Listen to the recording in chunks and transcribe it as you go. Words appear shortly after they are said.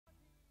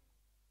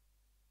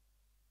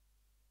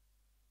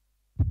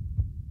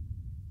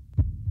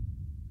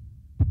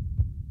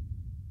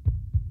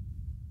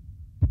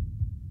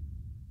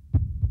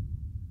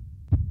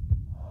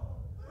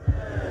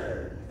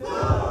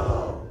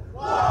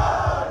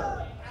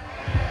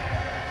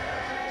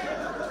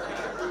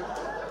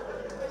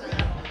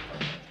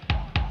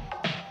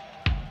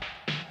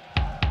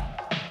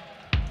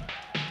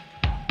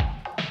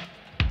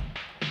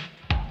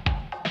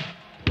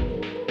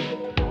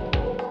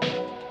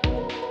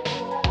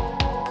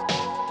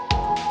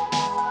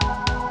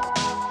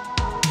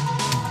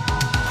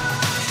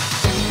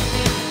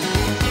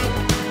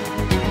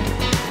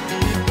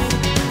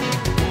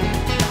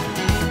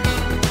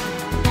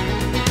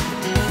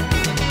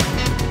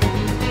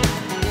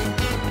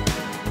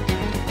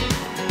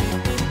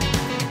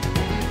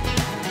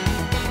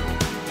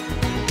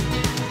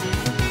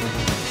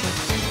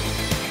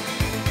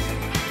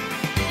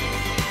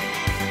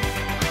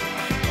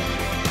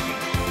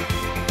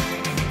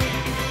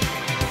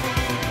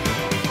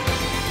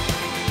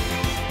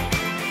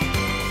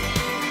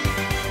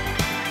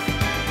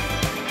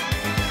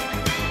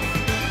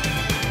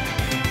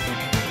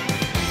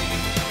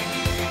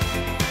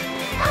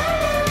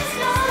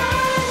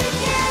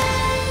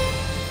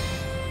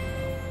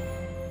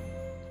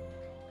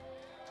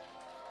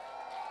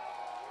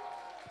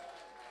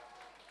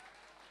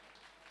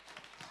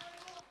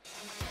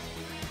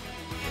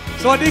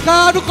สวัสดีค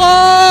รับทุกค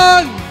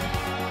น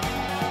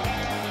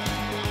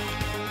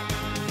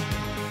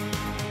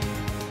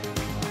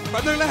แป๊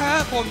บนึงนะฮะ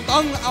ผมต้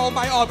องเอาไม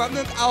ค์ออกแป๊บ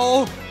นึง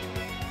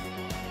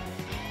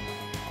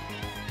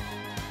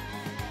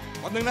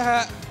แป๊บนึงนะฮ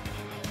ะ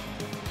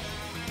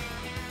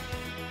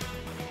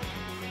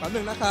แป๊บนึ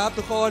งนะครับ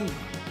ทุกคน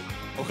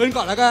ผมขึ้น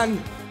ก่อนแล้วกัน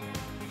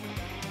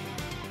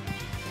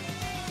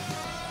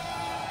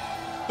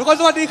ทุกคน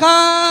สวัสดีค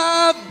รั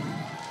บ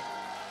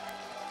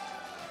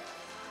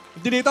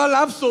ยินดีต้อน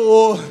รับสู่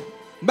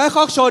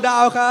Bangkok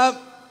Showdown ครับ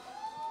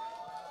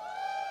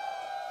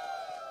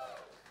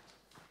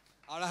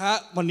เอาละฮะ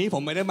วันนี้ผ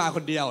มไม่ได้มาค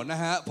นเดียวนะ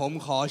ฮะผม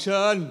ขอเ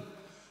ชิญ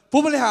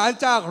ผู้บริหาร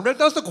จาก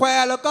Wrestle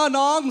Square แล้วก็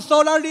น้องโซ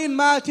ลาริน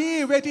มาที่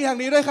เวทีแห่ง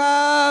นี้ด้วยค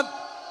รับ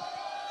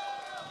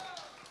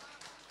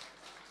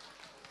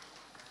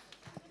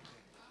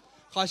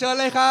ขอเชิญ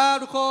เลยครับ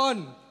ทุกคน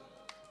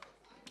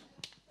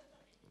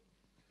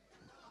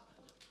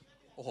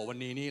โอ้โหวัน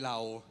นี้นี่เรา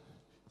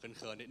เ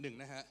ขินๆนิดนึง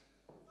นะฮะ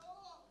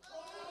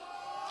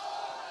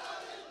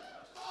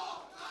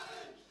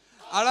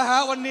เอาละฮ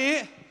ะวันนี้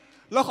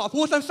เราขอ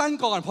พูดสั้น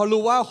ๆก่อนเพราะ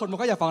รู้ว่าคนมัน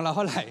ก็อยากฟังเราเ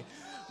ท่าไหร่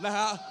นะฮ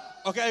ะ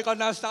โอเค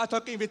gonna start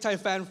talking with Thai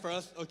fan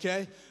first โอเค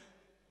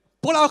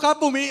พวกเราครับ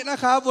ปุมินะ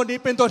ครับวันนี้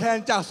เป็นตัวแทน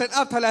จาก Set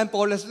Up Thailand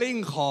Pro Wrestling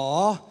ขอ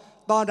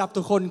ต้อนรับ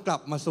ทุกคนกลั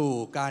บมาสู่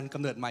การกำ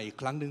เนิดใหม่อีก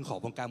ครั้งหนึ่งของ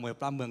วงการมวย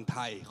ปล้ำเมืองไท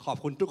ยขอบ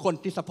คุณทุกคน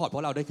ที่ซัพพอร์ตพว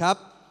กเราด้วยครับ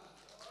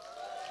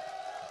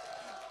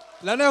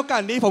แล้วในโอกา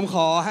สนี้ผมข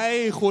อให้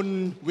คุณ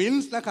วิน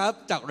ส์นะครับ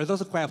จาก Wrestle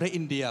Square ประเทศ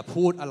อินเดีย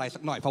พูดอะไรสั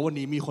กหน่อยเพราะวัน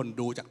นี้มีคน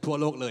ดูจากทั่ว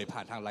โลกเลยผ่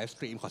านทางไลฟ์ส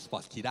ตรีมของ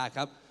Sportskeeda ค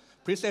รับ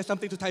Please say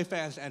something to Thai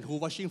fans and who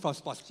watching from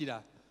Sportskeeda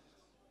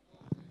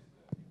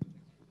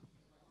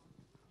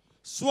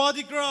สวัส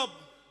ดีครับ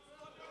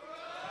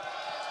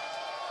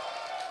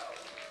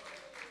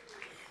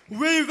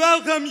We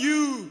welcome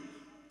you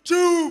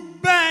to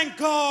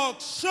Bangkok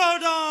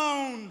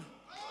Showdown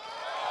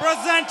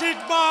presented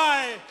by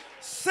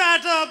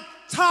Set Up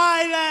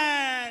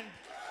Thailand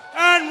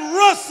and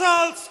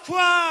Wrestle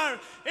Square,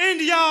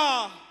 India.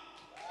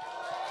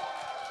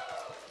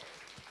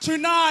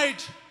 Tonight,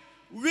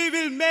 we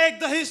will make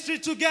the history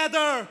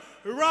together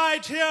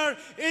right here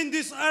in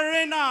this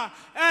arena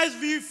as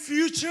we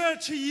feature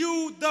to you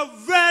the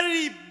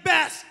very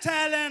best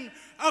talent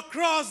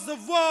across the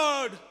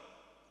world.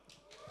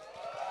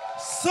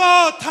 So,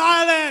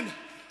 Thailand,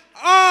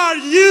 are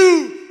you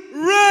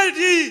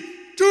ready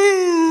to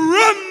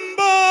rumble?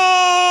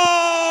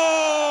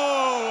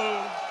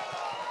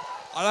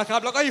เอาละครั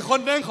บแล้วก็อีกค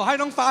นนึงขอให้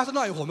น้องฟ้าสักห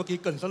น่อยโอ้โหเมื่อกี้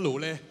เกินสลุ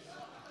เลย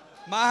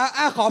มา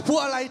ขอพูด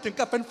อะไรถึง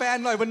กับแฟน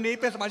ๆหน่อยวันนี้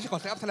เป็นสมาชิกขอ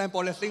ง Set Up Thailand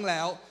Pro Wrestling แ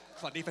ล้ว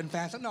สวัสดีแฟ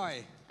นๆสักหน่อย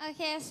โอเ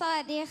คสวั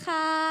สดีค่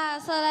ะ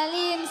โซลา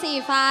รินสี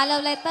ฟ้าเล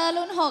เวเตอร์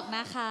รุ่น6น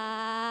ะคะ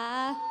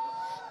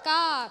ก็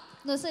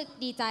รู้สึก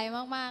ดีใจ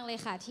มากๆเลย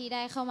ค่ะที่ไ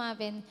ด้เข้ามา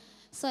เป็น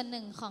ส่วนห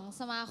นึ่งของ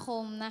สมาค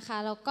มนะคะ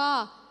แล้วก็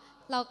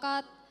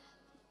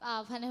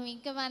พันธมิต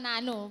รกันมานาน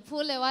หนูพู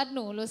ดเลยว่าห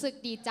นูรู้สึก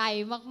ดีใจ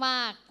ม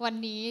ากๆวัน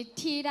นี้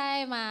ที่ได้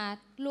มา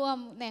ร่วม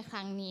ในค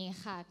รั้งนี้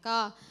ค่ะก็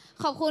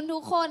ขอบคุณทุ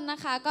กคนนะ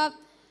คะก็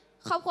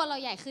ครอบครัวเรา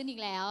ใหญ่ขึ้นอีก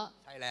แล้ว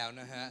ใช่แล้ว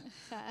นะฮะ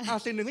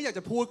สิ่งหนึ่งที่อยาก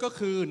จะพูดก็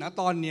คือณ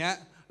ตอนนี้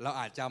เรา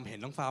อาจจะเห็น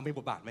น้องฟ้ามีบ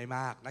ทบาทไม่ม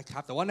ากนะครั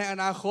บแต่ว่าในอ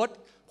นาคต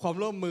ความ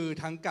ร่วมมือ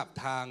ทั้งกับ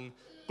ทาง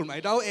กลุ่มไอ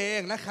ดอลเอง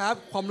นะครับ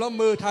ความร่วม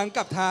มือทั้ง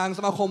กับทางส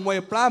มาคมมวย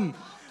ปล้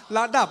ำร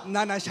ะดับน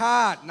านาช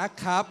าตินะ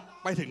ครับ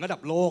ไปถึงระดั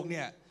บโลกเ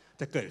นี่ย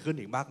จะเกิดขึ้น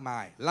อีกมากมา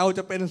ยเราจ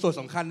ะเป็นส่วน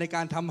สำคัญในก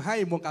ารทำให้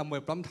วงการมว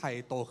ยปล้ำไทย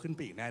โตขึ้นไป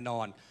อีกแน่นอ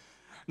น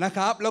นะค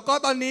รับแล้วก็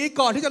ตอนนี้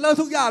ก่อนที่จะเริ่ม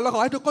ทุกอย่างเราข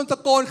อให้ทุกคนตะ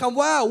โกนค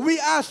ำว่า we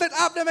are set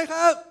up ได้ไหมค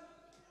รับ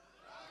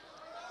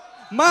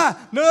มา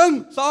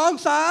1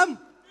 2 3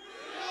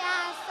 We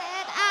are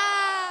set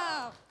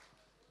up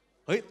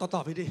เฮ้ยต่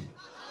อไปดิ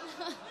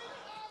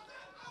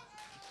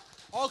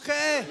โอเค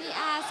We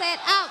are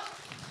set up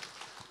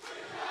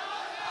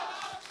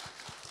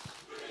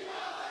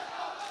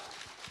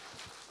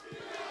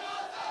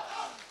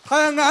ถ้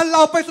าอย่างนั้นเร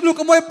าไปสนุก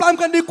กับมวยปล้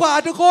ำกันดีกว่า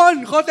ทุกคน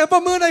ขอเสียงปร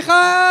บมือหน่อยค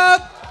รับ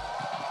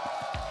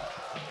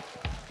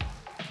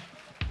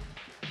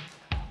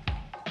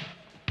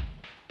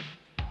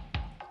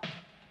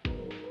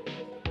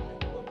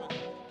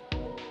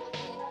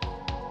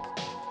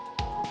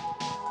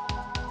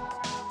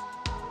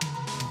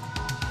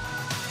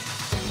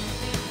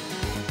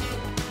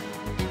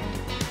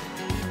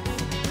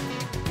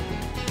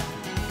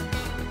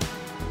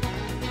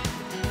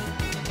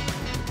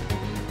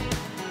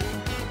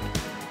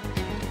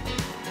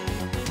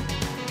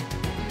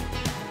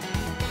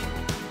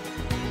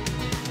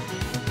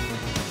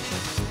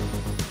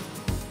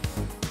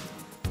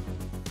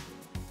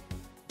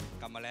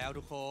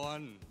ทุกคน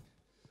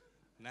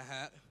นะฮ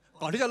ะ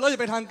ก่อนที่จะเริ่มอย่า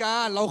งเป็นทางกา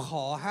รเราข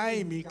อให้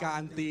มีกา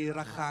รตีร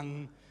ะฆัง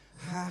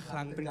5 ค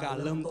รั้งเป็นการ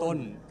เริ่มต้น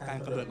การ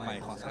กำเนิดใหม่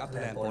ของ Set Up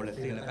Thailand Pro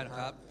Wrestling แล้วกันค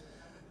รับ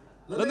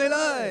เริ่มได้เล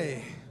ย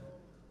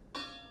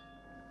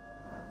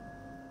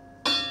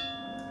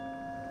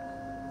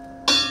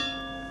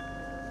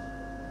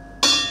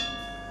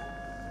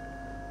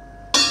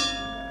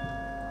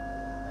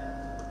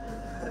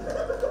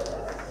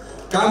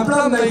การปล้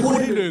ำในคู่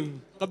ที่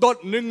1กระโดด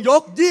1 ย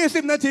ก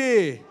 20 นาที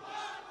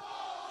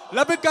แล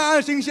ะเป็นการ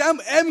ชิงแชม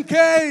ป์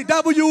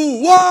MKW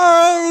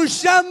World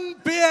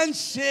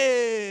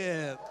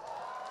Championship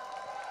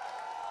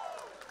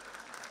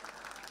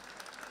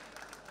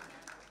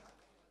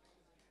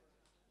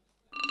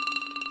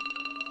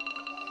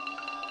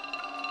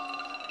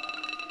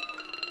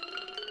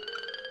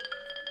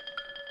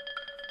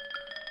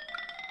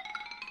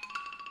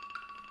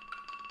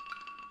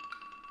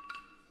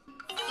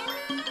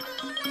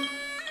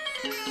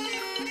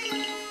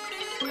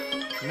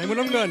ในมุม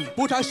น้ำเงิน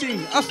ผู้ท้าชิง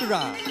อัสร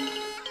า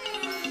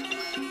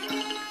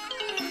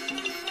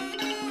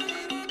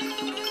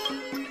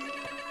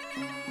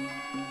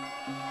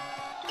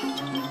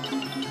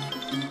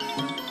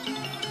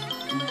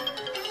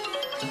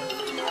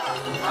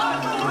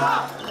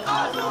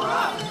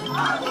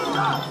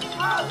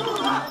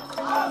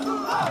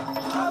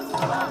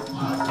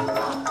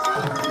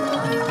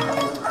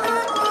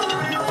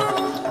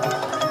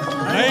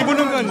ในมุม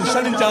น้ำเงินชา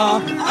ลินจา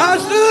อั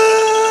ส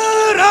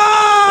รา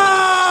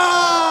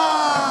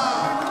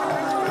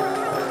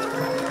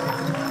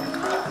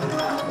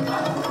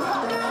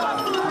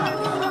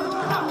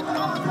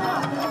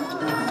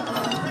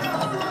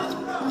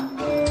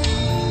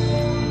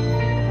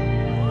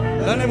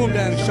และในมุมแด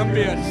งแชมเ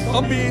ปี้ยนซอ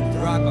มบี้ด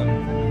ราก้อน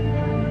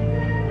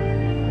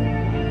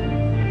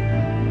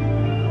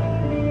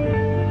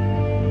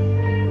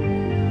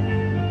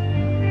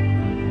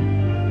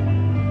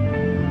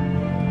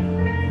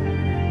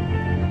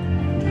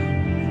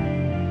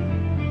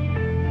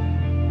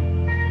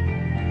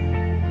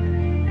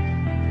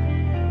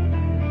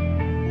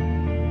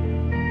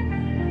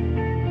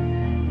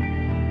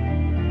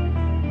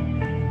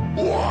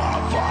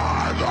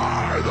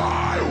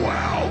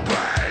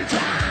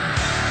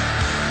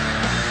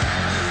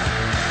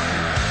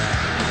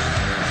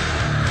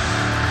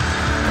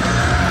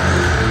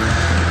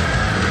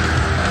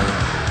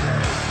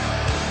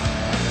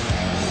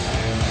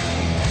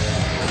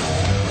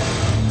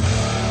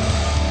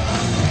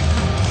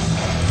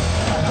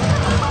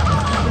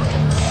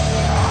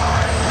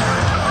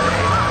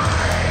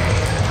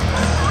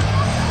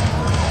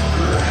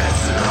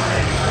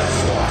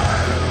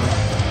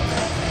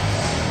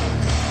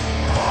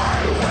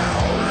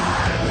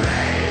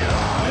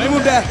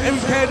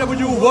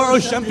MKW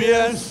World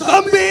Champion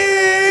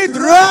Zombie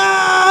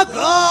Dragon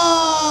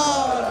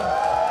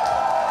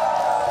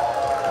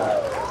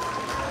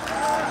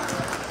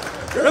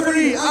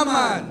Referee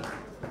Aman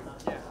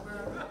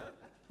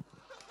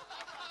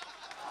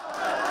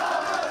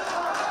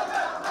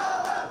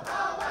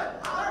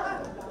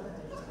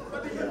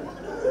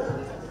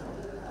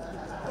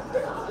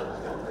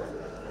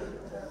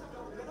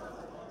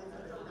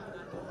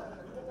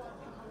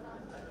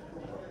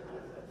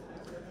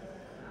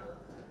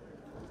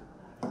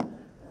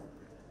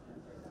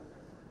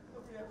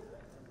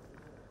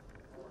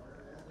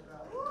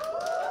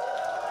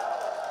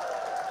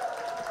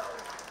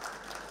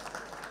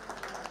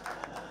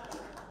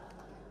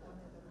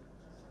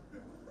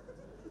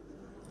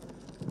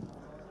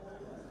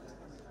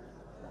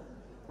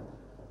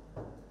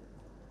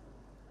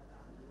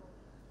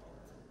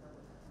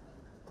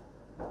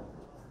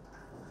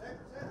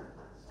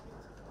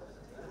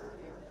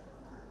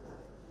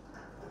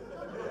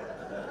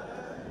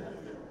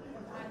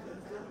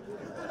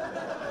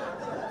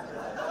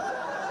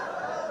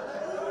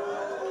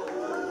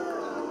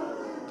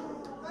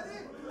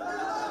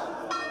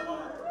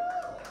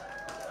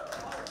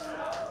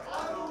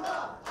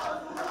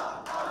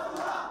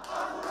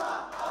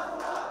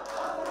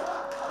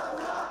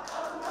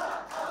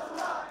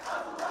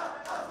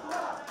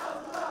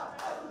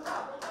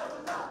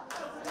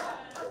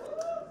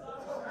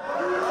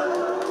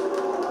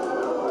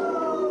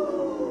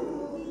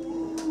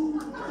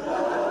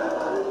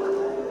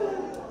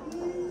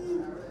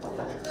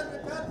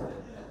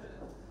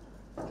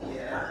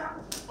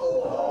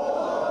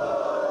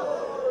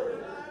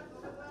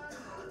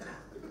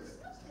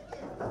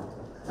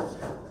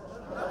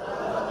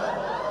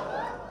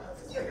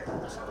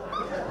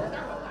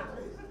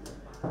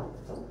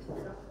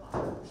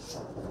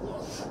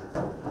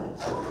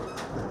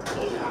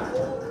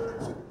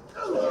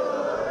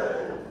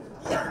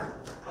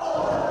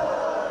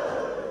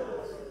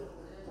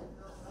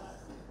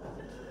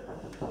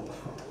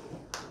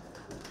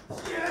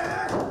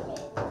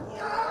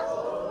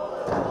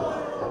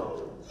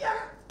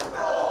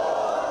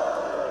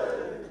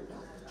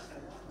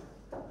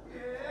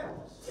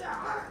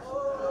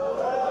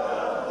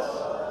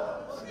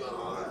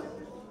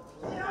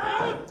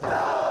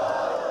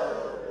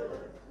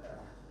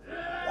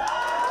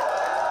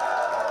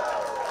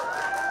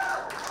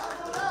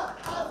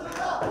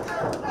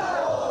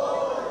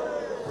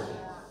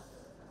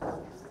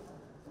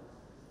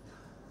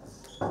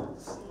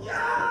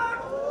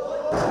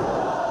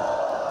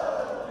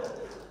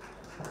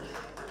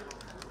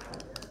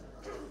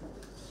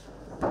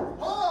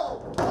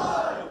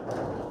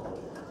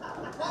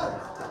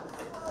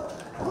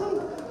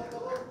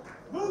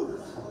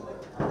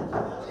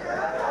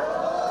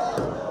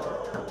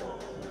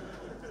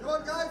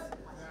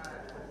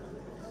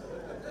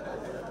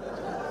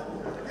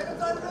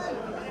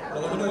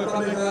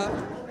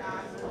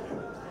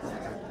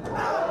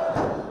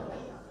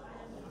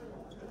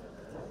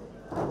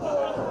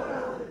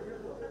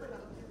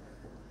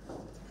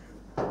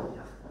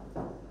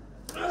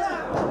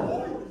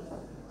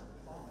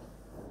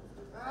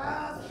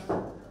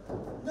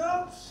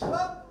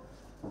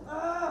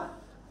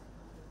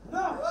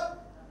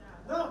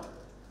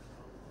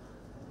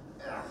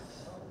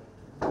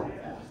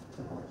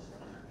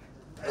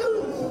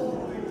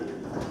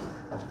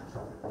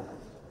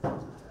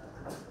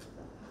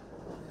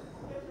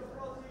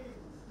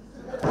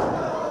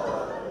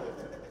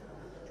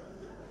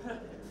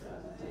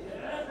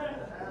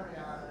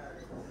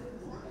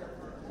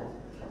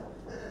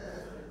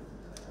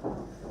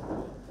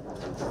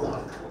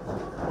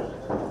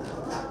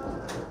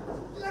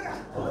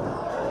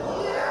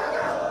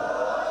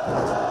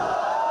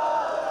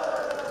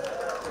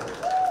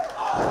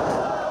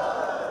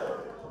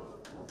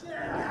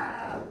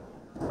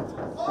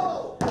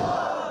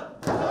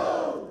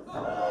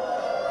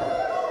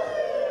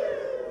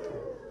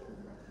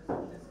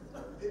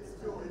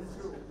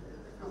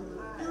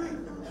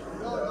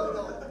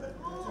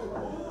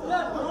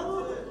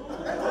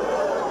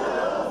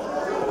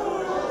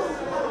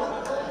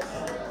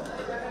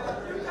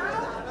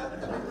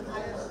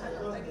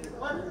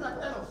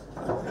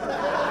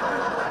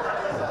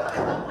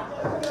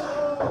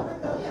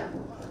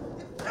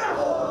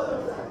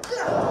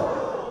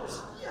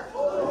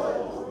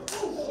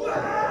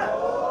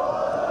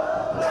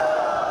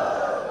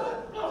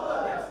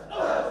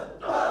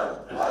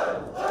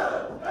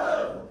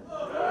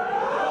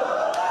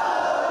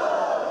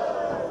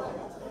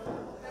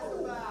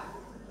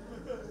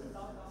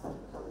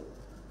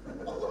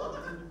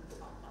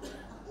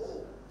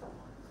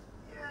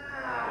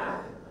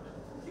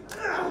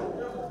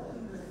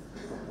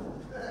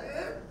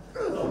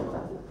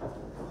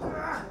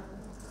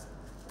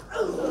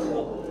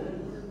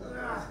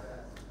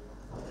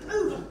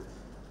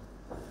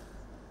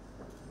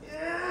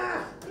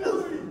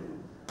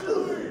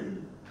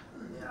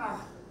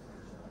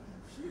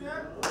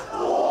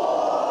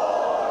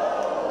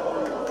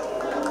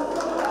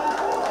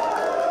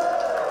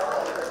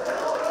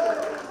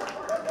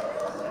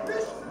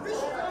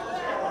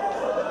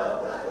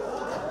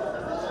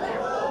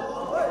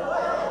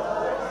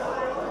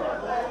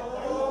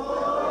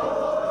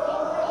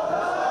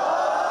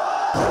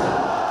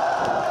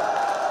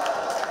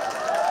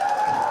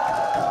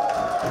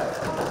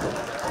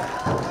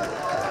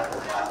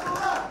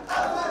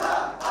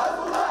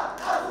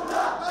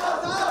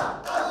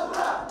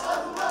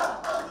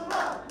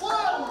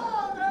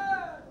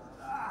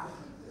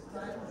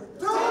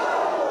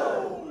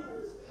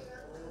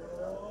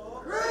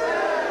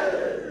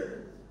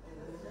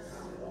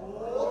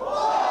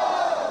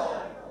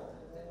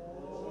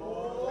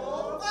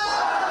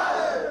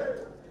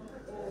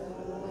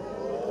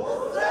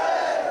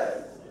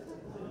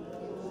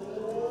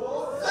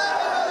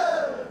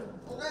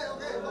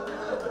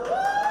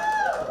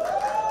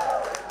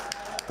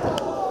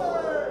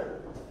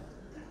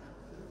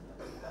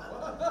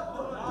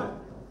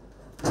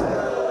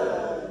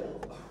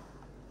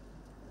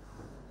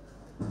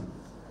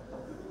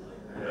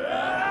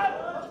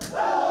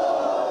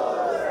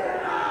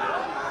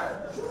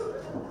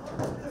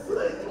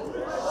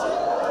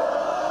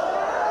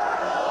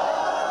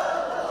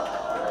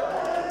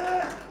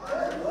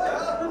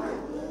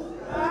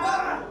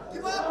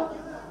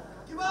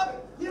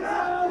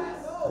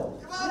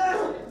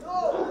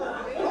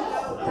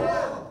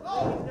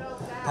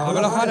ผ่านไป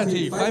แล้ว5 นา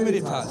ที5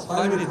 minute pass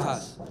 5 minute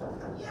pass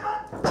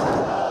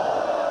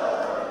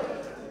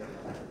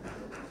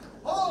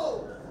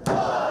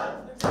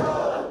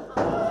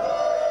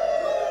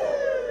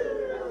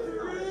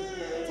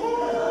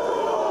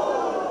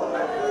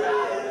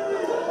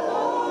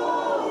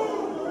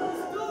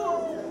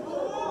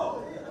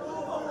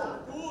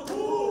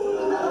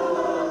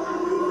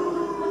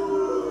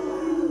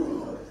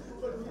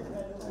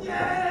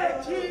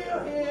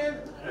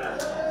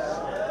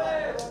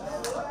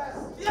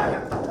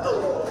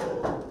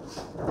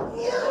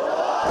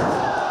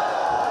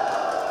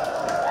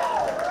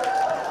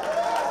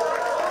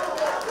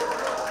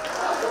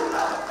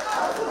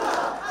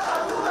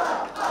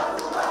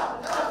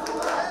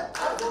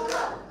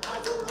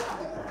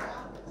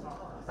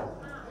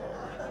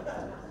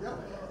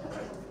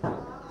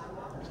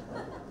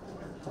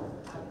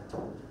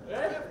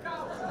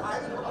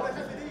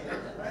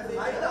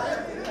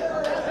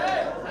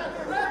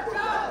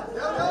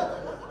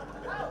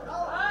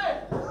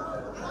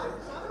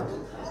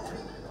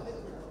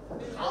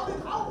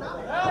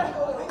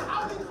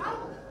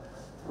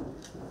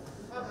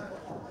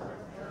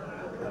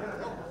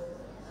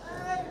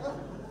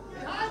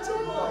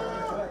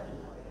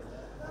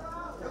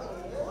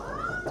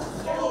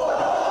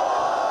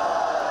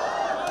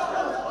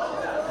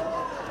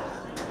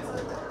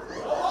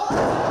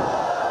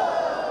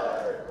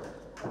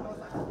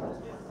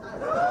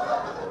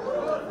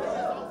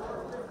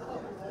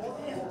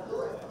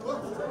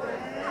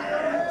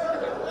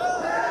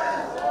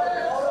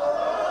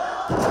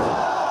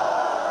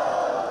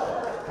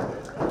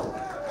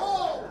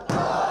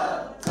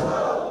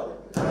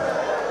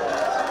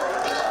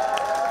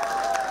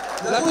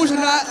และผู้ช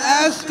นะ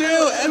as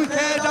still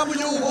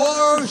MKW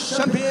World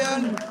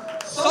Champion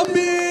ส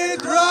มิท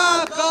รา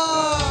คา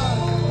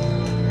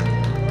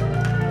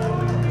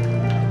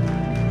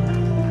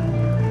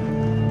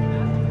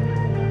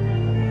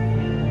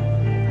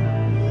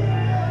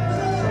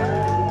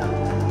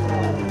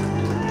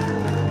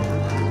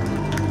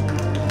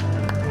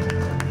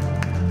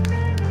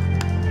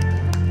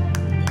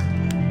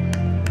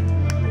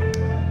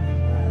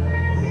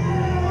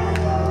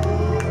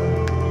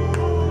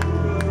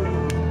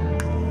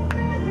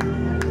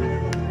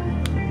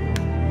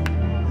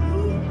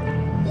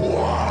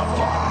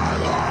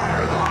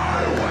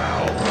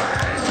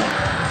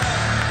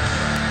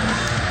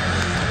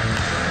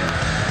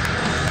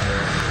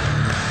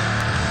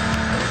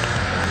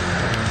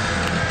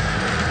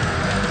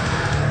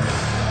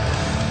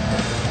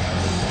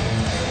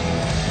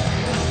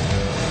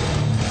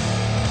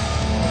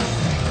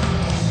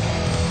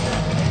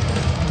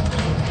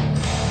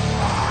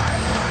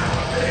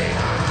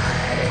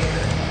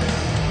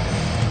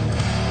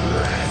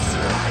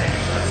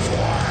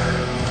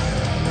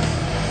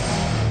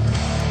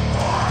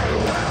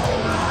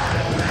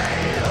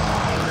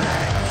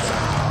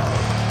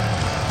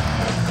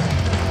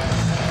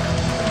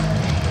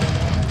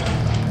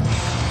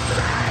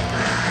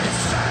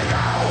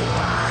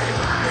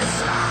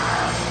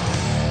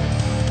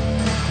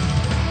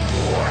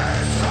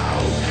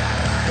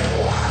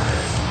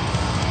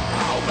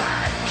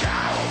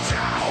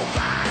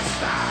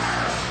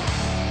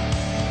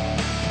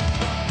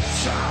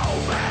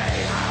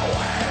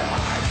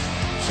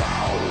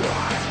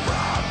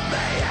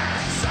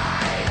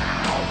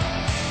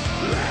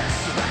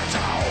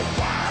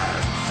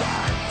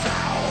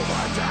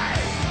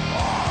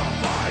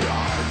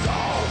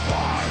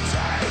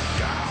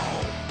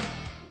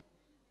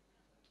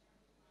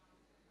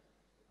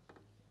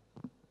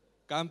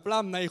การปล้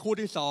ำในคู่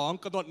ที่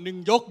2กำหนด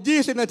1 ยก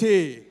 20 นาที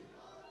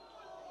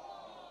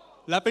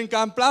และเป็นก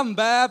ารปล้ำ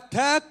แบบแ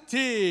ท็ก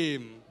ทีม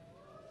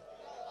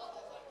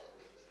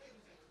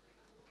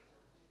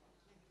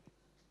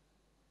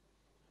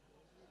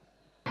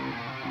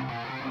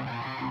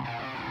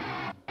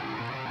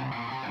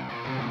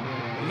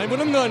ในมุม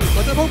น้ำเงินเร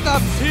าจะพบกับ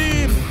ที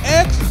ม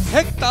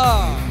X-Hector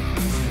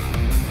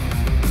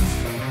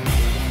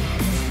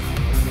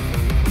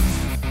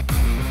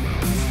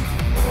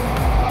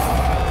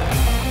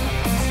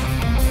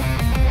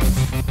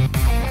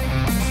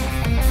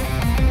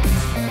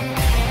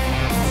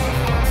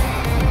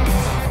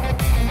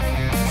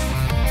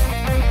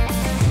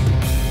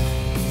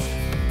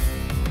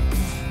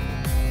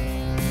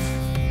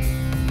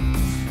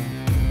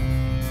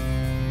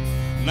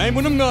ในมุ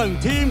มน้ำเงิน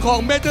ทีมของ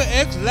Major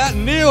X และ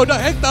Neal the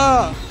Hector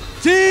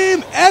ทีม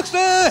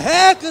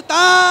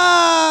X-Hector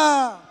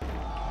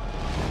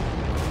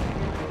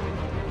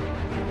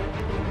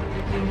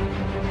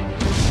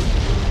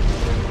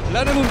แล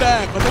ะในมุมแด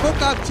งเราจะพบ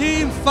กับที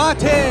ม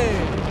Fateh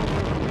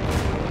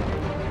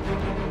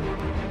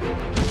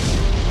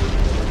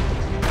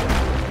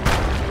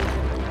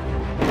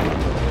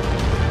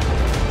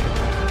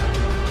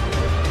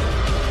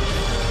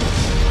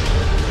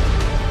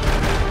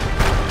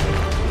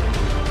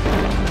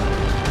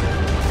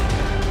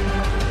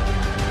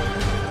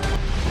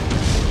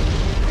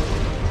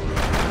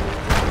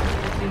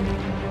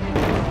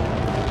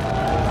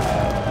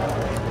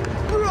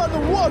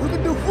Who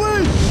can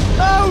defeat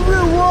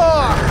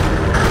everyone?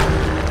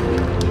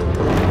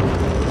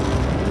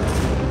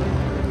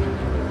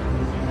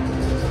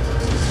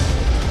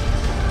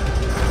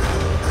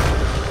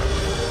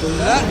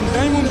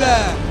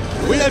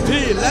 VIP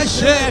และเช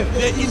ฟเด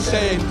อะอินเซ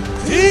น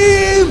ที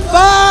มฟ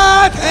า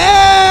เท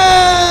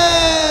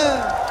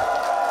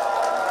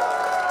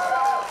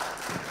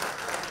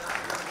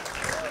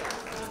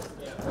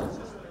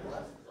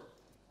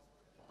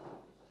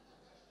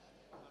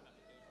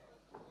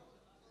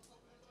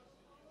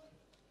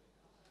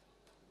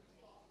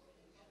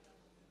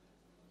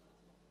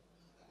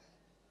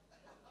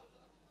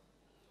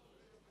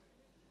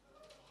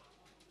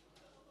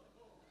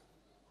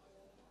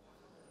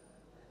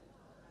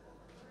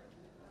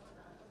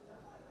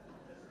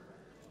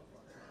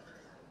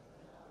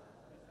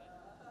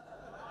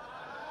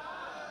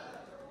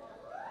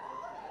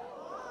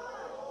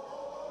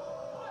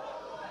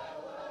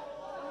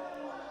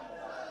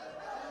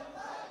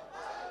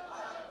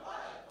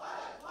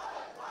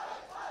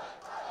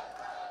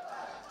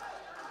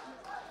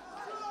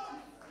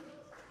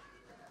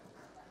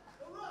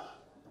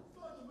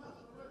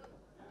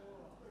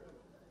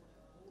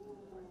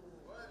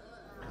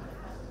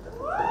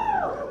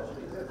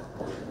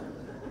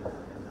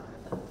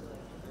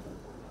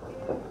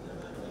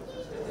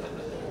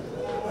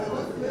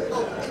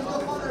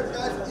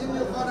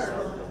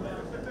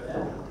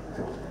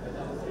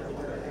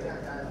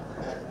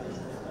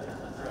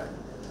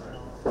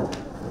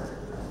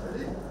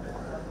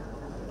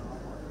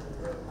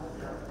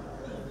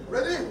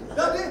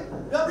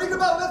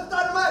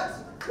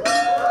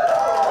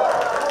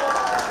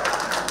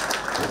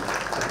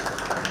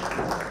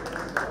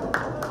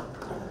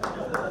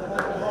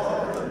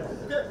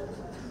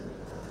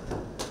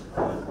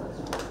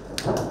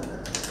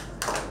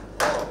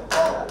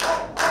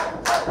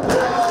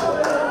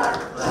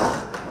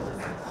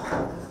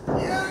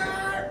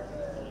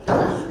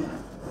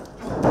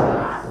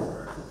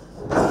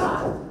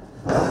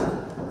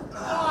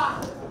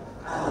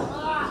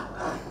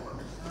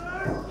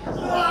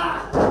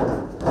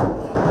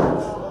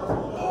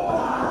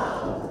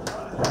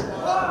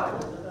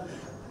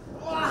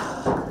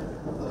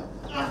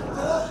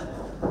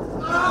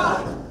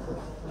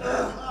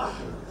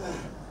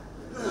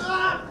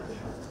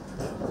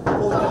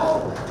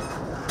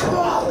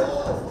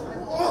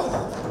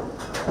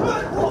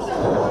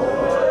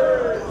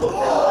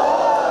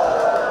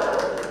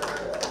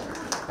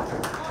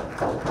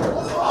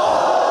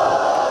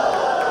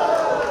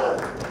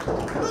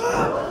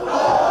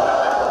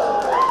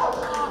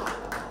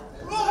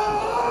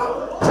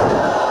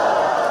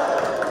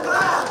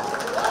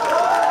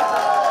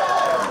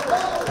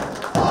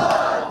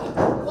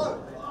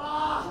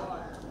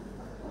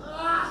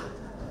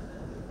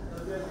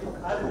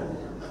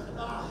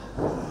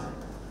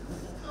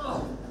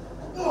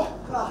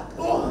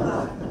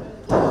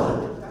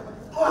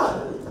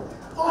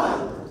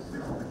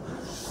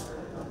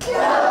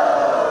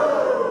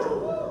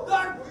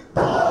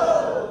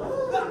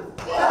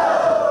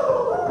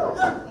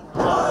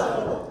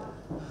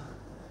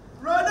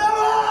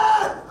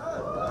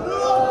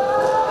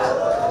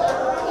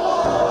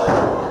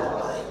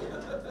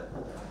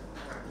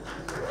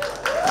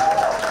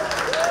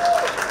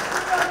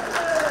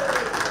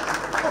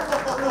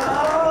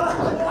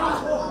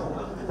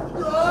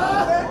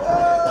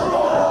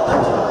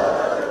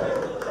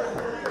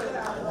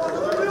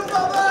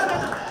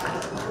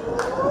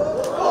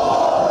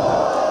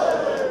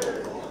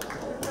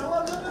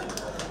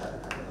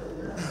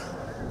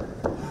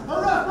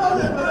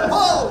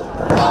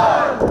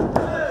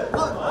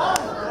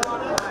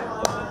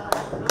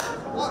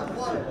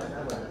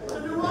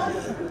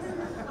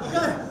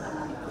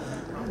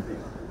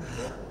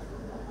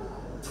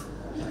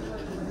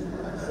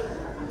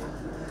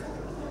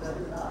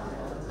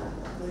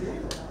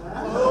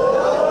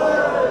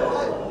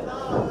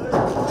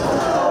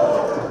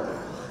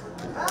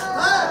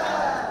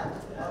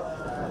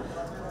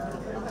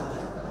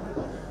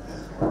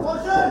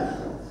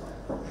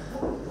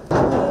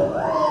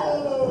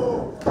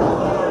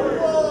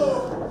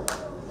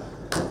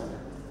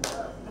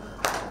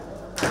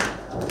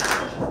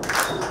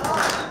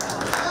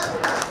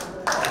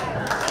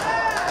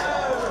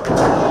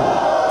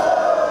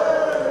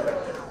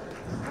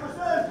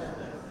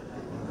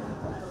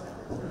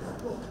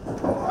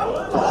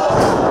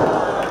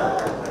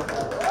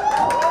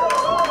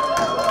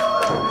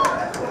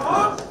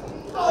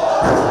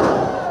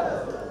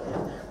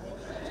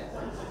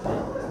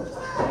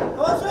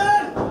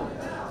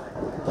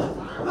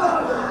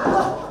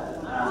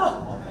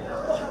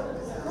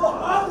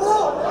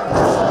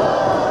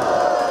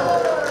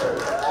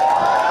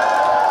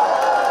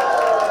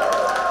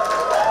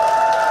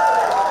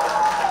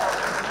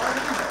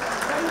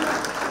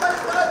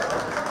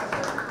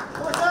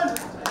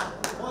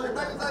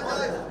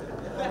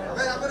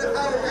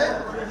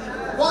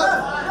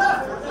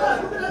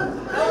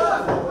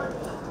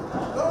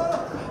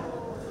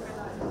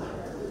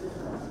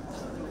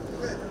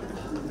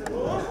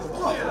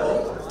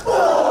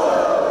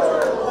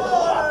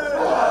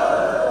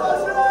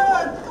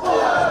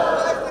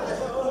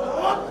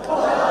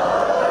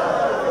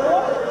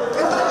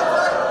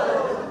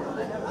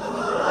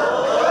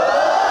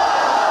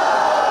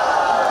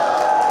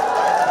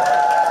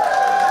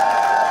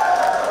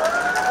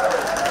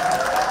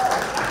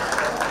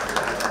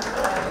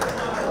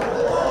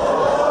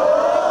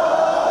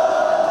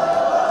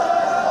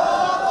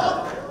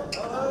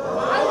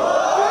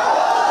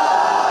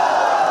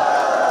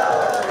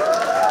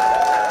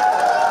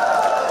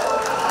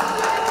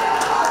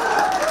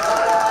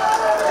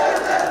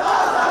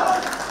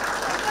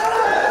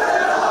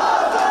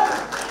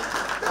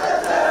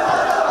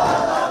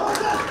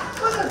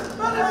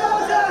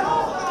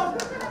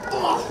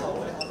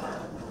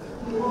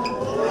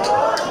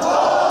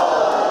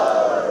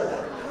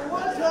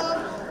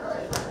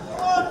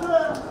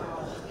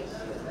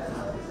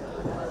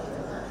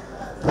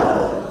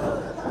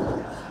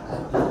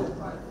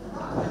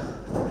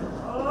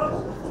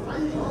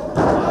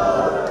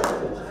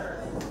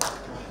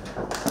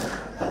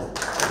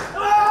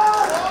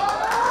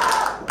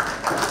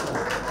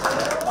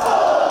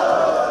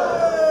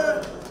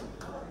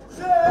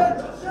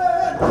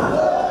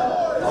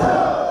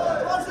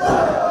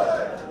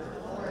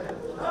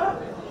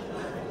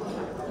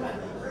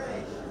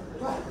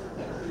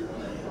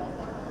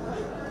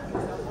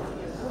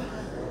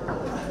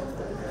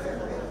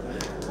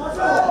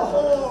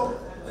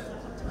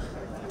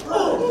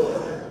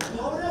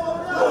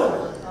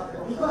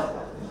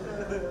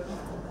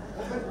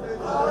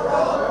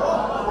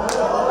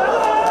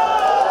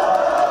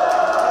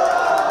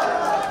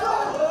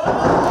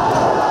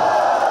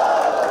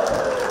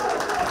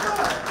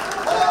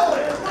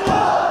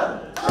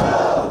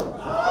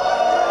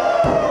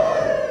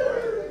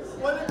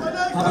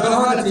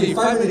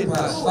 5 minutes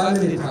plus 5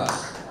 minutes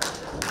plus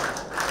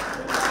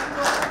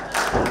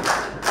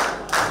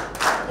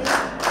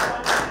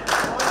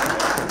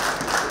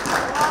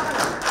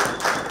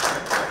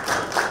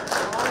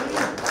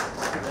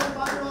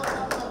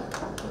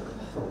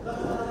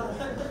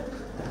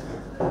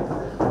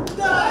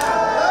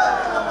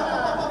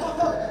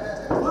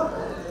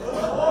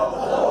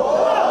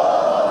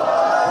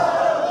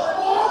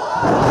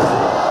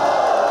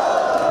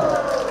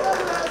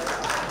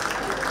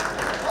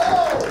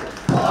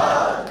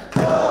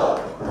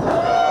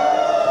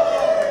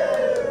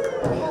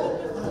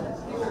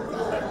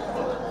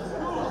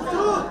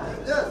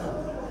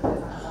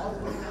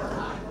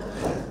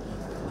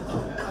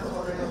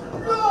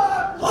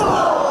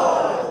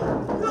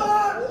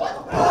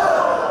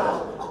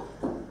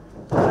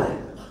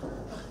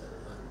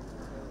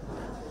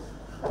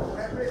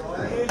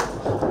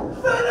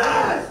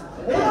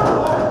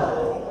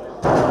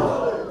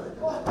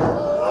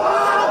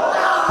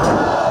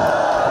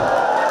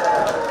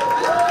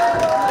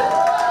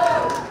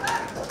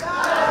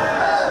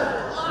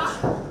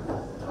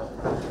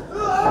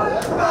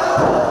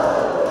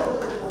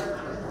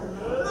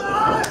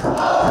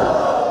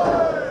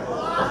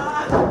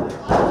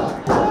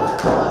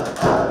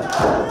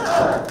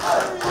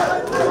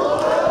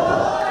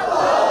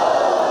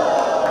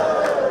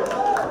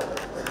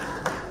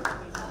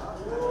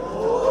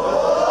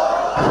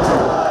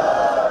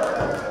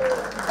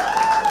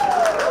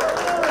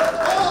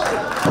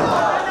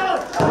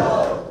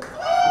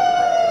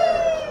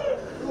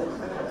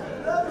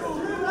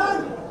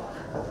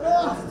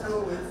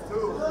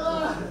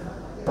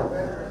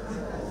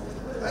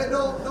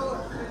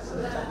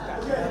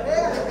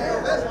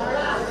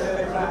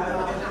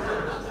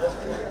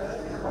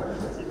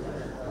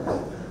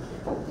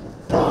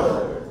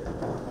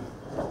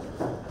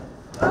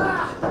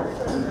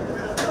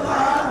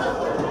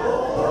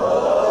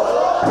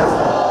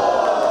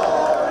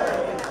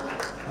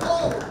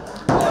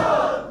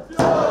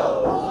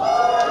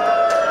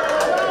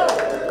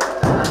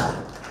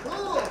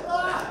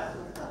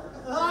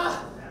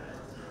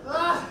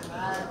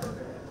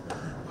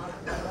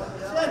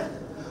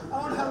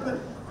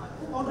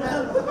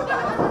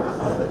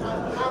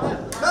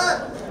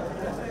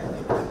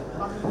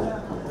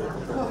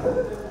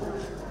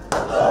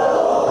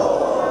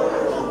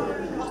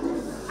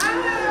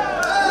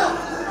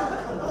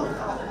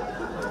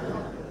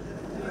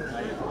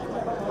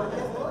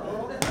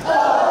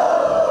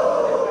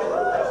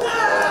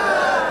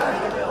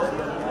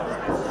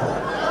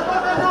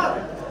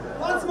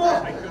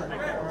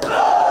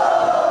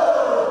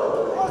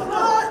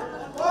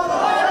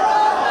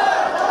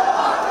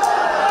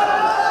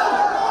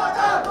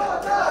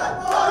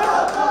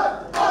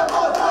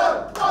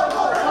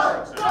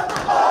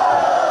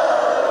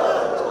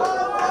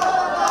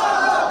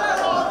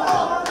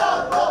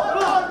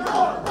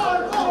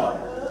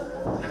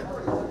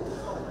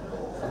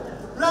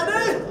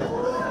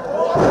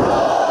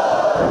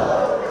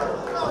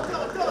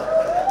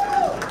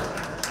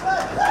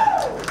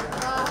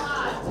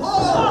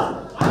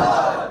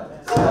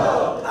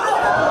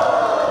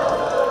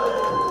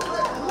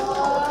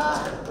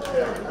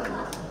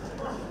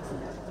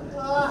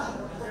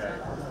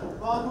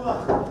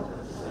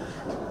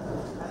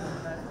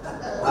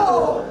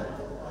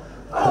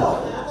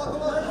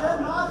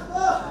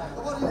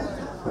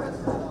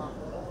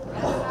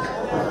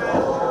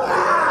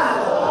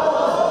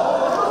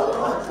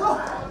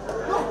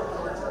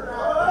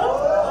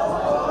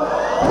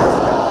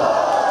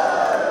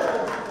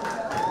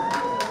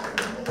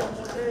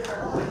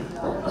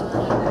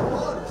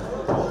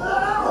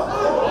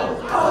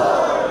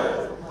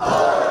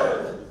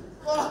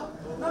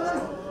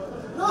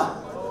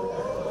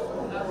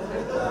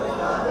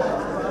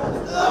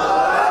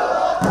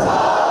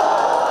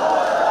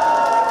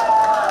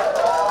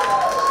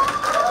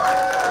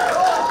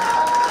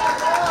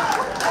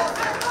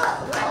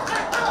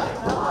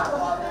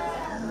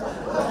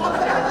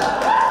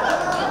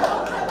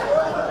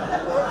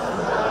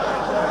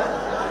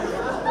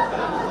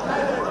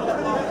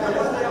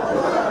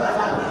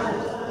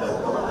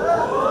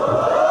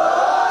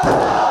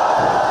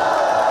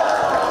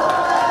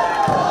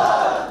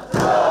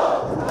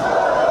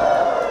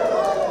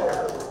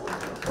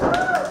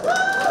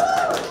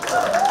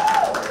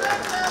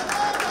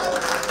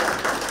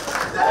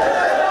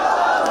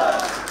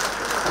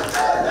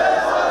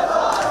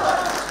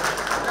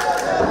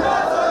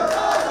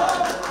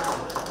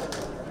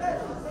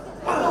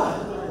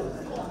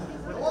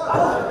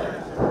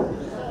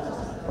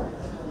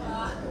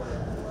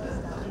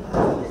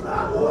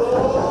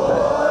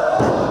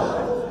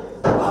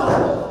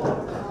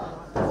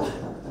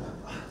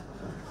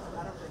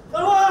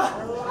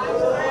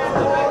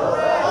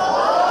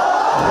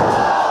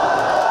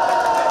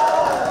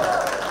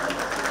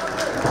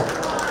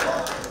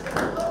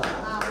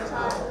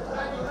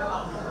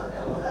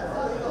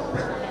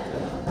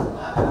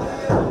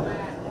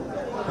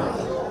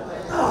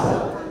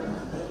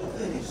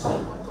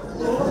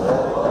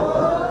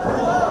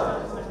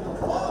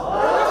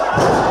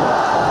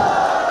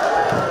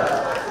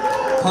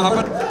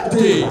นา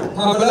ที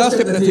ผ่านไปแล้ว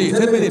10 นาที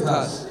10 minutes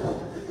pass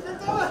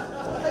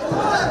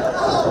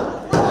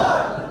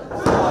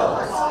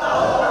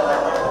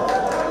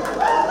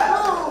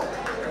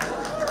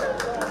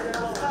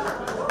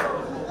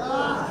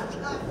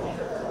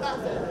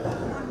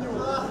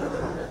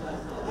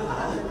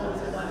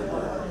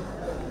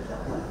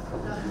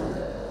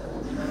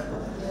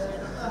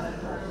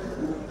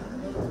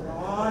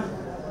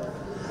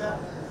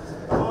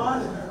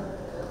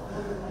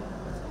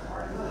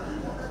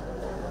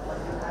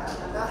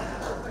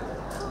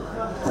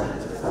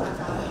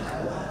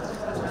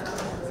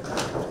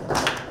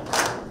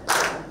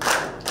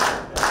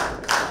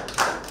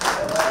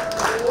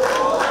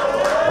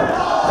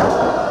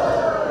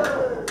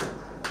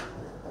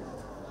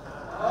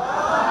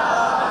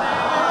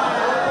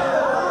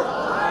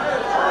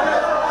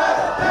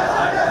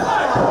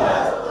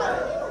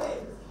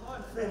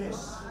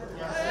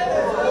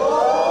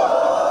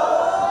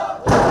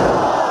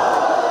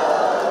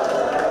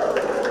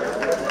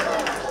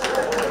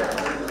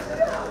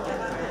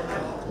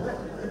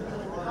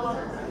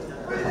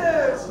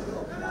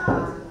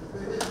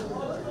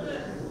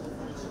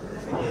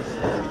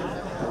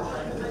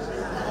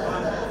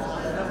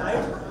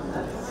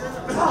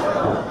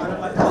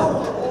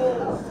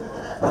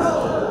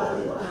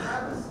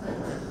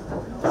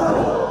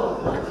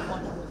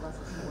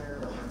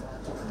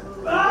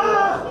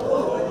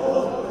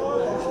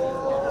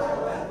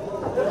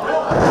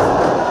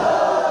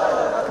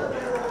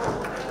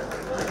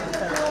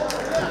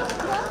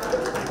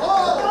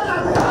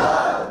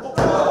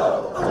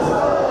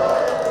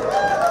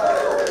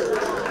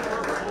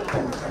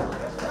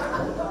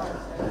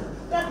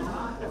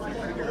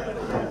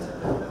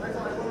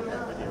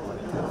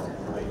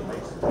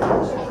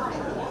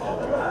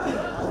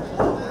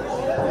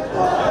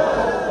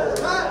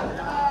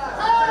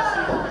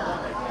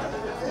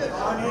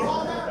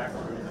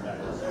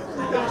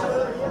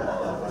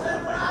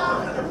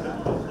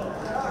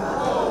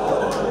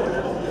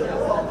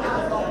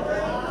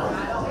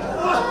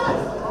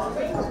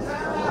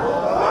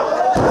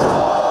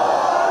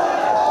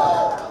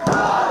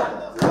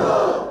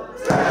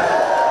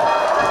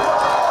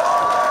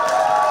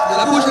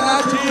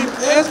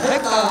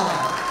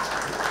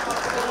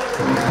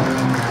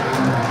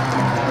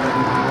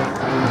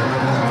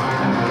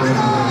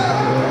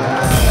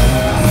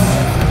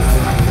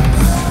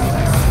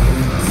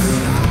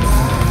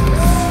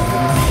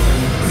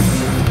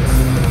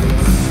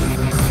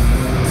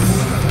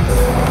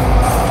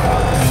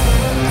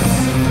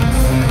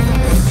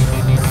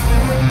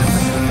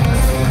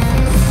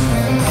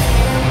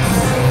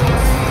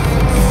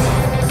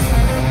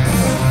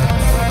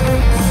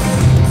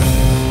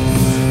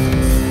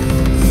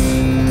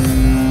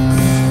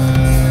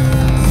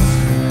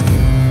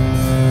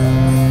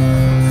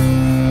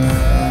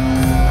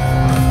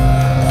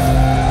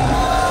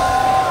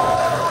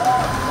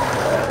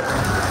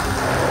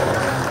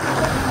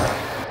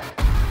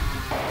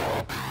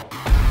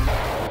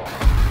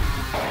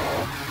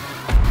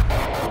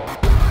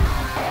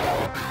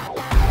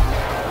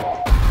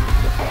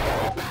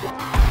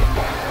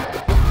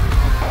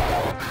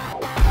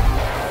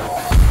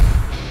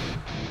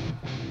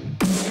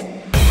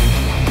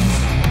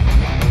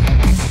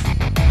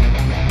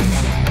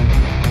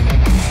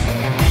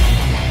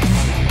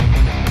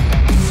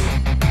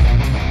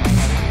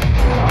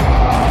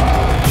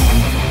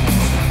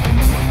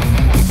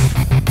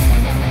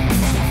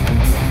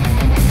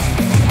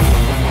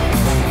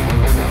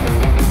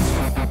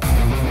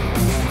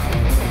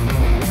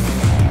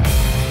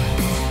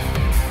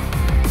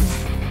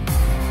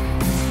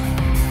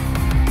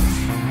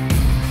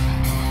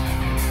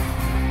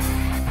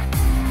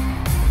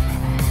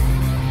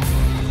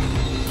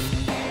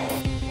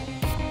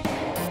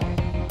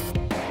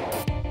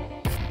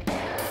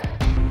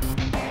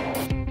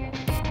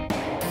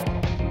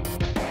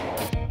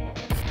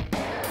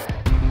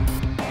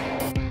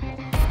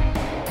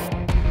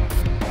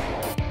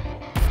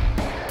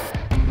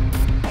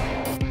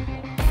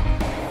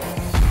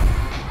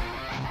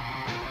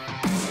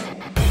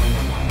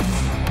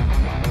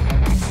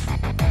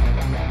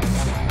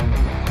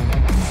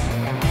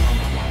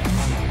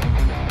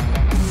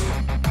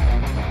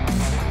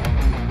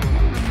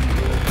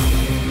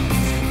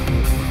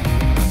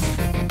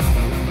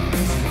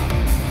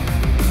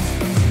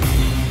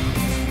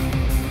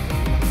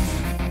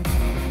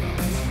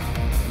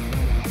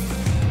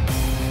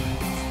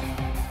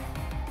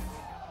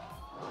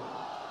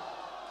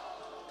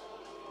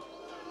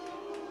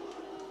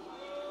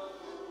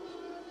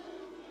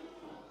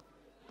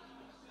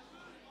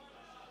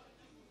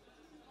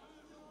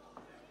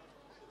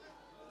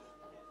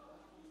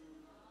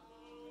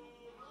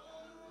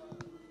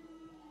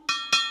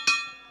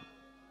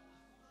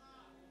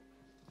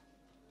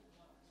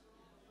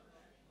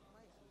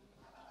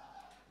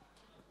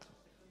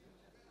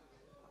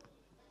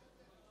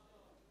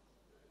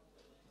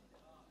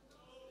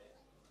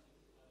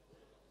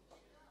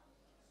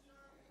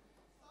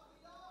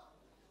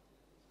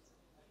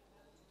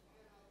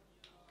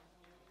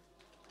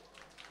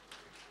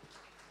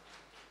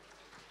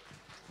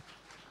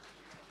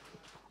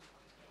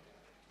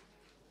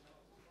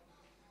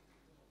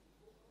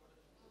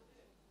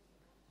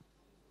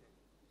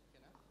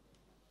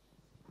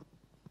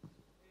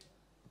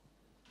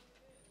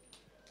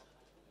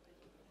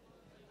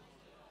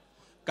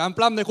การป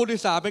ล้ำในคู่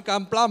ที่3เป็นกา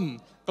รปล้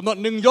ำกำหนด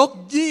1 ยก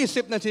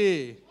 20 นาที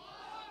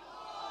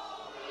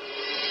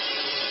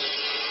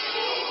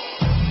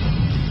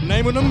ใน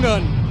มุมน้ำเงิ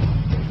น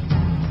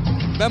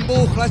แบมบู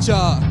คลาช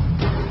า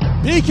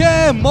พีเค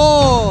โหม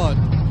ด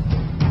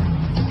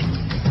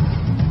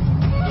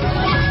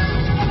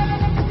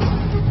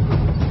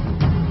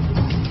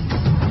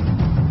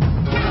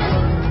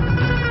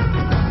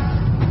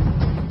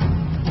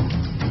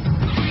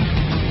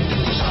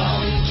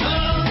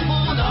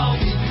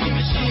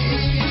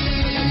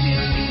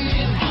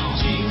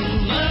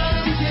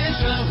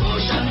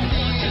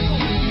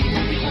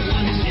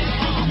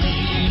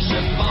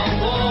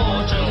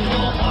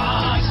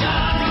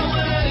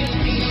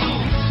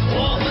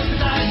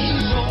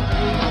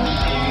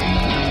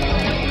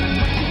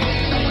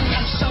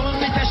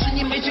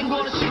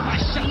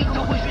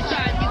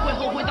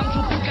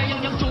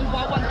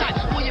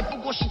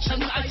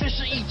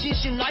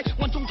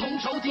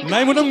ใน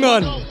มุมน้ำเงิ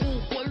น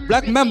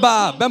Black Mamba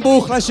แบมบู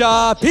คลาชา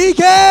พี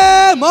เค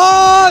โหม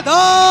ด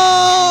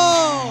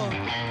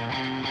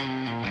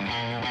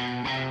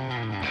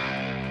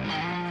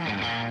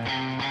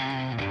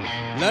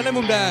และใน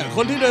มุมแดงค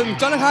นที่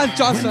1จอนาธาน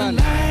จอห์นสัน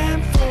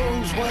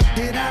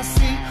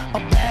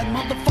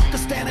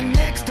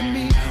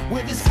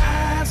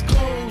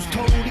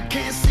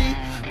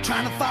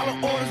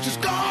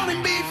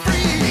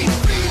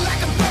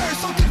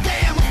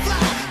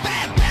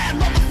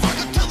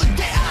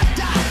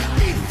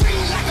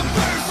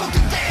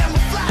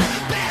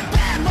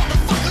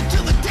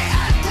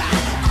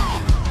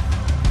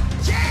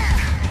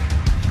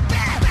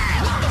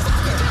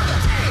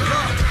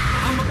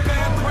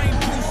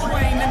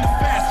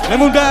ใน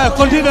มุมแดง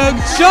คนที่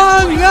1จอ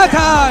นาธ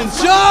าน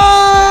จอ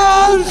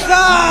ห์น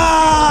สั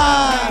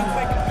น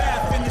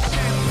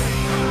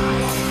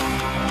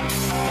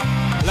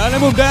และใน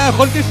มุมแดง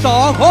คนที่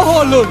2โฮโฮ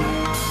ลุน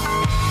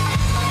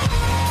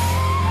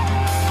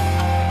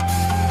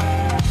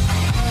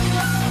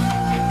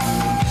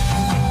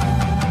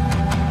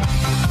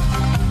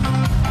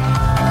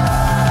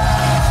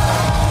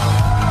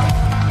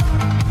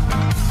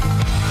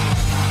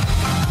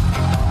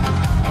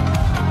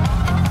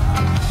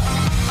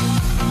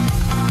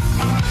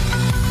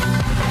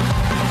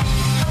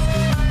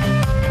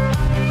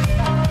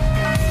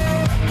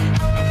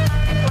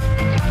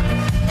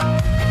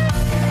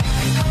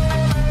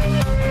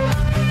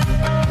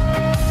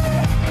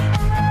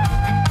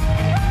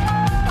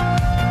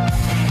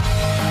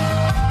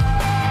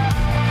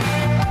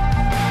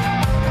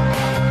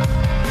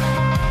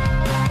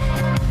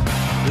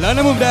และใน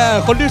มุมแดง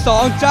คนที่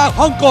2จาก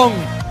ฮ่องกง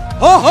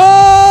โฮโฮ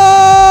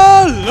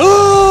ลุ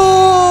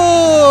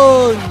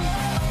น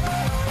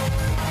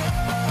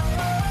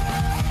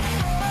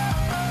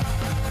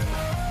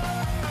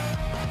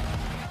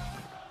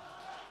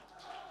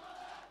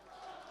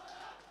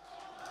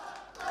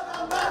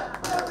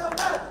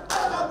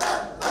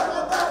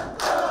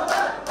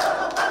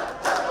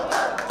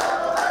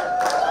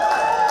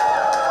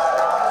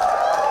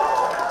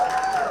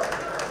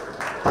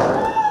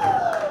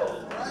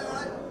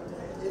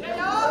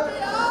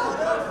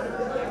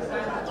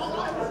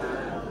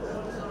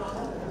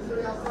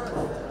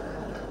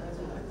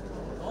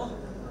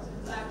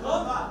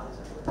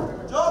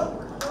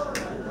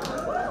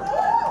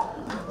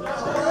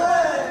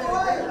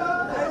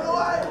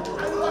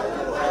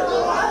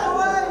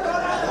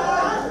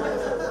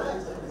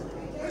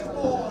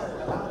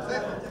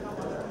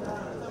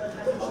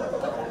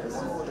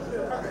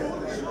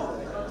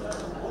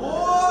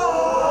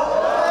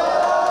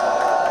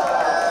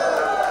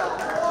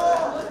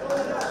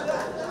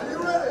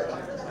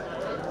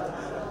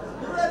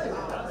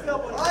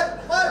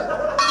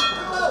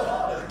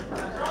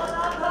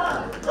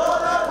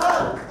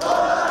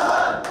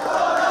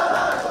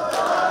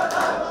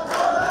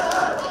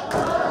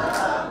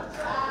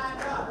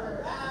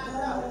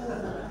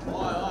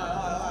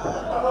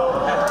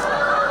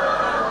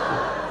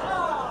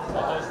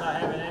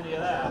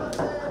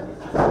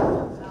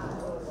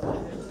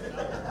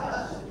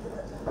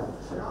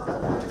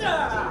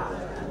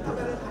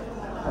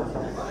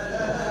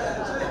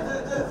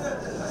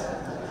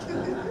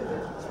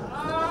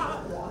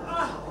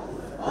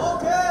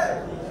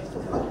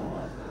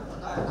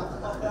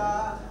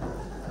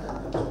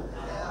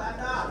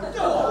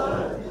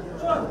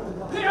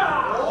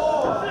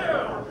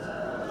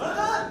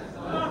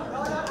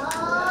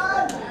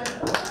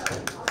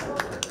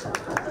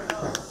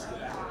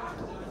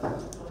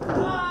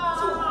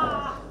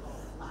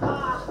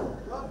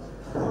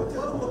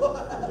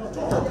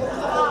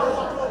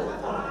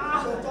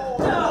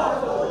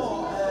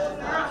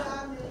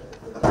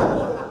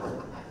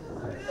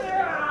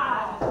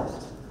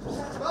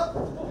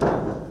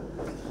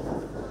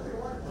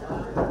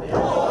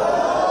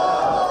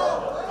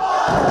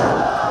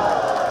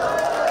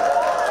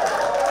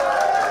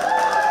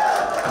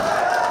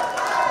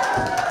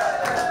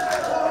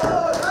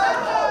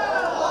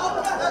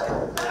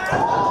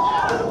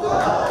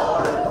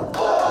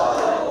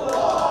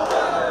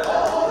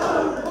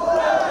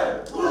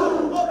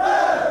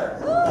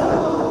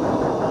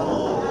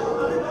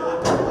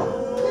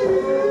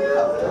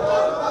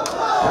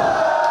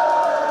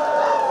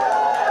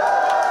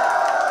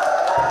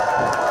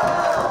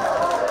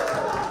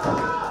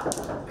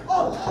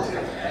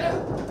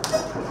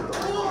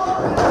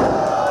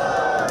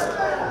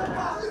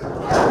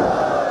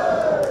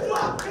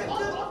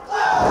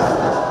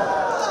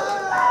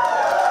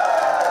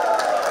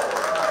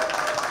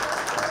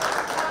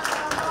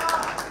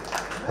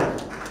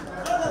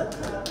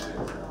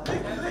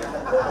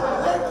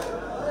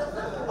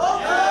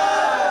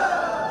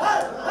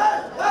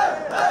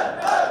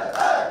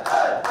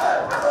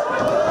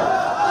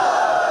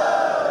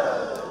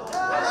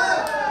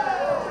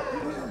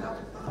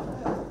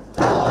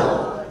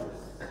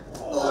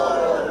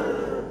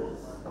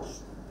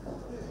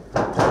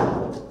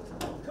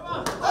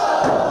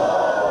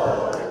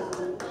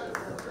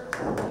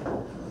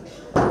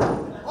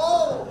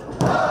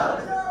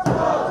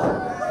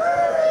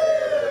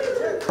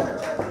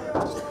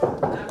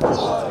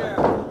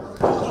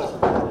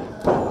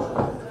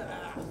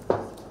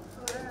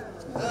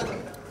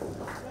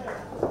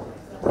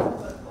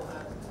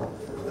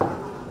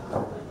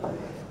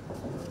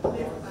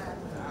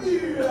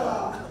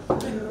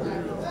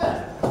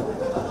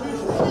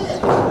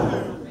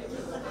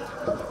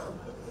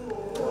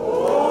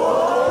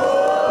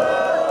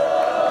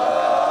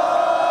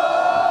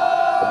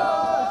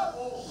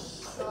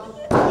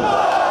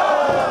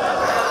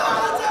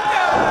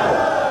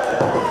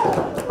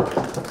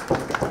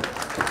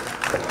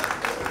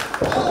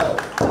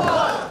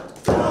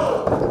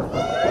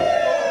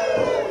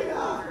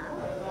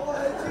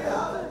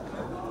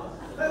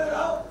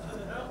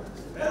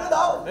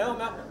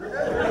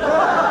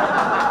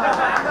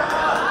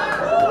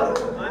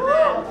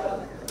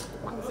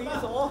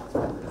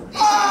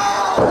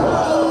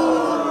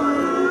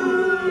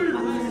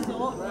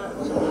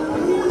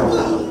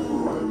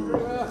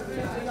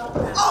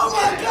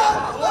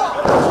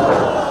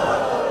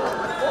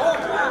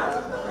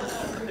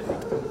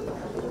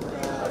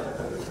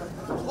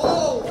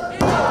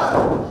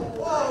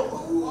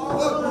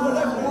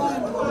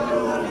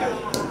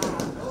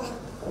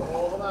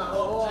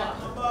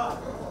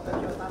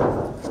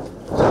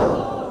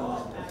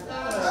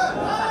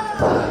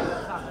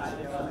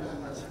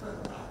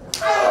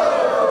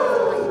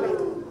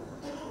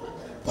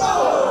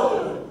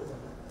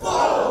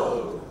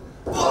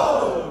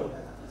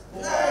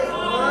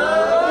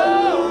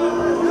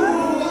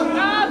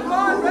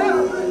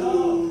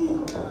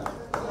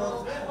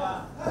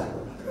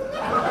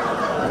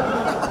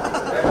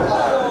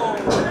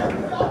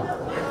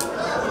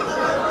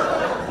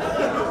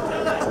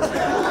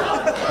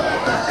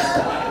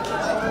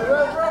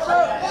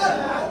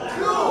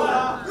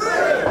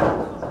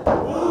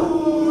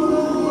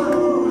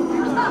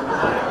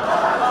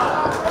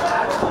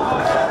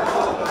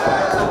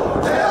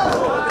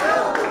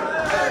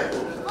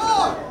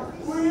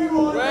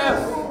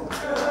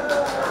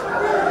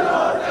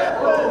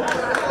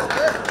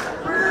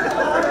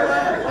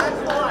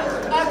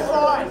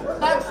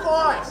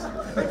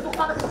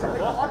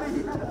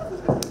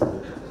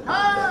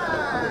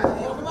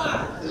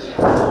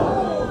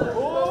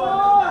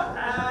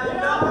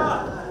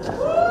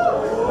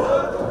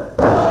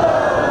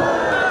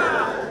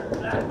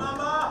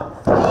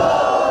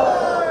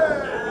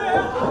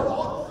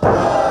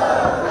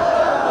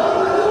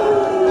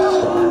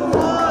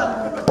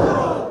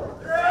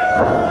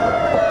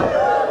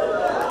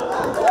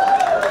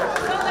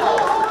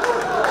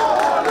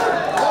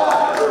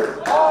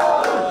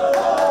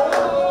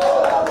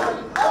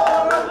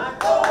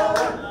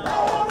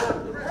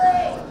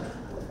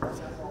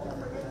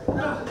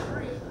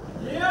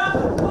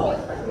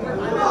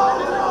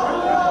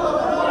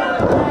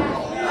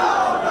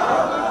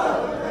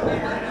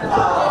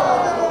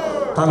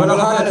ผ่านไปแล้ว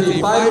5 นาที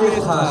 5 minutes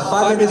class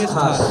 5 minutes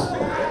class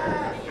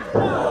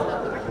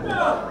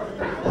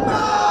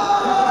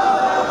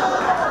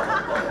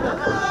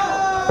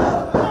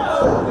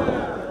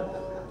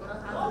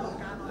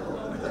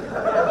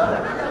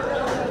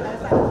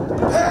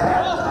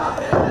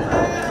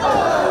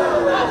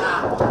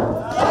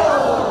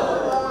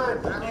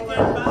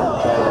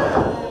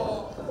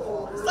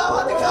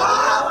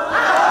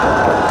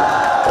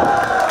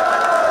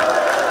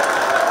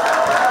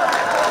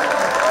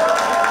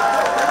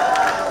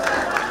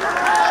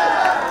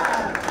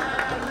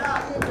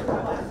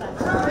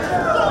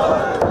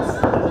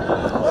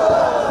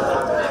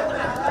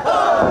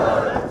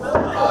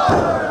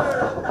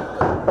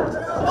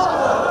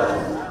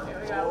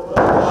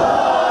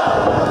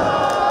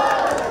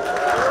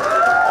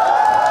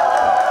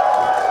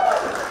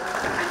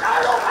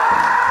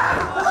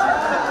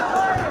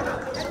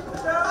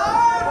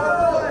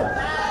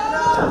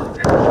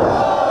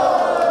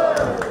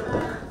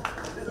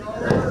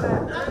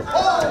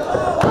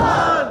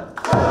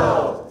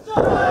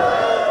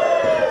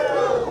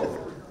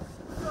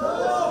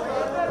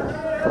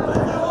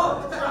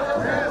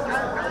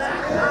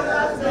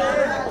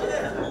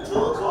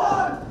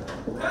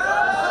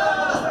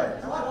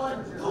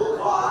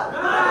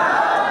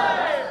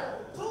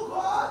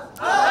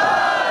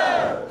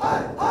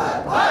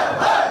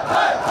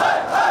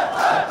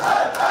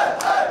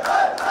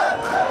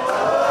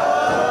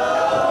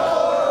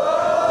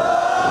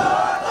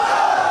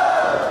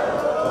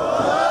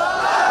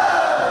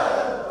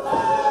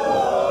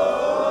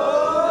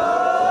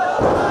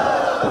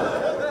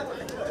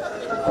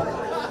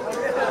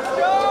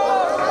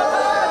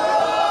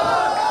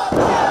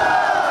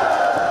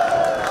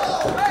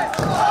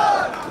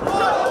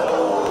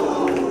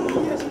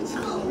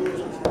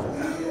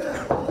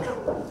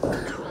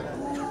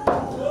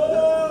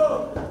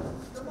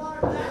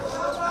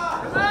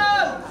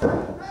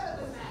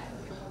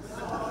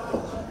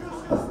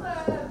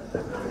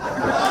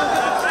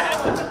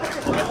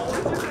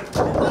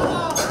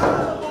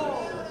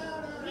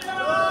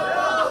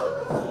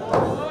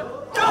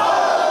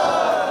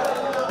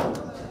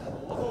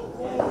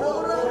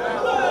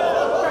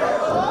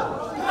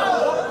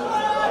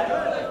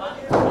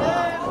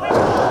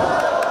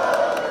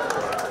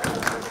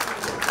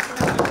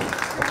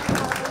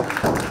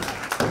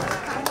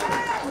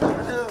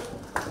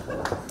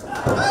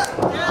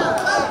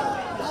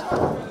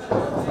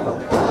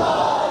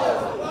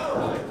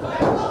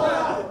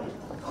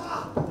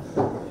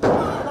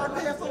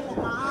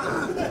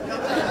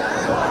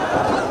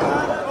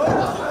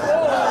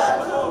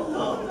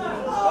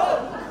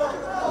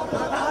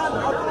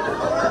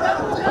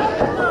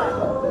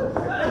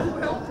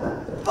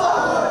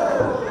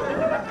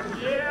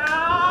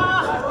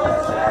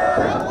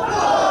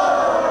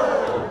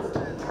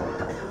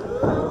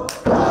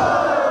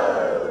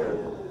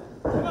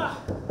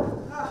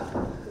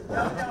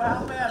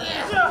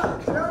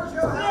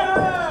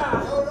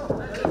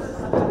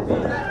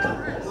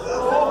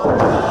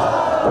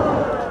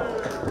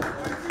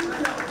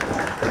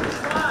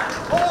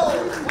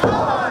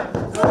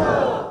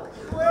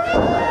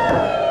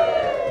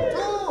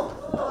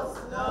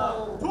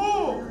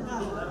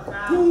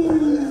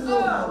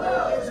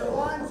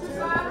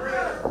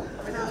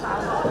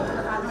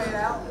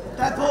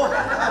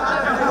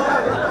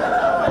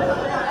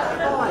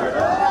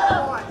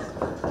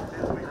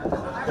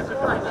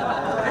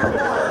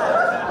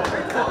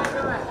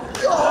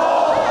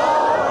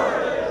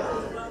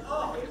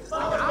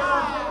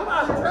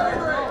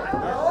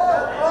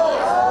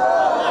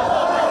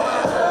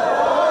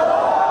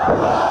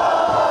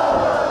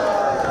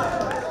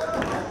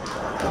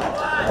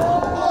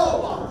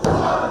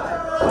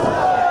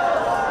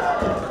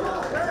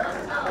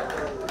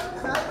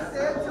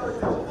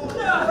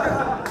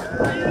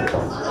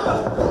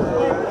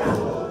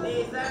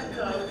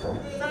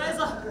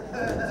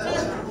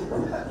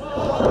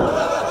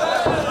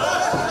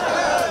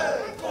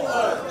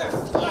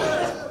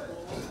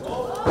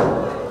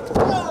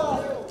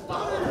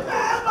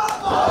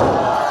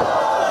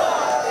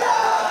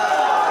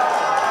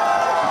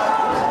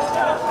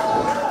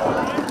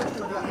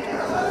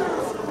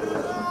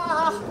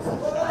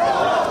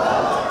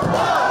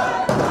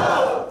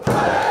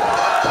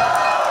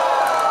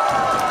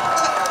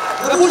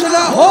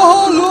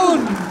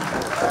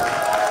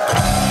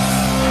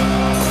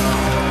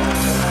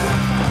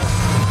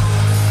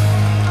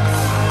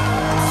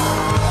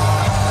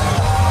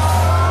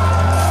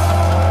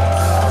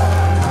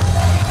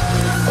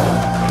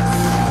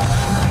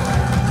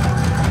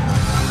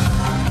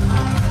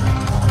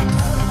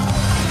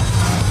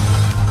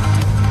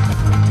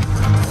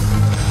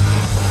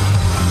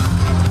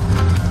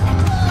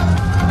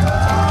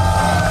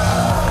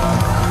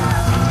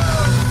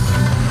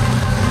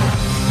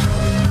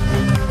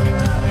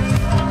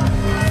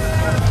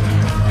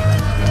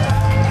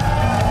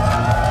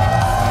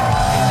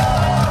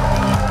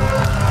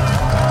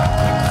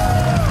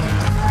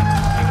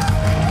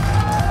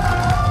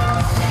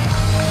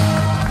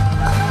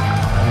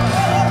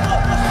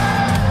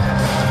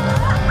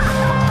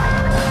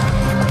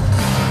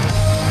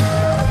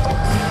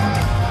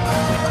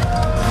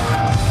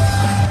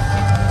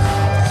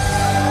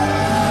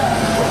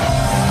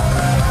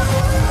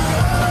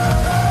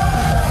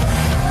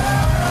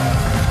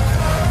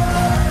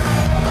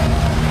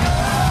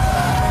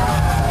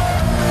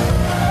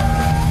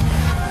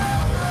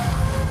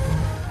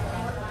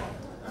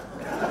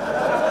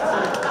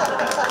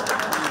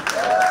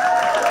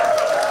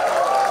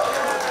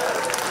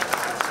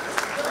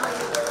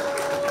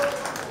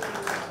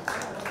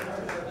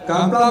ก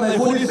ารปล้ำใน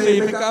คู่ที่ 4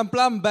 เป็นการป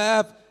ล้ำแบ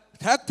บ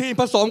แท็กทีม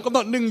ผสมกำหน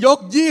ด1 ยก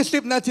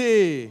 20 นาที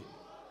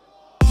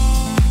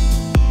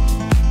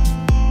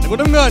ในมุม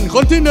น้ำเงินค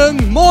นที่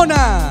 1 โมน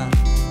า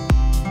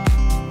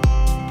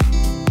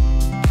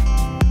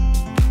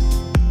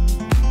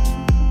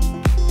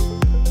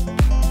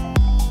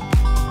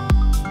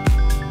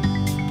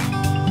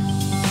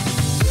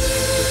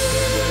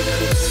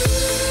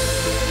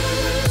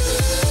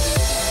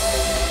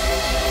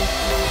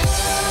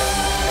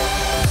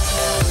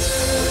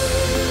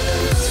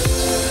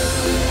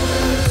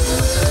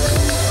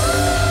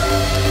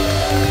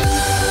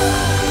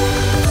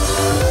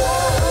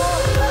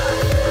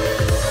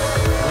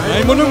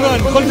ในมุมน้ำเงิน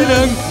คนที่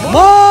 1 โม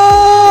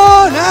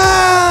นา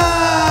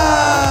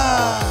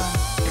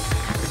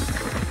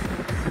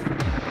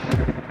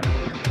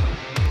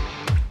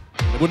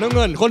ในมุมน้ำเ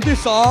งินคนที่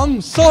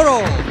 2 โซโร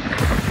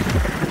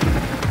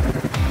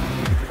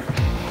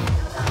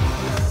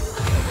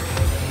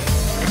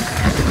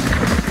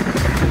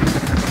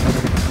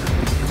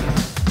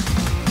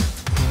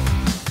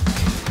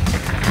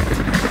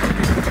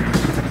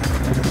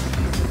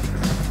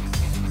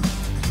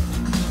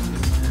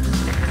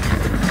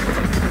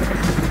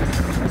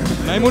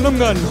ในมุมน้ำ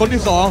เงินคน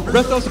ที่ 2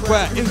 Wrestle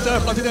Square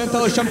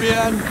Intercontinental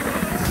Champion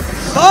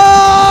โซ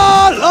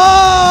โล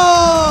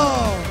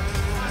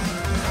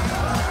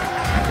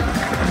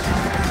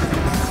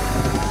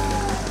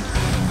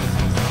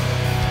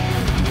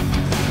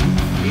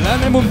และ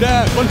ในมุมแด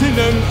งคนที่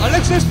 1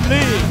 Alexis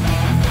Lee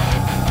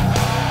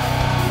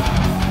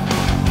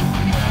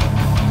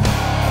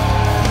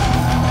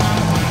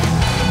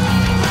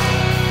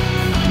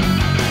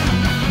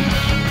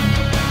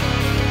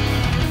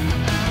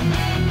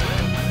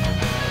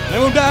ใน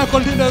มุมแดงค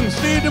นที่ 1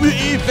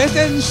 CWE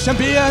Vacancy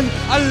Champion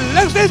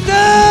Alexis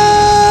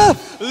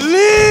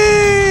Lee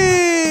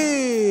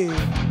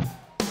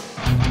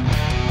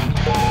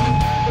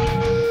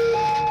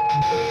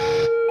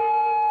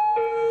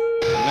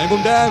ในมุ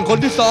มแดงคน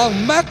ที่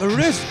 2 Mac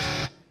Risk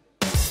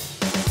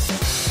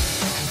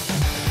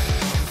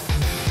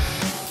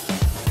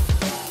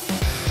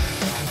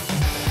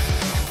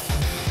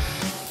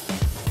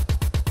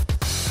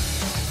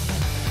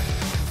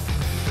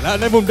และ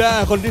ในมุมแดง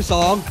คนที่ 2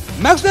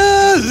 Max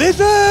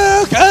Lister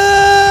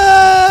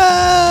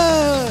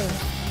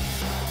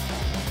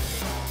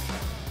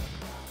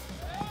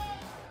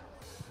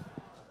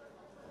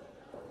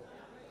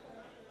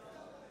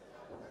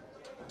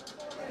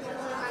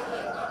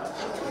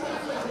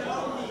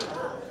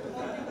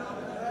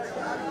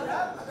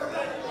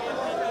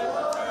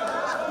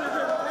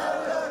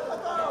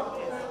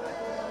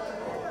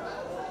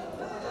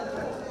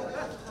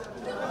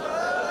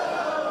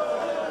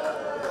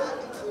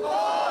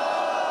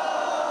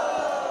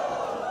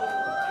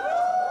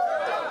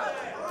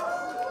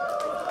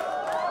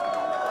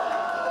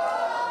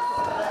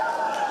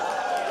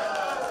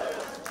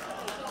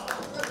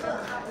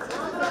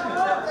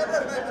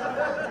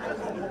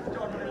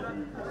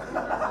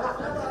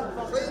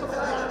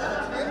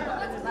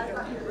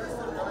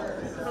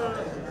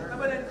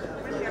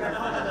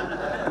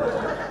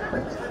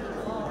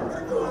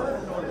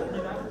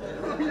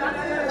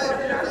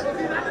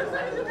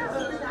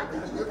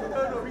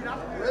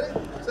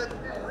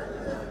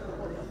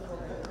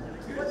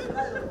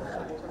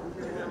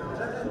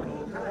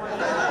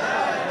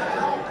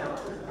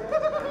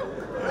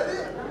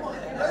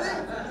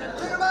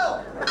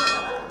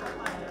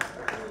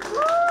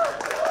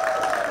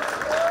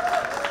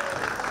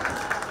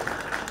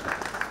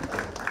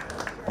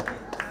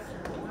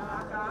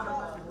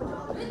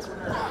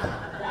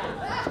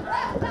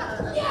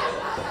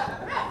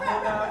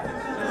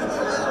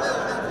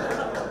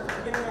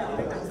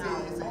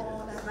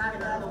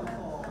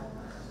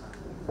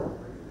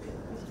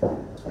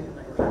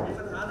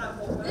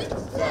ใน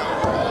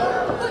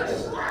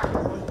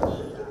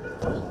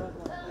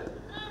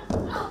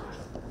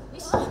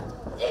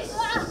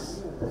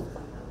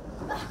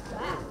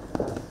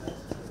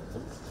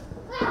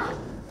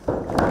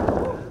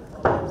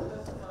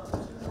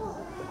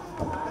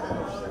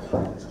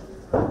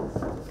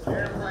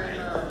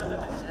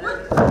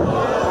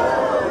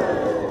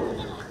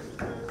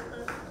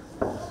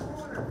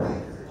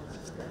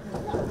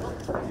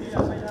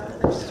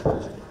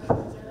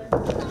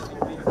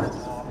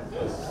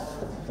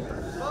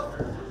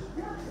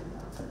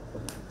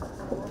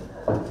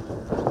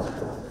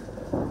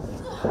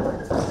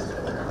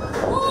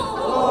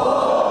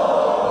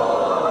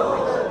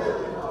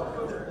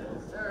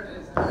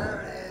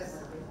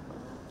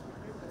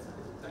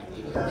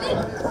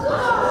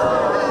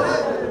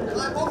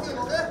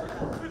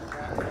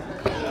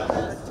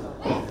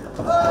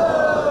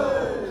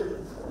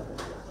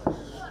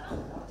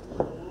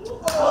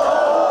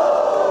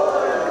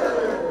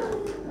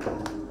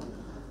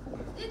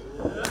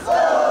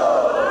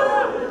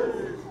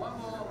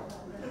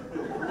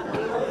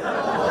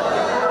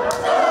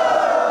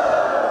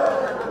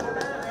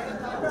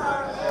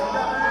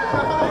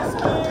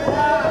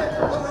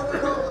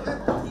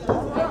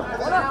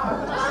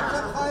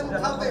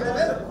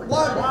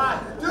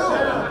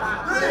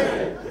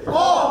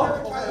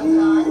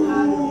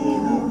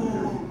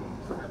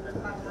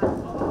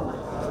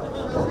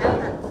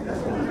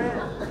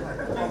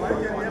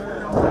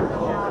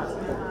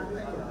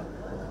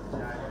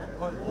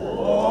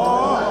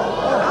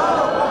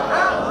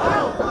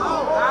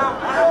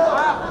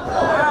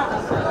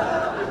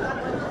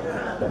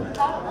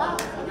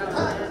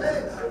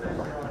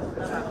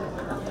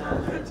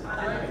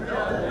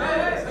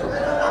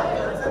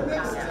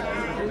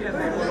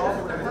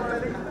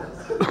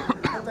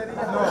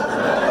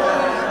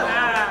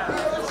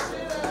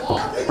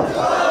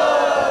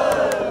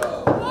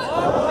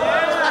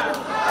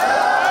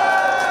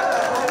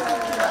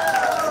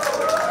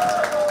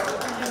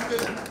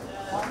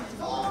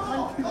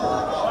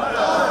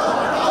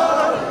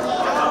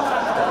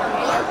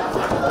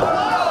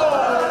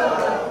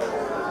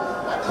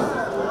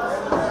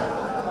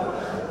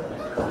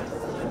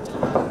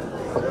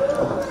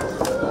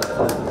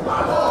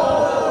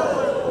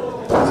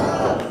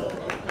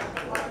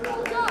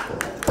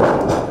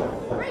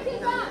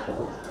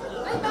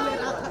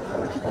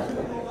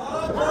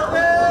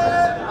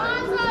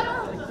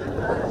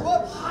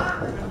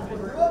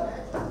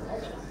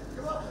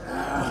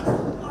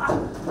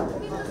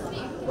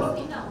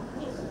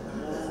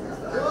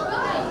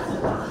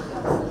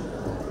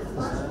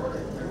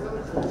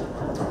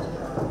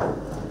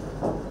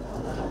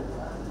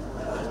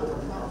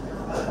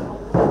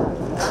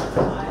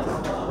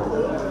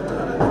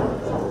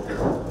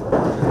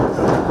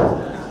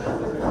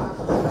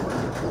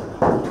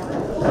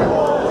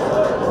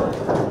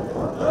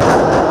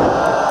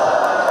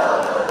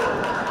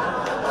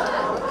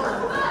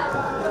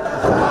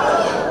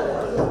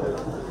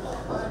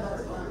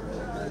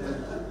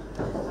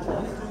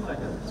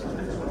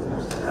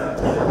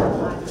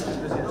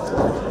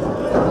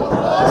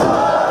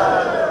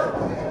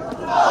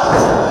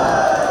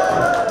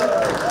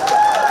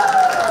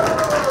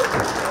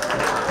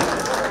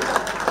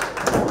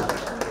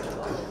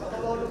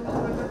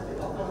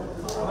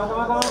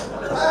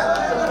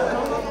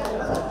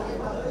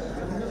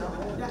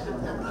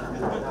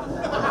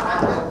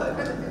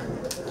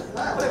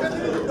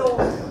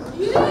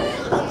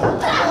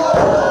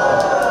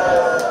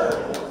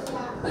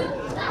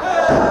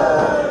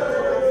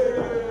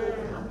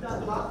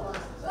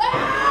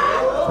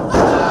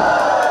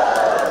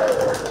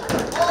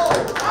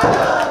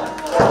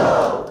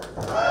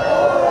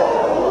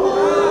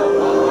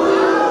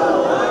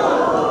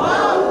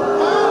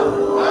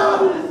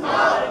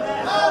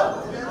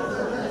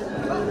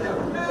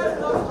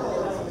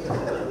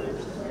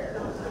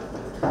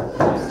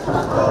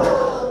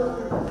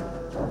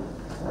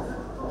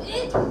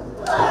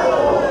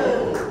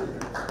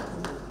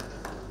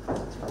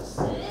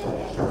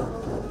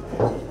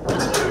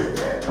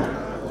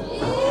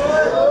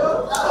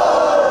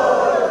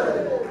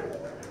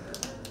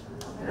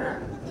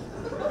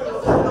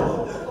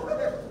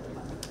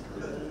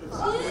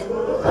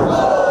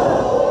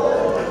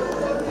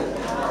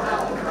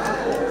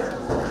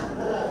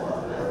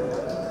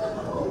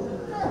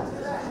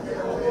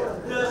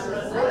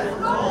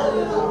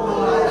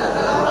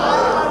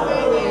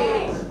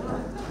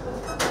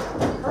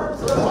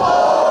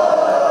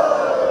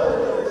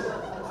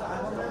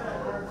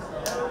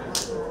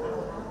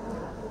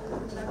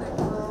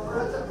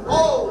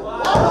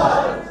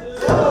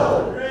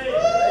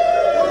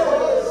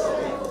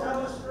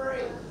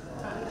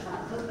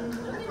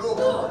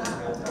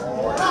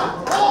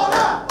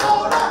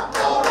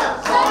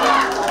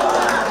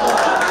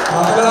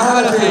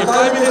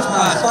 5 minutes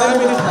pass 5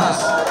 minutes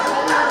pass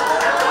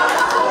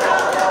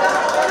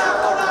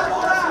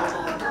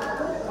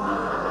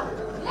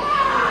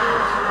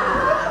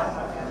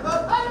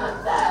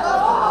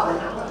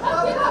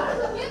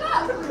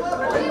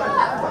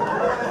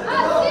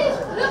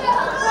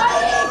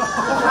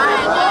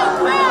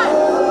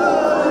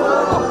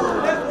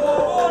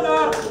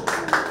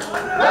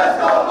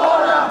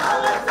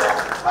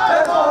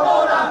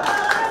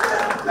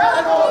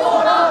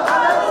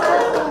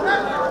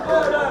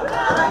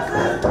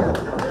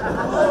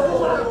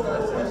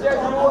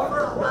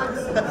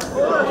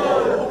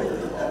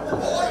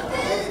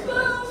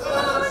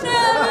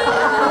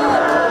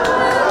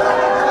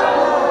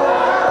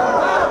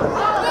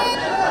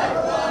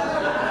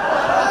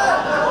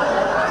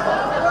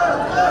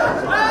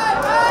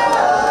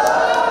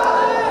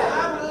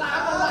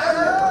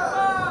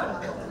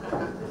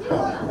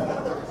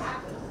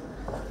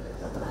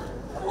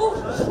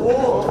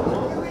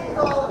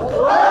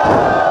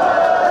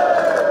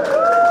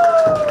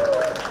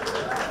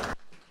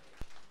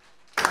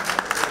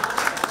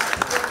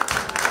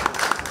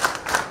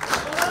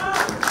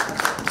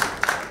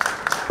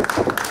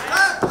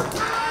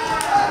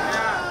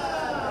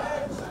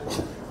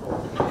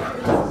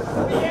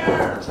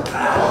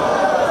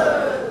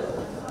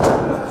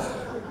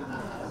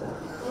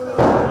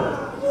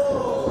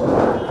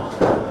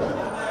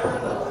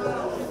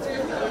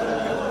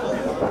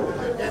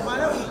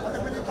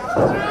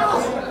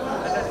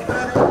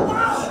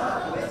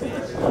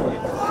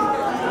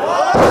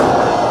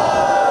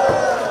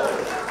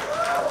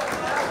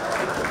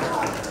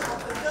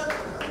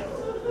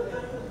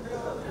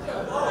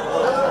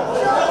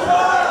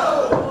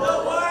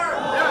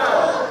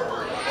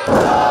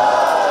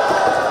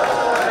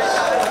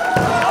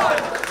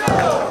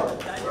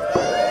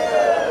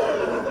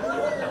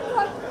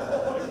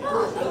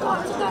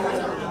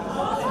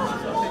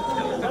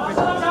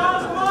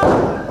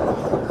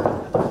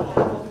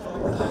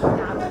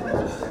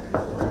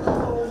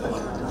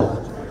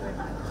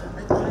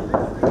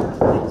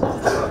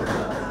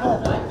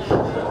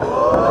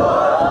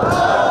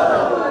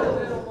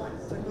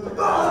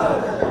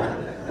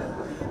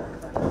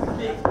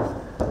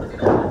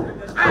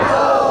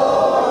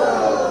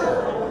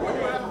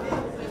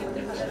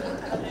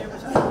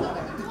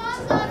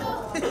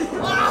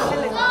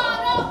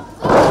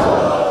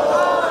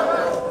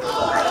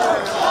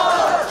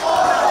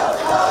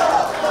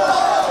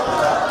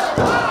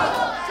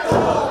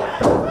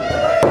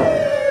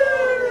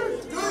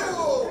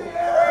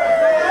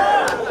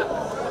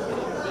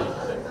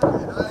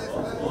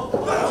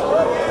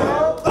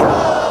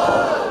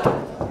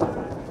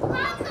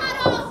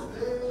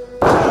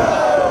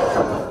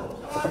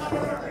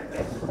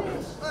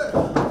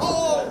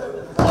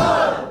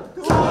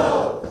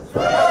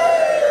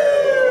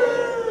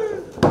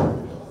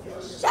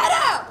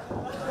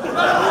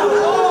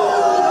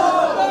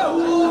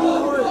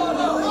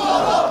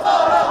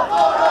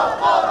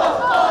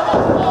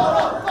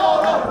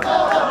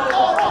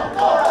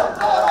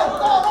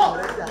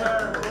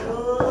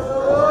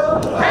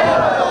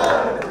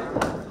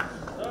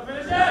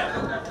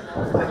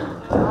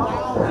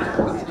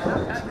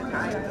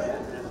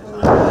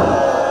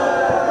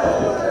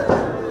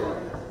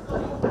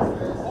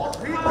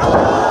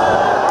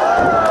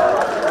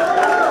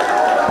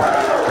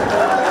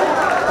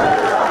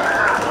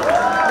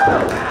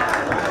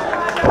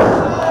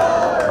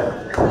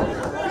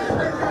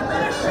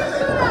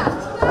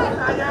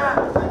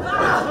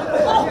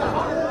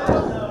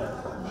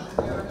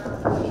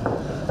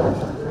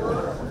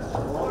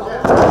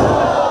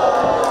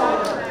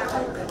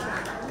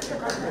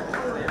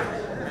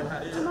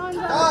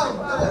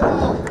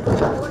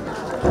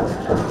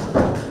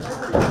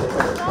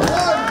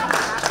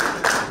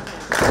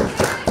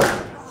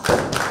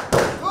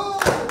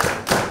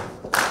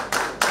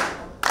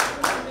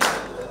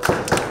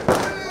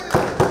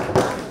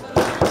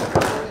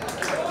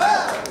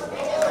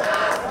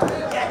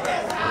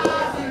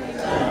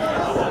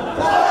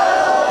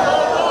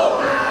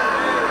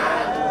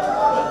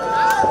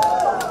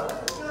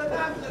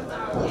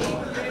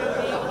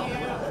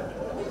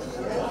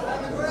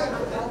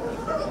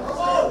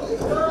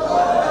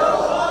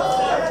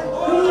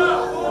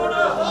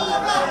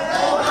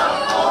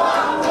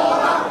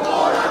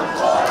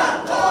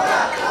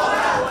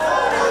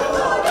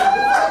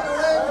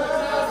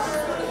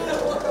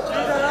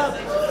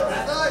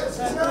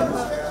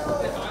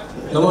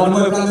ระวังม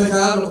วยปล้ำด้วยค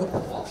รับ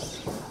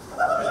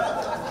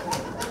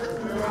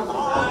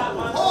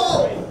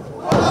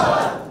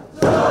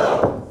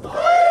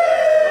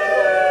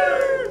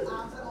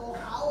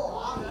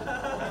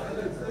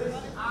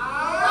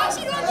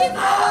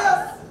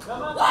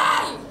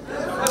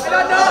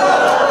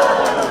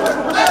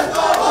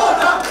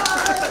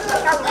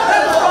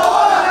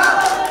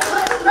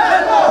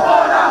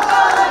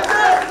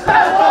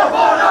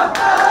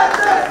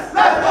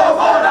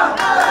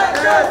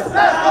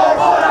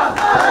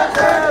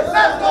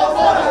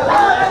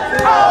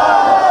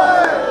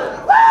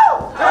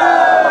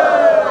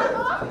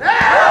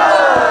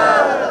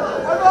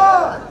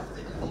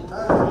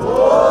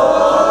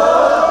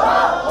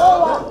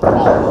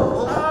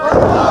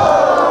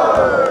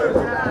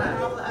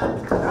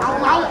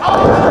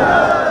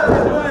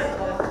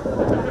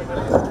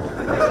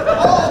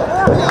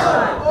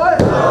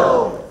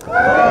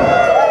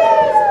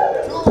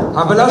ผ่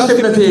านไปแล้ว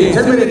10 นาที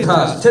10 minute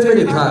pass 10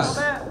 minute pass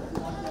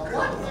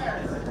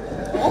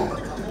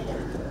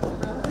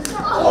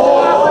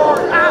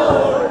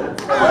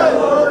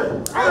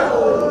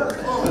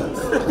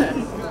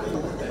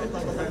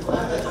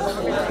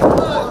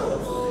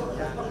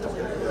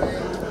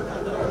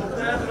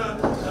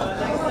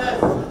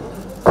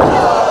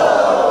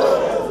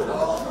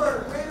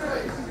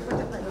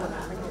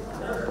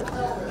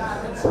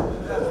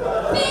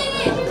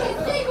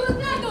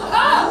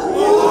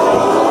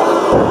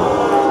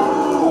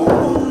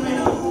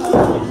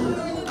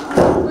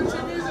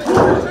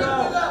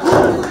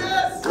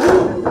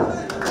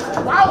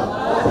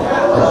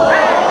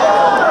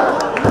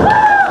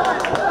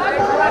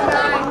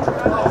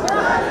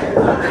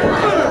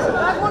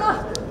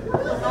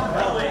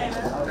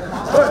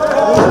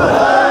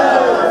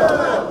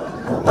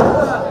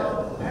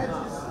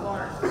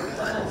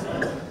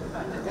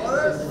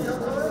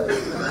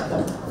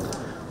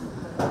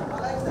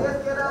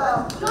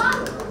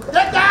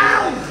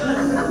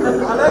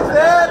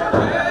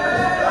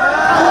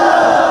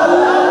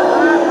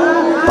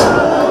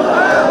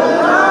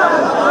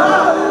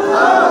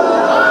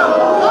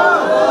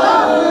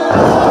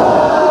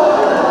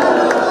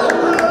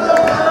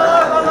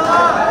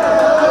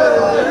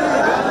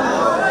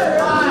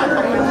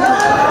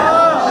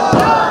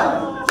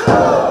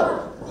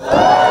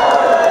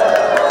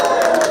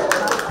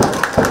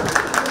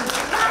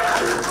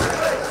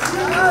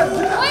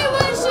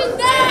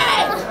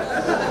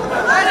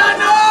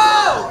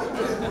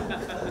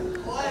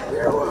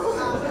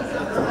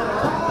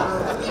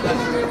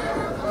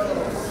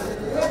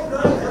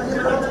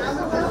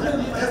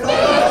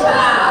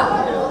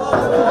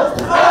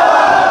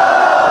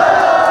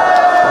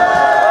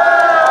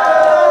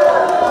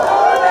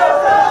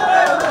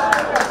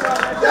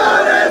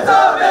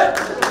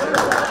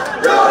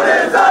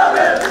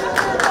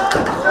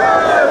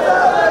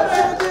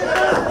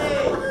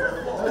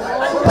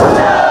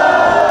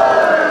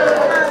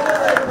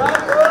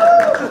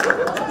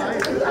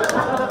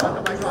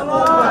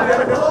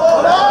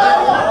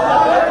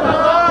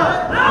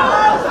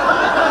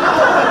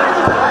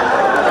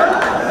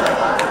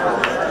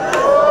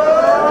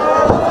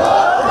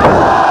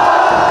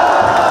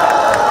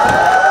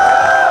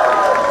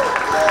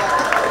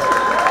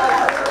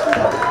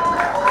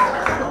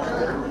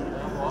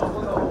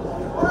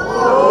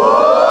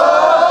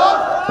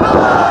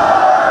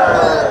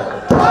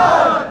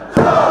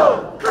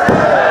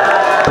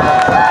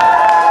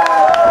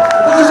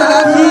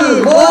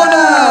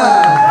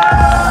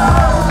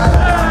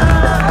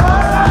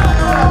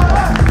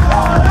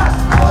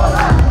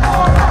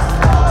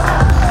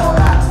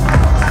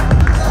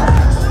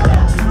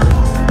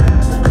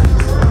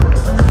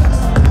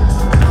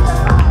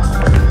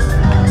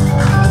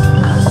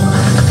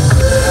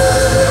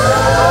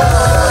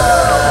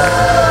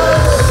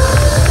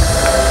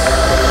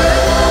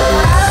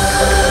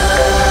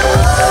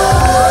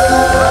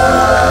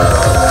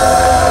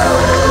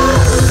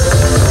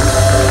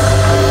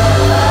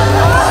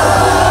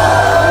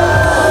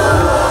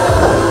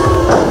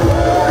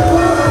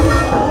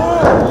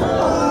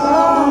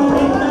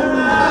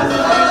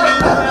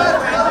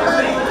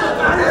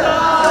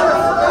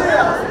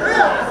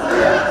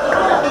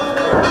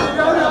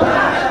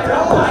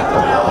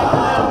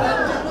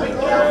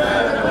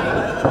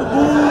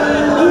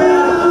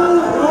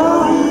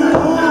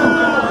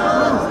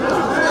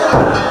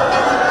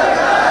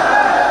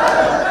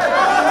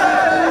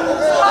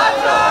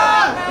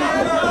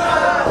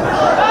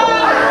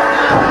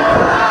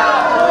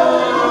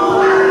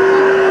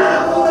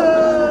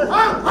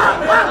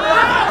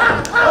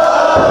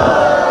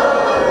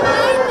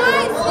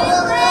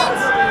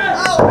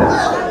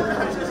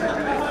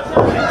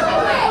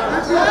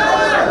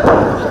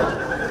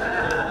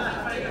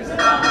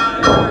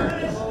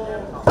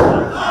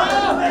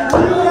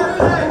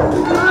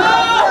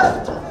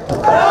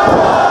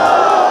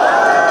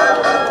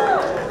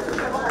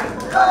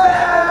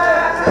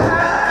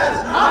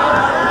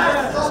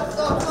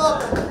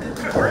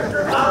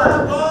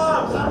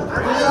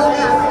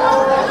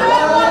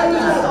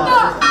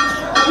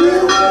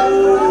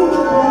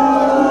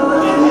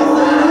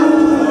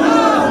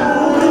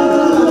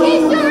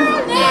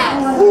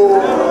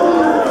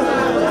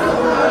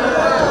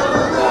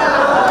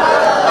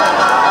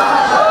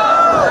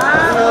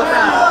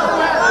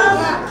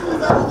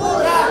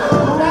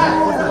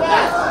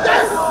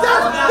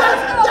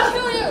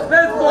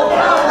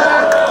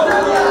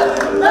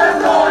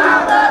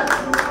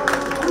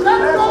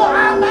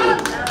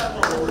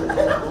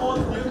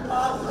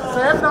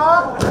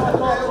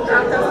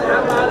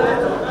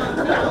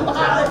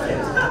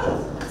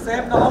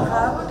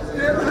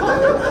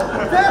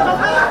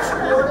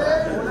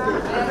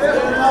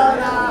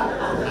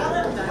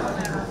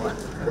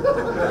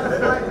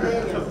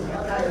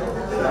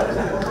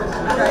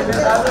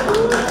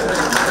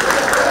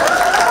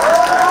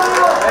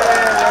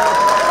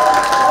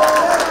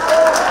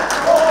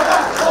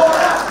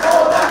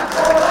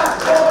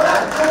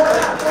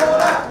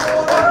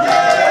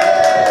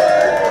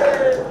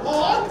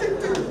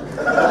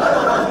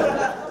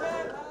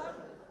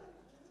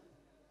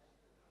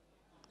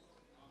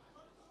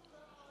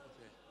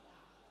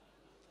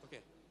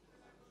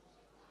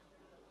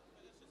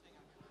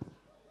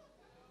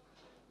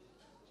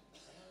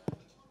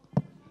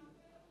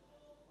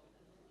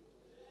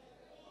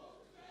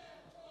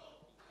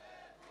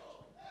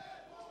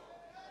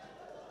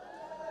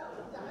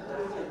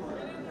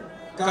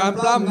การ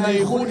ปล้ำใน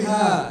คู่ที่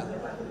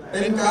5เ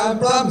ป็นการ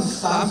ปล้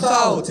ำ3เศ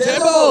ร้า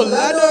Table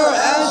Ladder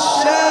and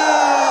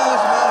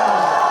Chairs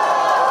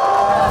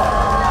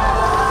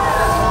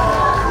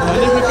และ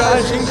นี่เป็นการ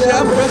ชิงแช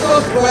มป์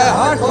Wrestle Square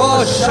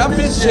Hardcore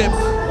Championship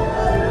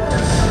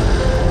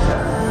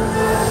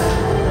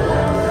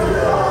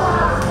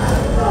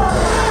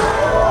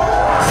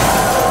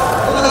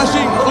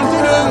ชิงคน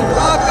ที่1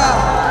 Raaka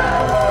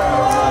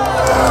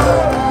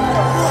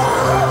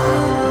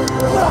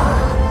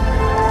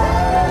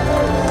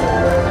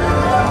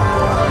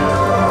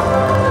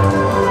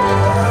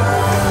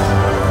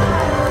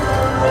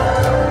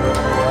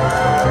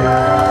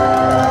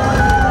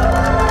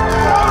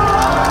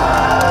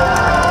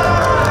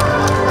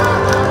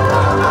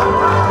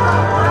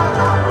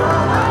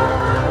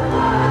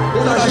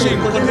ผู้ท้าชิง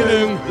คนที่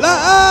1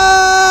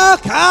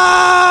 Raaka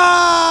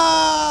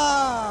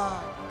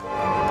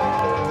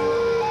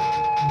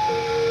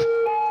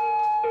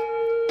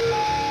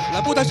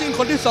ผู้ท้าชิงค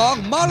นที่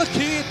2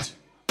 Malkeet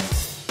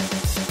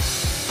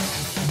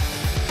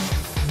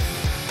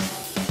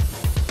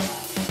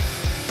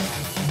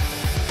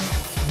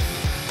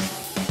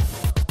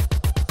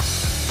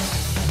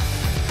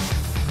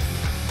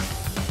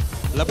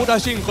และผู้ท้า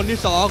ชิงคนที่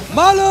2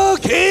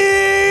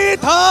 Malkeet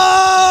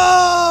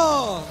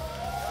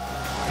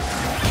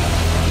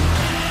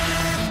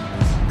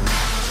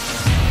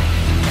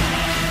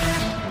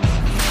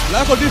และ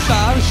คนที่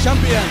3แชม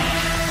เปี้ยน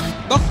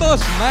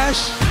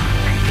Dr.Smash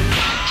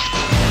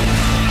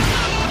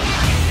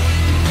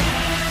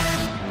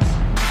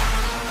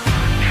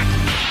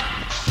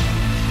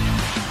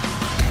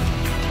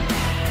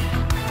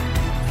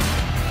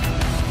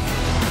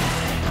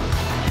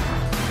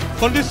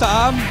คนที่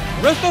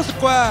3 Wrestle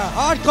Square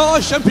Hardcore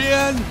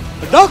Champion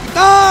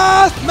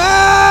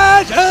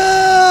Dr.Smash เ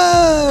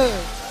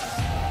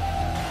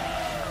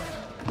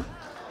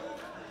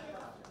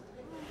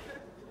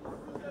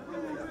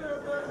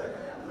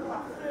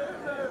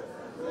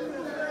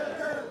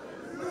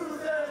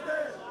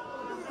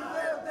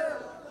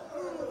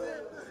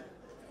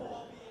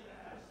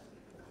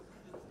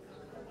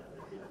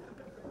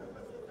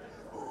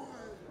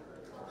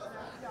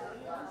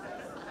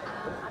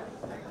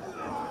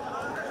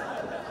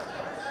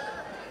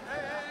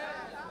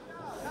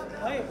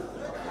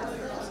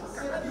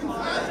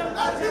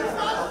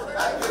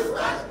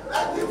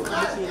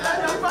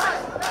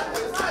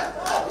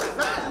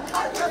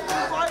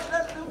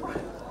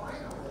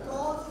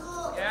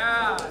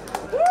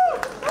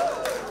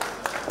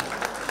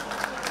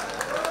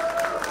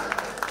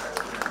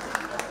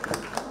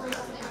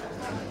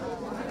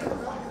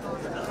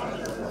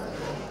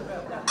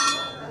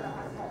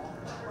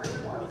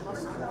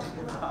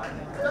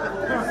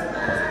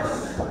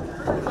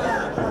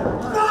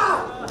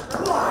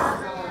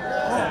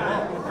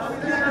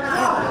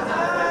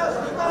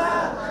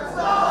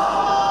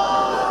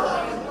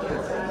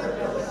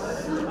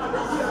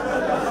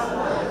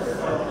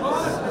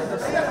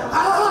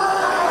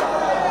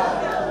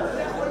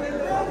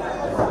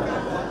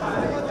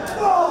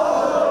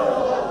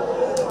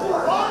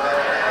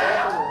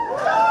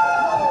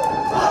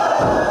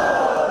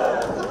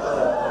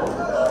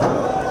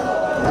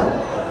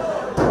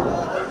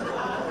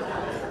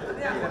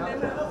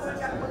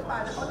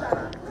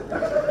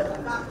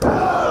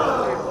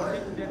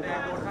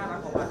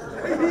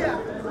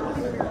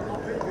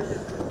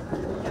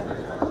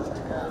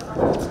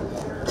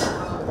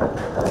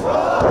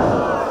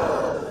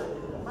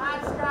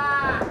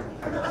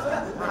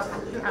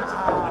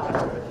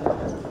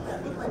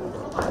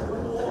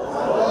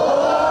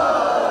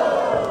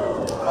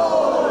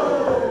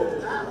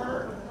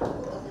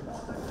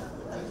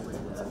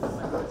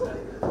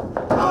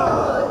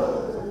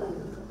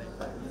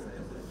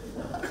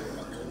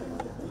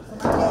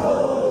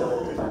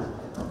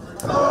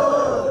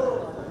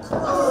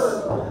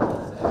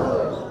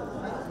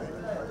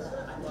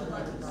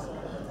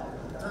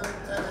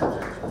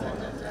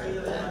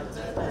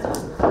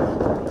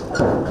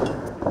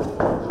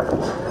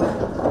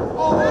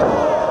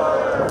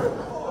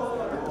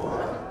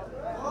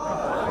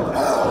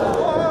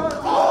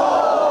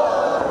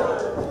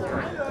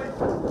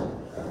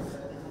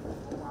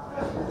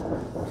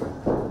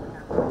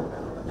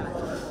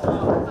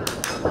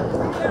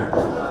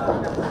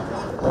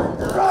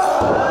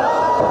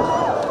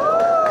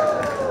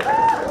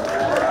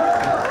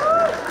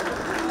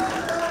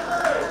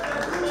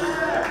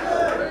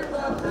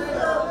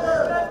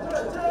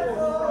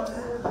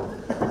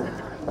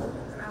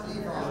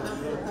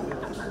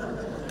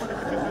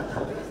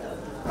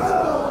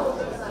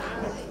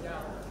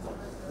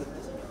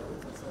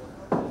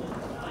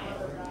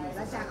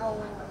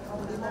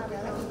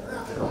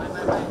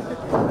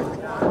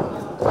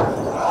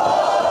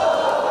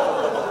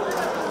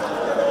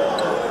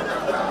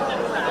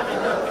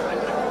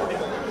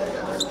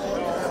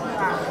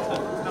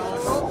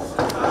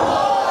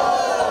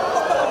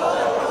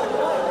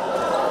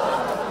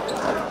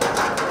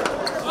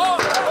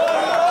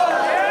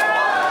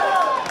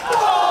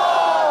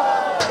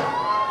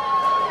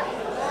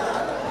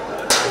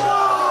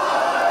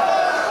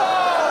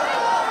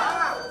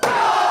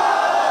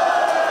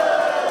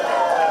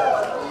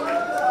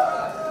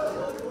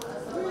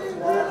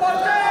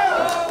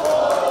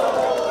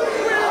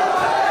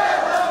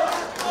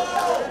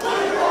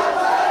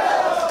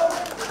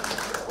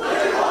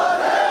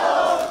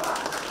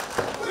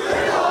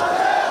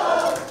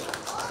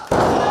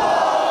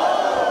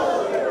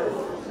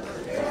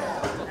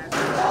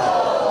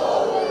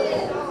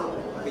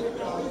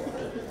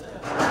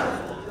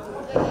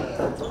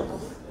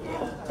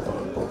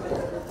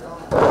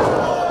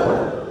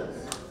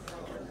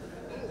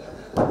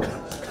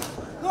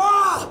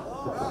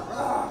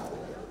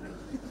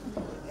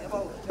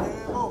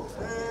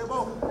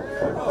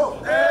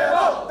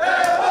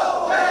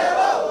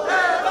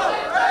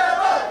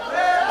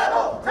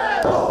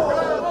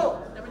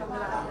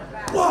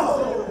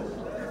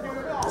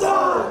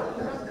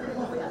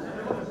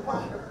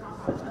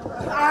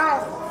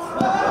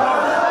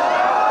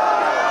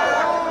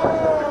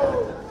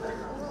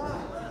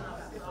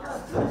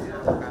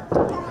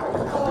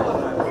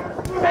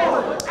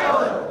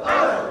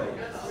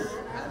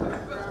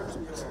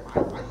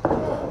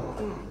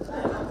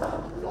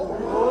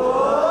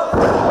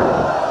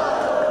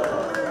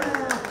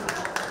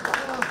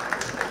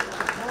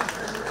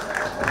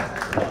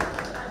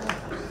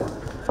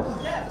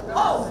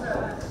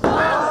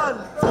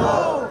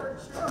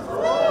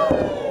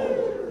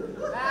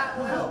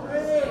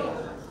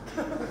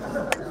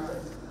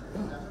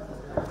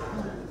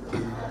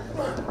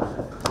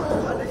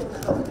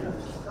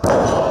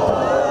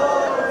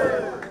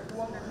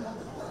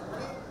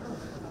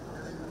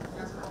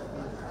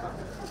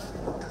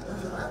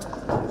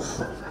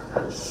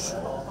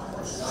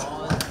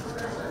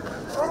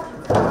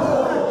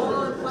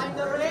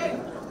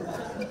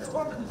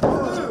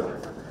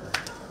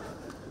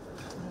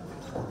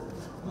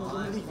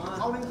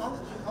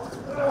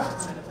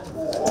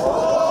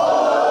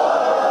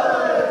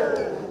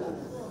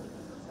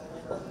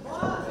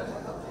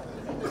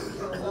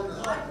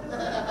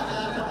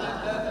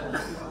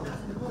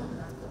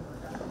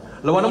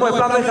ระวังนักมวย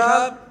ปล้ำด้วยครั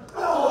บ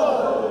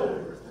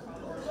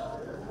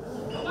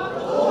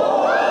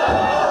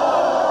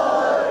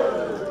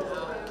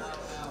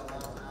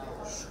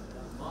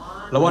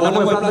ระวังนักม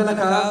วยปล้ำด้วยนะ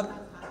ครับ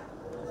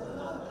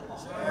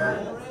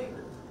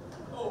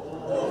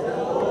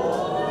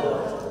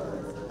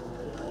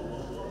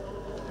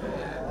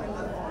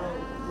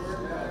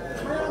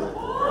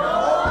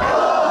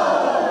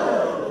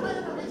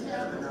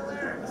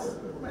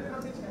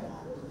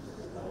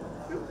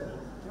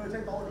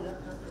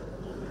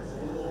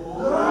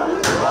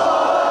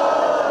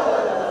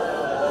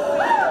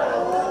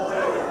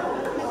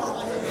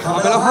ผ่าน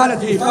ไปแล้ว5 นา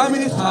ที5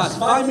 minutes pass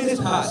 5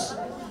 minutes pass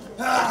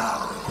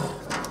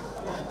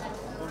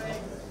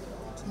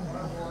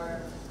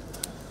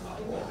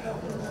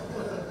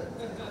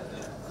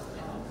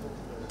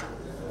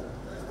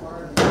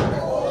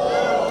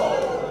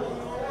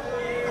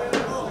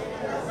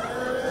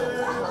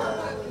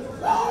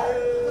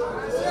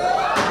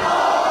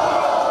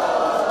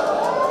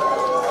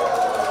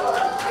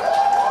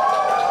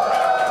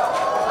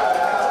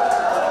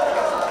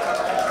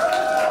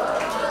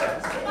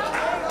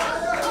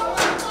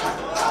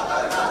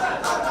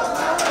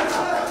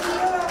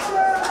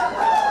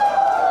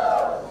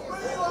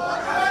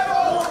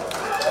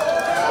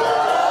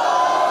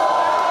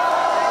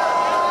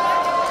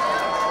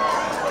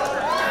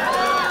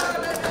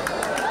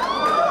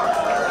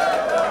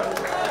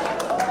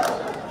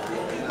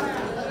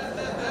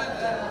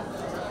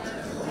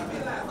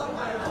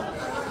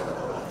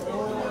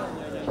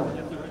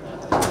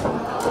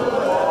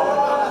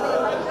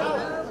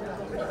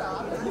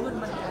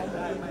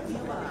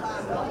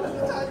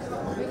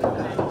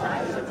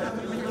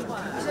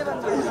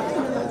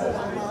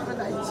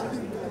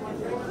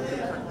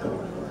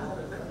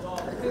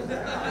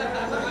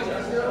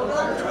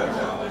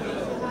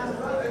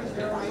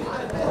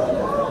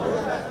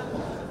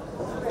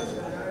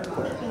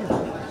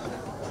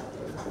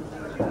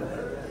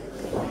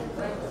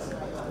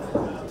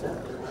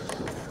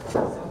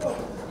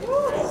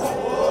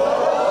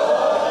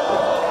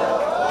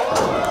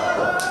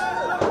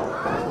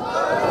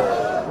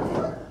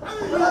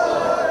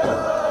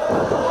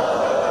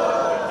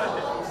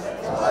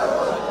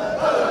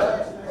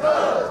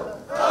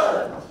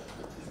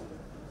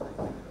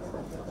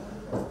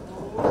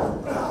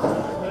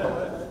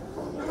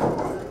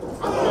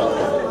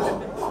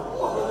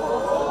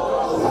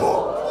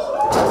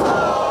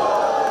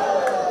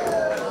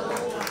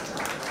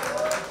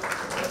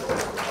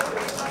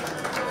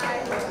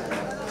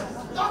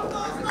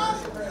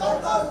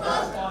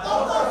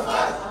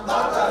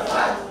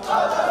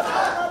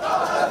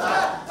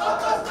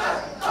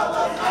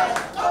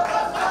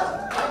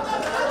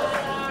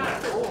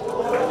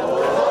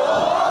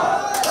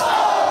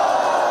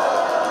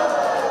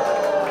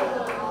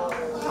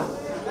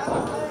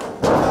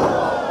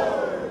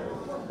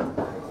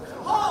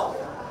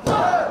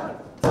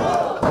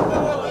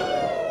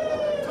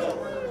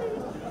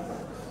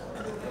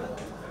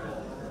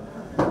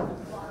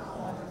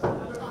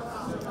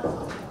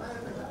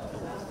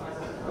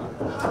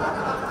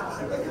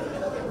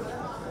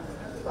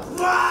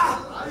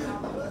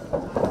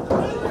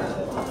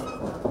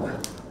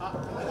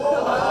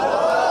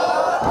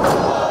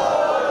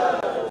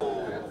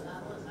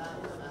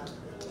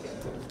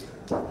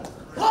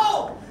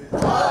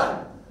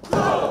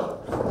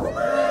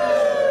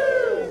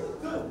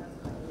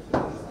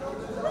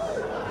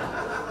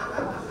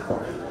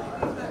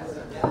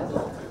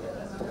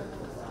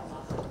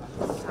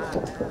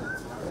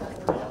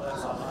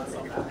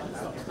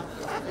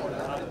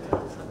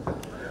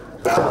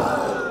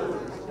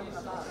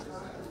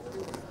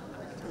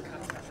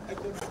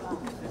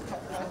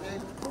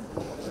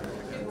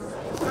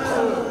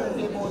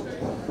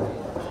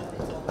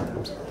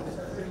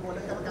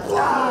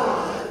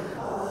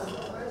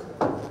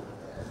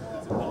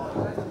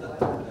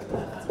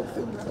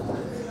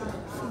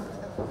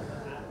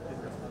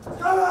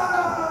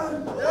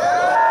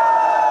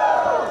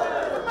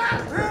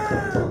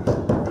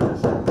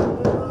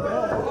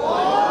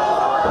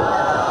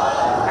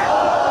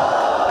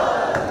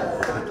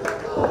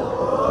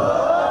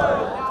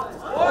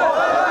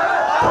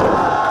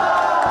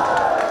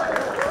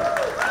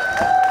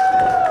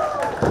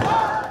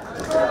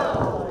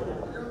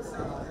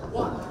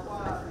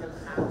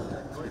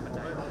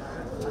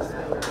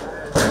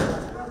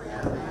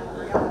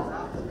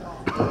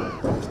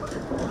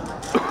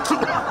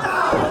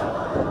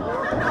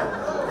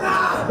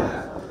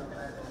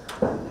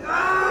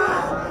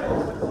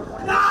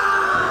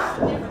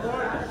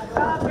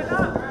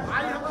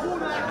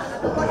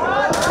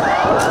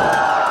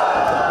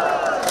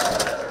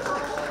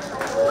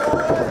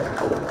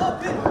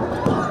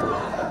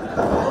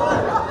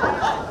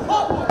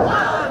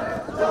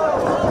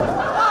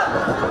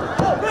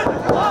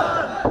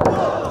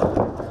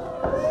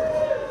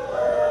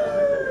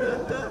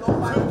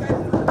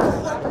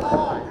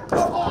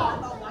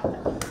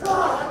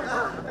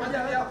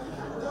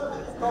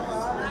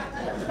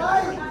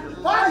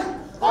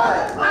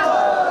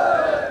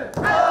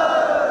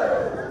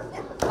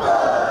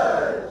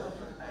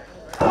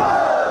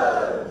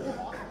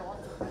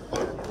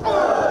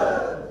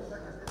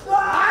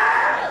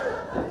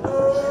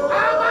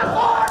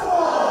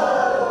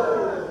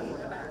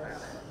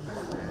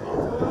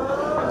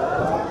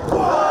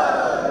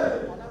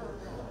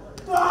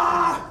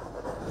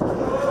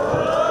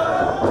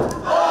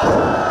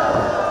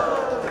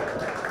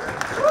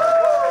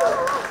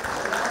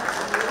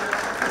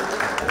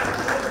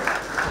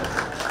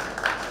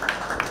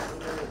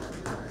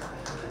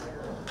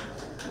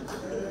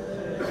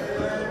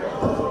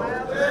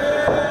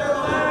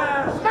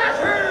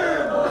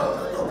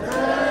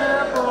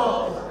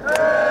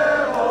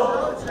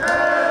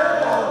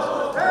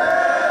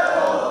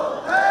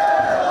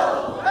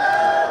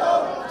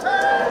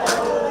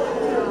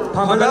ผ่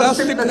านไปแล้ว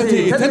10 นา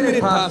ที10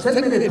 minute pass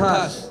 10 minute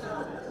pass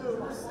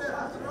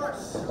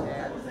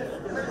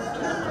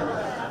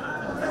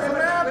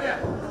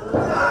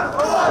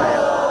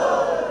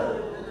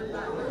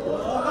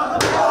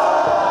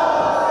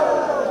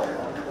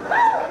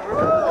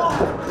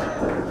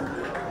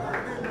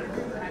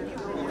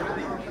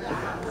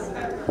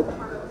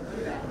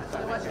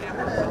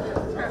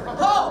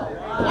โ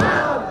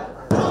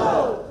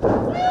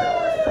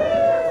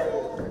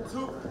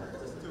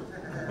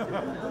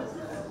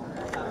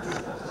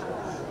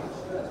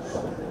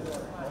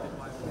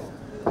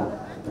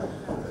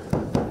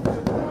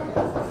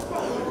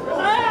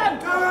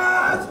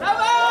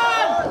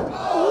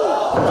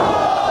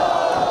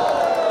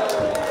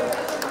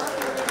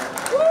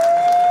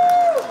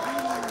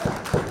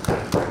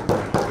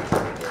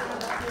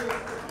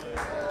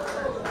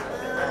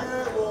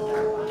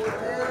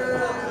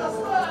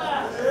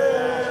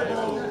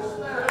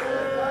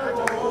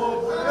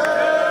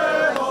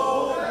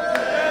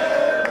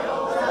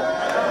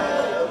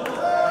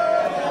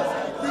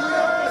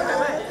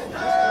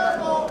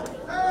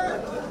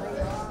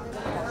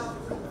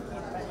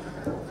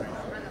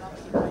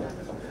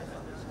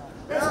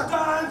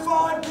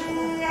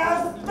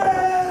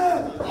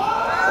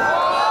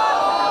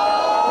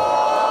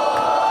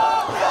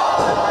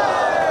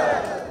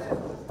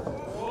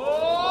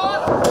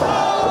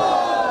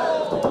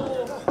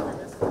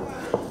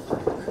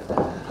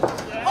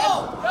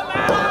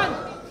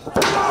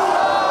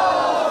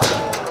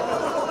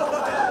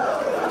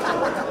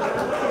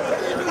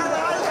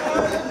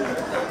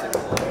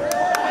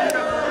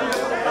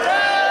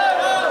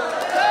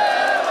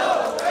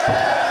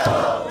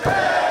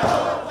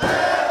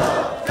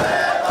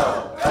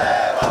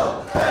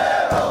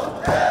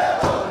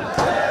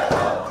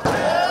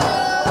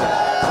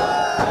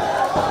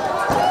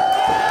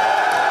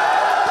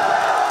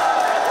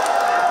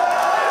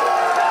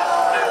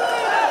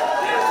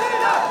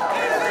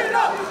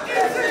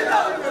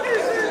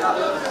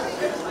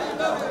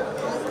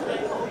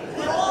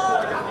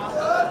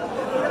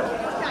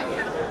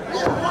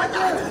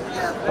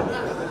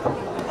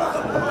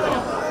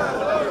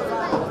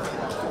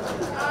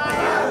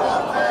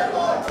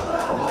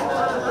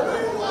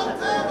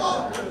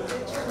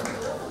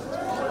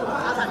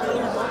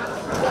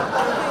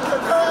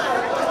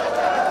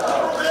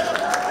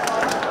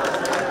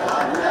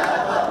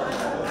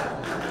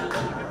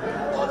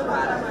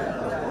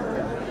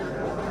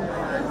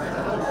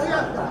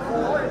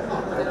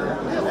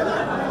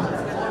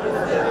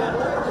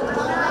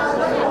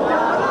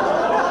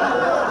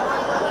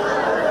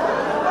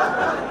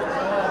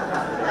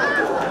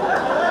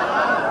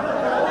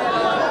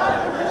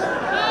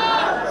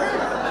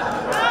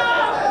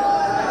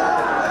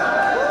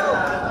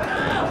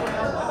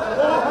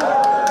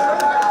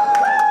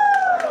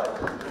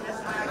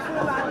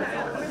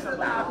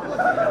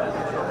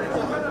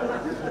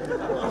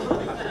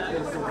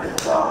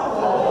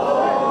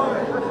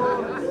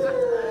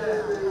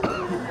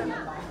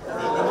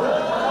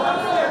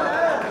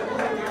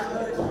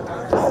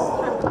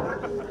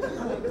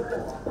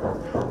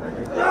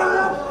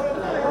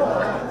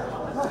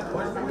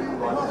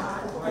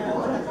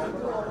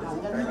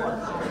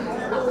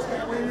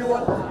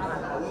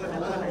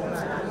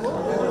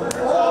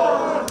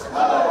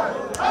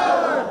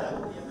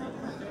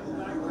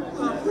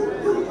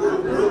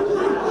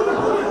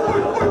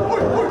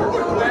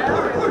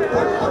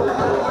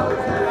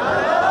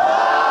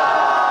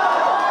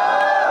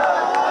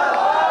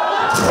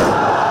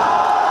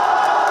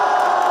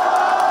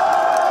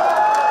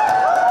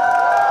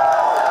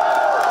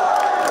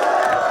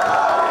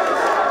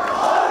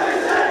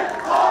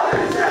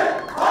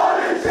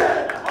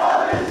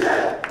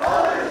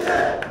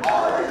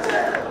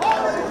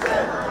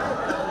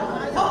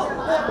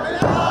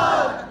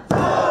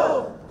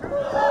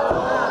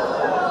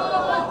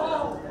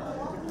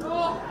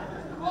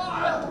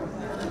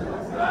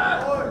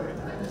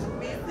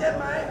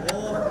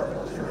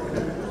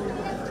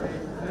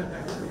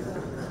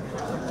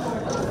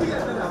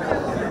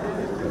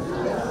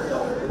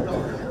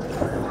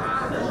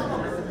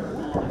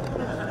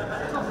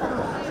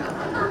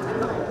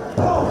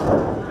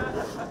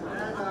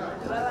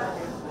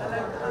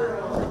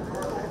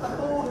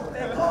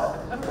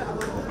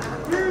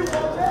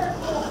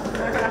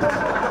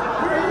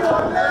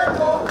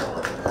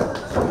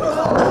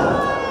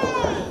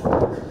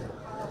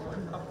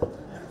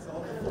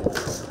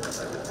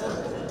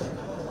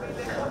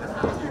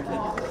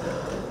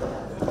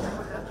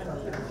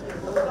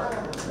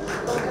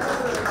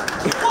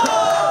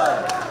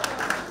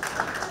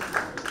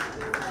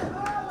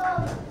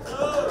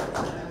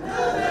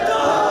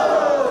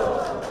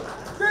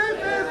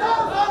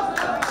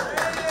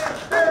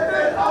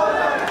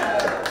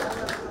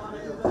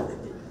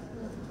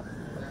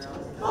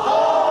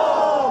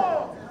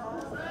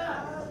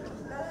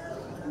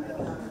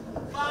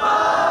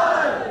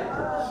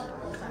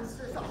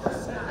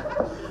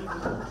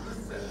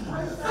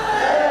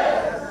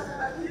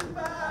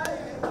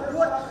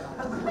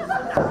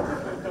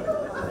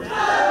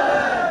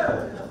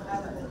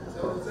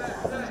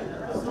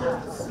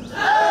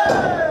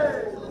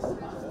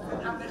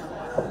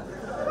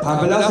ผ่าน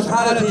ไปแล้ว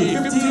15 นาที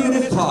 15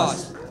 minutes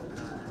pause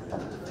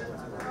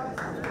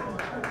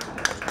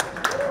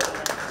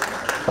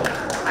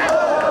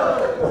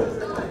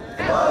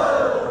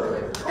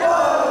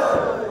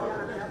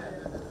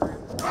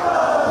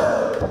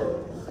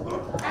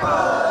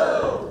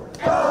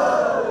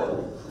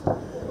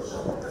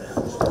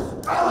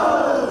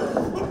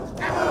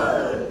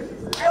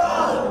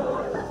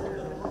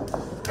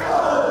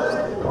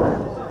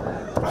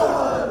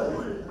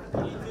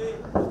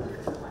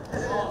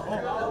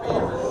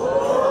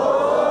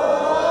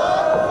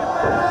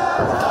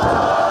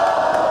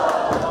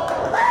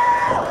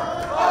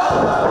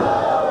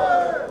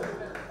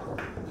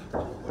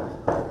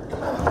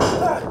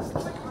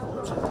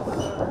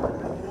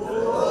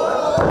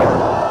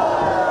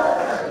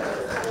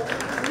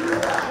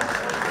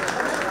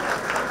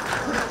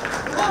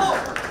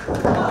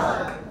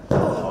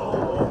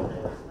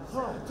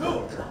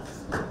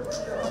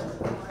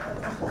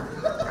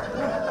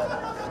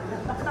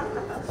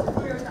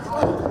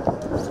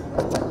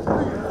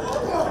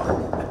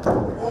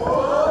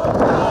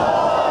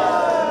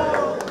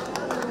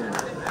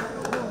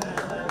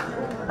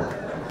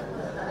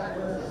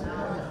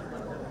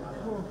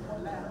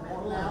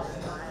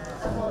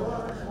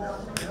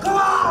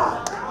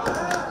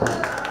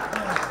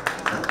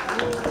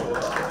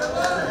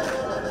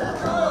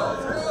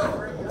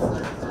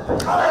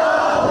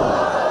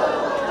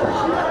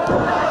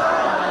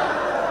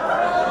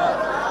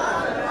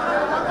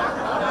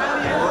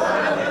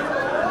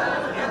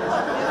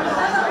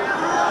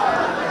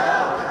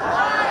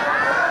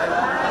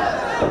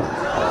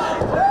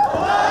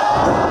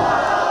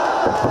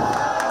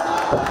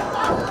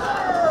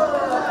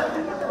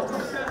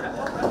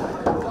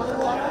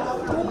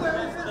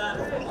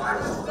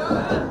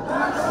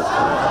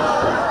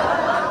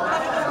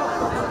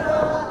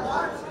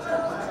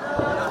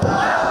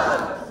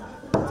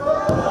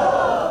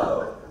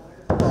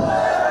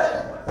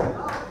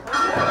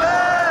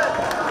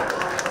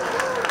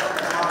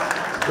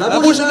และ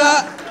ผู้ชนะ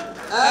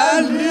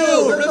and new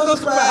Wrestle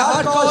Square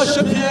Hardcore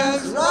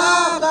Champions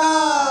Raaka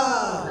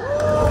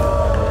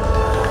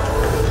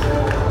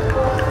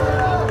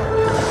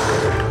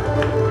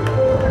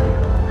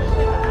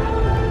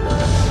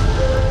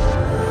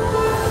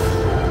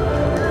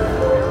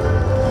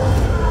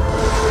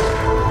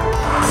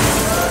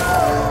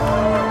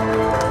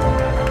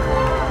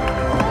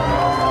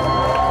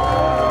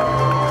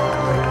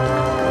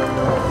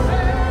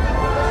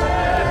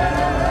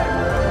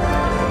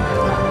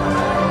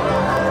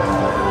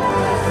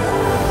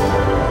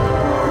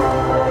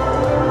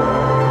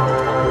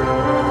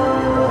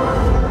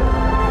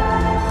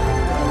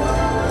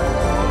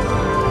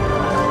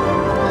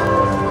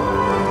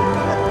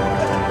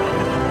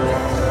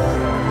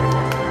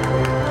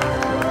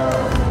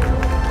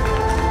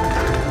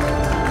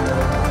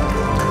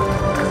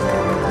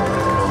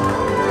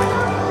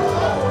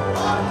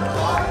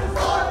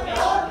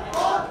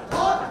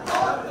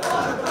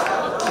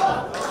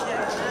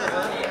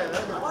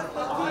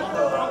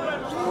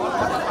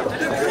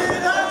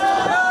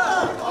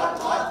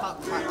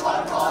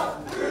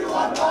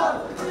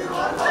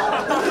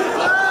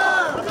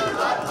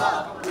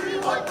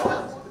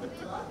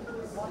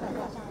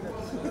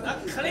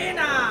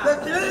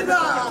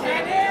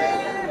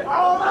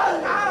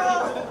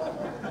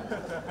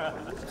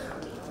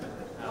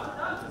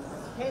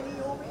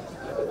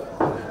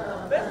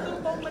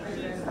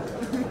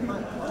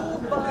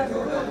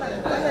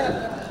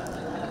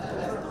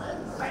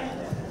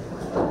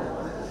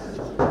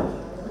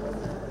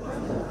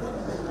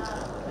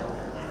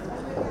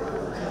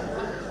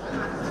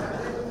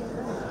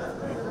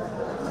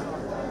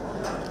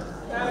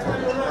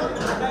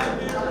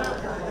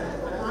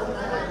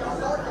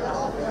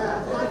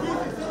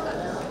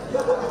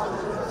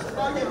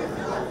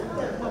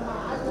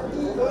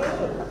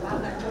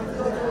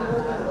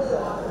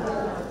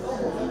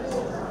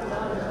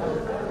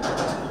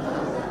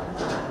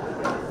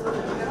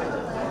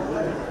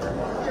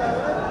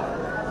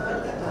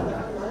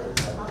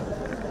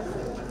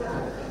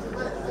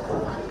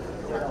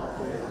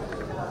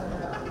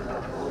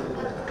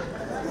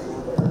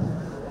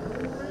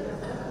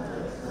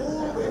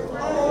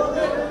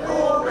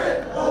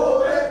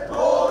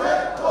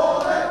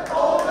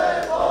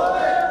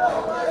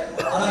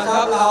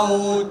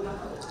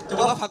จะ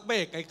ว่าพักเบร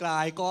กไกล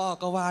ๆ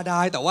ก็ว่าไ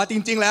ด้แต่ว่าจ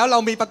ริงๆแล้วเรา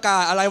มีประกา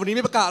ศอะไรวันนี้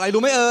มีประกาศอะไร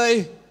รู้ไหมเอ่ย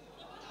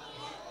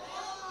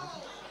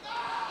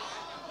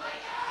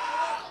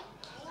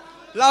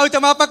เราจะ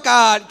มาประก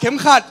าศเข็ม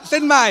ขัดเส้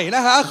นใหม่น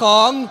ะฮะขอ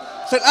ง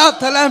Set Up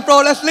Thailand Pro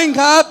Wrestling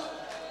ครับ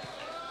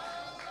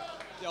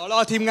เดี๋ยวรอ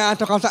ทีมงาน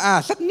ทำความสะอา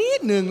ดสักนิด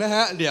หนึ่งนะฮ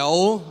ะเดี๋ยว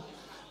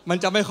มัน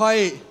จะไม่ค่อย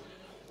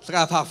สะอ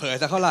าดผ่าเผย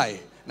สักเท่าไหร่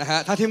นะฮะ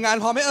ถ้าทีมงาน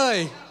พร้อมไหมเอ่ย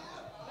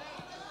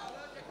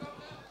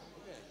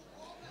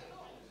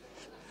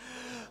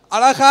เอา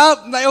ละครับ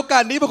ในโอกา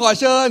สนี้ผมขอ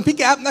เชิญพี่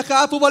แก๊ปนะค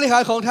รับผู้บริหา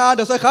รของทาง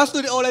The Circus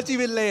Studio และ G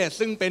Village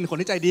ซึ่งเป็นคน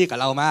ที่ใจดีกับ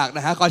เรามากน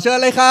ะฮะขอเชิญ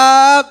เลยค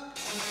รับ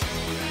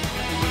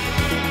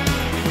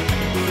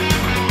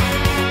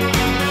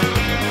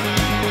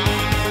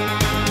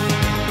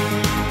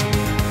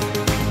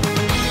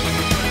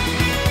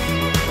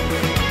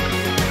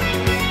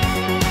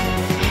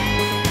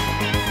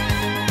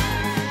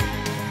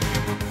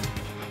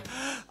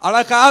เอาล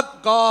ะครับ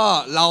ก็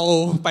เรา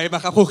ไปบั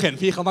งคับคู่แข่ง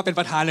พี่เขามาเป็น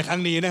ประธานในครั้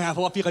งนี้นะครับเพร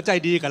าะว่าพี่เขาใจ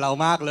ดีกับเรา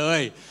มากเล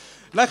ย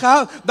นะครับ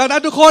ดังนั้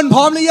นทุกคนพ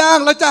ร้อมหรือยัง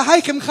เราจะให้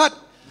เข็มขัด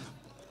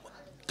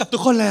กับทุ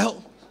กคนแล้ว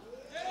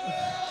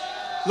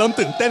เริ่ม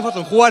ตื่นเต้นพอส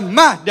มควรม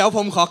าเดี๋ยวผ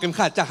มขอเข็ม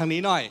ขัดจากทาง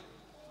นี้หน่อย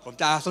ผม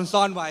จะ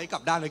ซ่อนๆไว้กั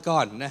บด้านไว้ก่อ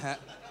นนะฮะ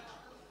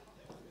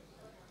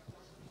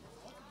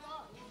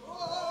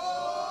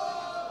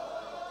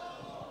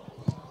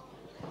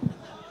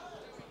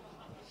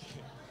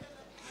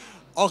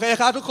โอเค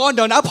ครับทุกคนเ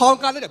ดี๋ยวนับพร้อม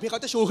กันแล้วเดี๋ยวพี่เข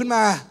าจะชูขึ้นม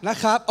านะ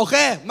ครับโอเค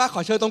มาข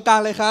อเชิญตรงกลาง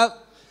เลยครับ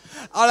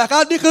เอาละครั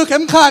บนี่คือเข็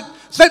มขัด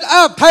Set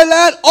Up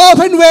Thailand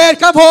Open Weight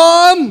ครับผ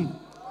ม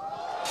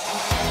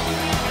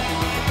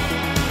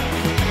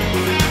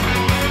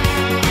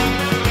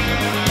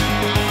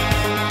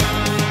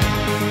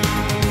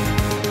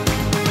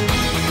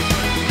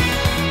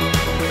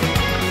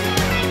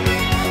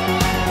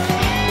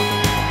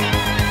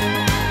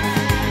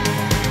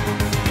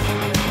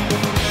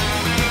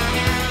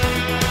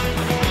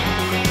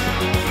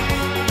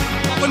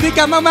ขอบคุณพี่แก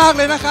มมากๆ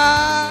เลยนะครั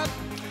บ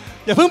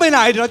อย่าเพิ่งไปไหน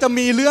เดี๋ยวเราจะ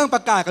มีเรื่องป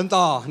ระกาศกัน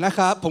ต่อนะค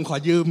รับผมขอ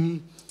ยืม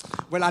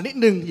เวลานิด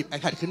นึงหยิบ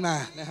iPad ขึ้นมา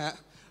นะฮะ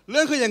เ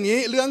รื่องคืออย่างนี้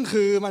เรื่อง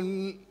คือ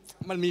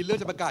มันมีเรื่อง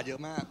จะประกาศเยอ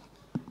ะมาก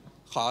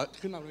ขอ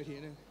ขึ้นมาบนเวที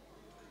นึง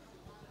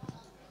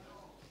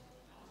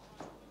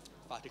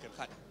ฝากที่เข็ม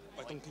ขัดไ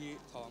ว้ตรงที่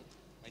ท้อง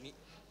ไว้นี้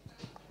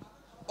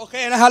โอเค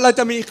นะครับเรา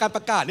จะมีการป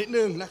ระกาศนิด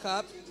นึงนะครั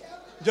บ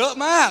เยอะ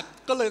มาก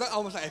ก็เลยต้องเอา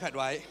มาใส่ iPad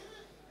ไว้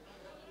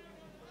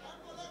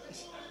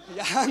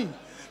ยัง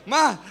ม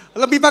าเ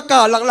รามีประก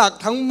าศหลัก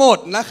ๆทั้งหมด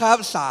นะครับ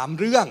3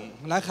เรื่อง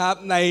นะครับ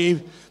ใน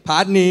พา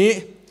ร์ทนี้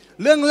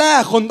เรื่องแร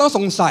กคนต้องส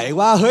งสัย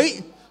ว่าเฮ้ย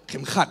เข็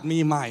มขัดมี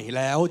ใหม่แ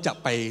ล้วจะ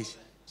ไป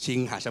ชิง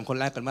หาแชมป์คน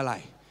แรกกันเมื่อไหร่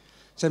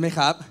ใช่ไหมค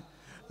รับ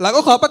แล้ว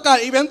ก็ขอประกาศ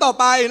อีเวนต์ต่อ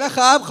ไปนะค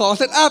รับของ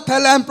Set Up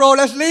Thailand Pro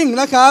Wrestling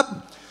นะครับ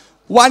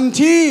วัน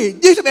ที่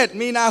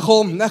21มีนาค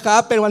มนะครั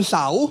บเป็นวันเส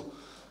าร์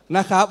น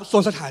ะครับส่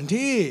วนสถาน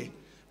ที่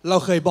เรา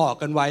เคยบอก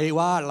กันไว้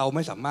ว่าเราไ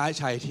ม่สามารถ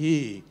ใช้ที่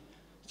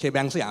เคแบ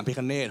งสยามพิค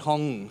เนตห้อ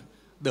ง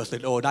เดอะสตู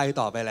ดิโอได้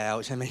ต่อไปแล้ว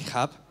ใช่ไหมค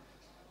รับ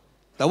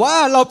แต่ว่า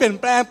เราเปลี่ยน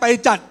แปลงไป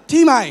จัด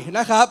ที่ใหม่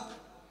นะครับ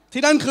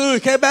ที่นั่นคือ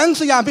เคแบง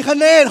สยามพิค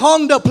เนตห้อง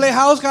เดอะเพลย์เ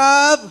ฮาส์ค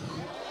รับ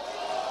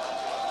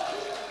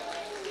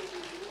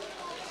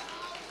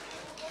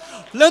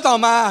เรื่องต่อ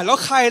มาแล้ว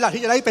ใครล่ะ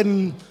ที่จะได้เป็น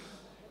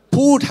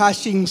ผู้ท้า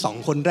ชิง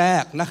2คนแร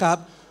กนะครับ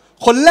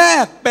คนแร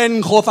กเป็น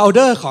โคฟาวเด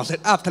อร์ของ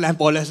Set Up Thailand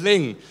Pro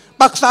Wrestling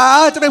ปรักษา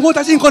จะเป็นผู้ท้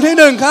าชิงคนที่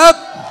1ครับ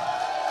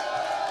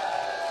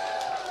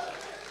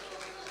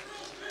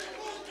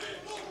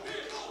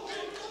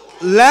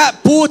และ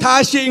ผู้ท้า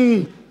ชิง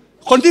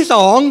คนที่2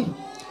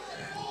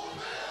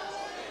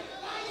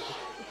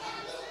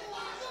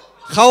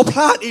เขาพล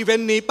าดอีเวน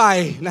ต์นี้ไป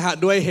นะฮะ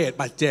ด้วยเหตุ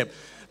บาดเจ็บ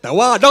แต่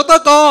ว่าดร.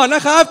กน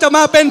ะครับจะม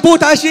าเป็นผู้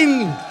ท้าชิง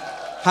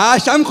หา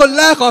แชมป์คน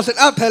แรกของ Set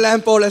Up Thailand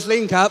Pro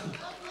Wrestling ครับ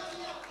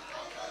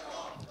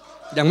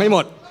ยังไม่หม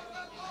ด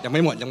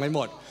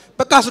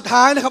ประกาศสุด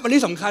ท้ายนะครับวันนี้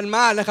สำคัญม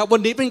ากนะครับวั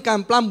นนี้เป็นการ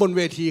ปล้ำบนเ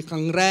วทีค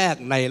รั้งแรก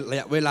ในระ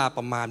ยะเวลาป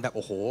ระมาณแบบโ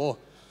อ้โห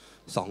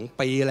2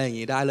 ปีอะไรอย่าง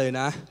งี้ได้เลย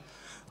นะ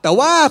แต่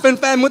ว่าแ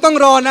ฟนๆมึงต้อง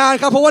รอนาน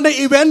ครับเพราะว่าใน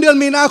อีเวนต์เดือน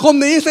มีนาคม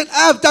นี้ Set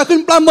Up จะขึ้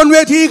นปล้ำบนเว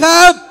ทีค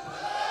รับ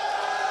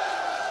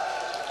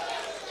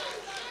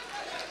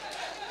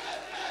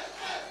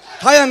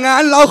ถ้าอย่างนั้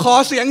นเราขอ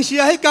เสียงเชี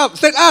ยร์ให้กับ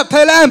Set Up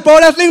Thailand Pro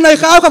Wrestling หน่อย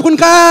ครับขอบคุณ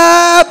ครั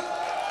บ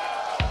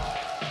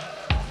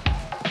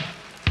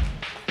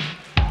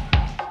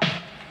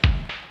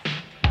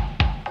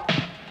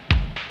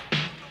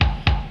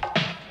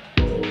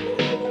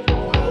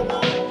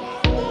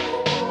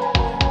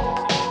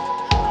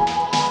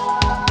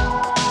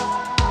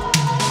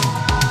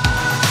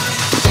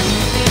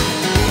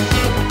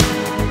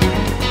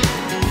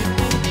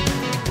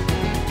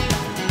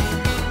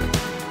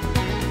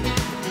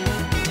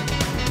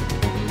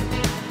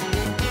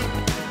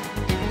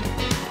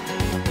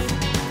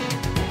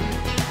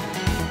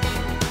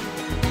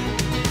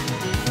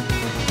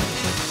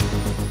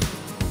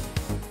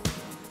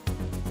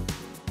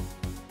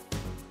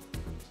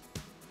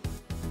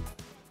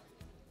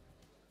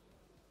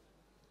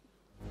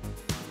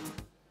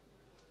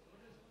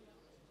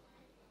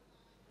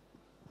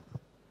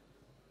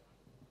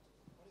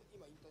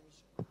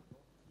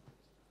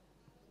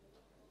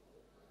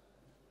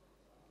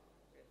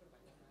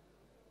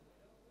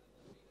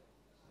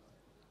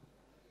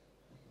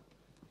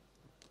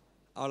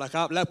เอาละค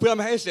รับและเพื่อไ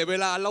ม่ให้เสียเว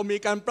ลาเรามี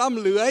การปล้ำ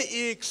เหลือ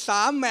อีก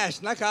3แมต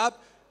ช์นะครับ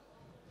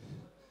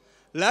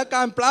และก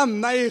ารปล้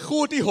ำใน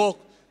คู่ที่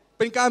6เ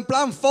ป็นการป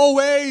ล้ำ 4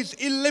 ways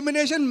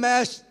elimination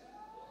match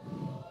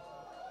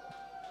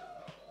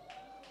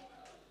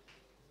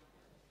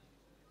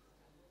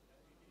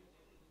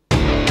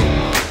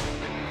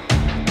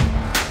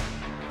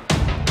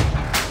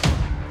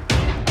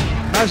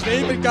แมตช์นี้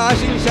เป็นการ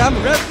ชิงแชมป์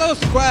Wrestle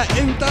Square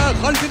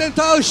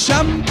Intercontinental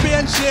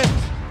Championship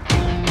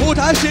ผู้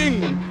ท้าชิง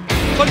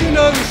คนที่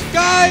1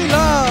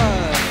 Skyler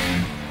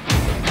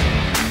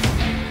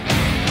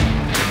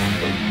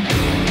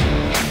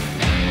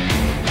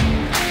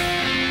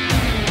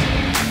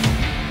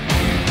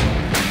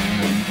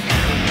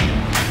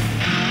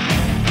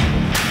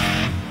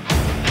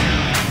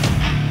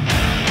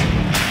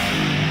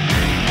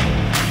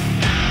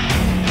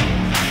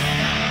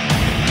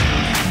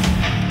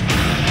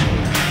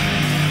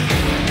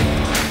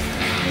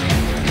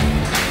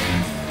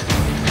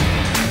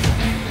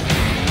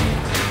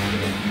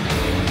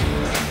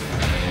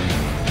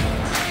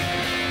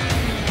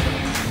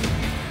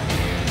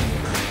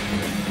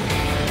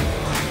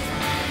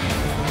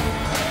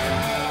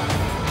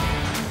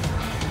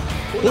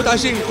ผู้ท้า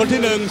ชิงคนที่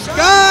 1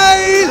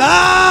 Skyler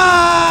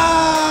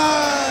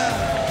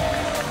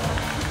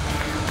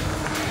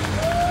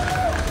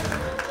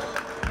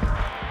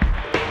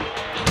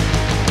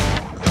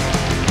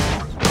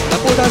และ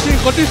ผู้ท้าชิง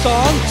คนที่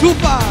 2 ชู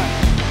ปา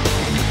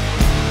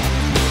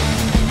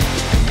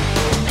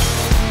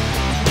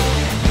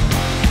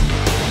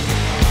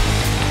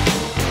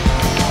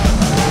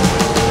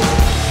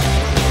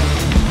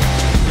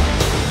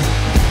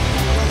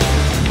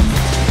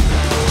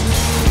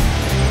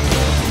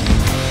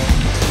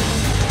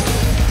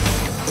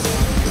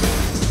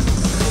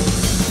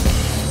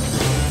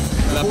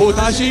ผู้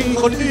ท้าชิง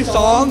คนที่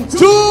 2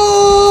 ชู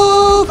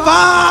ป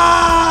า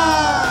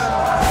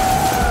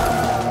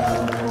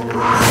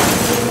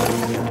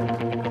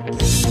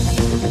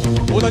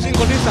ผู้ท้าชิง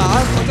คนที่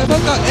 3 จะพ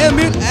บกับเอ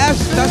มิลแอส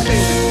ตัสซิ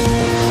น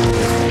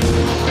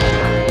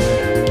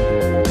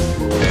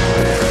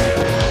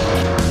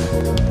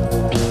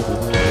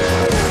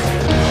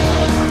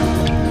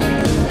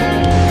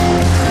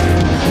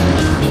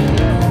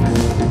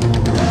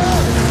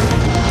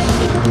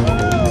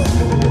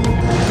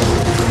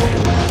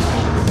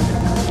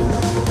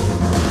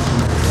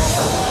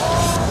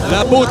แล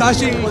ะผู้ท้า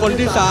ชิงคน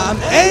ที่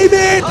 3 เอ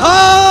มิทอ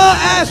ร์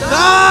แอส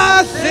ซั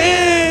สซิ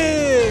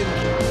น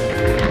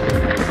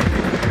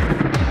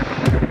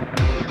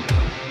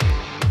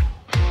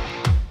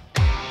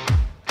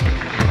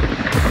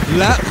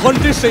และคน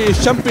ที่ 4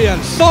 แชมเปี้ยน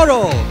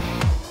Zorro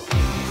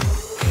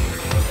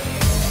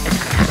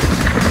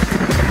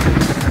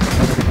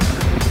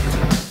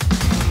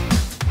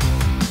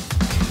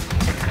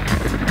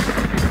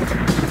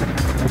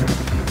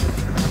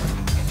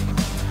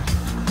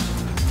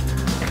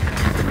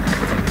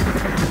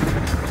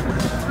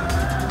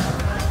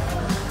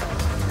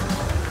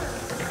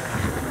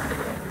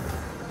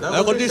แล้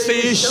วคนที่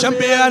 4 แชมเ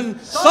ปี้ยน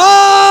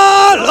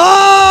Zorro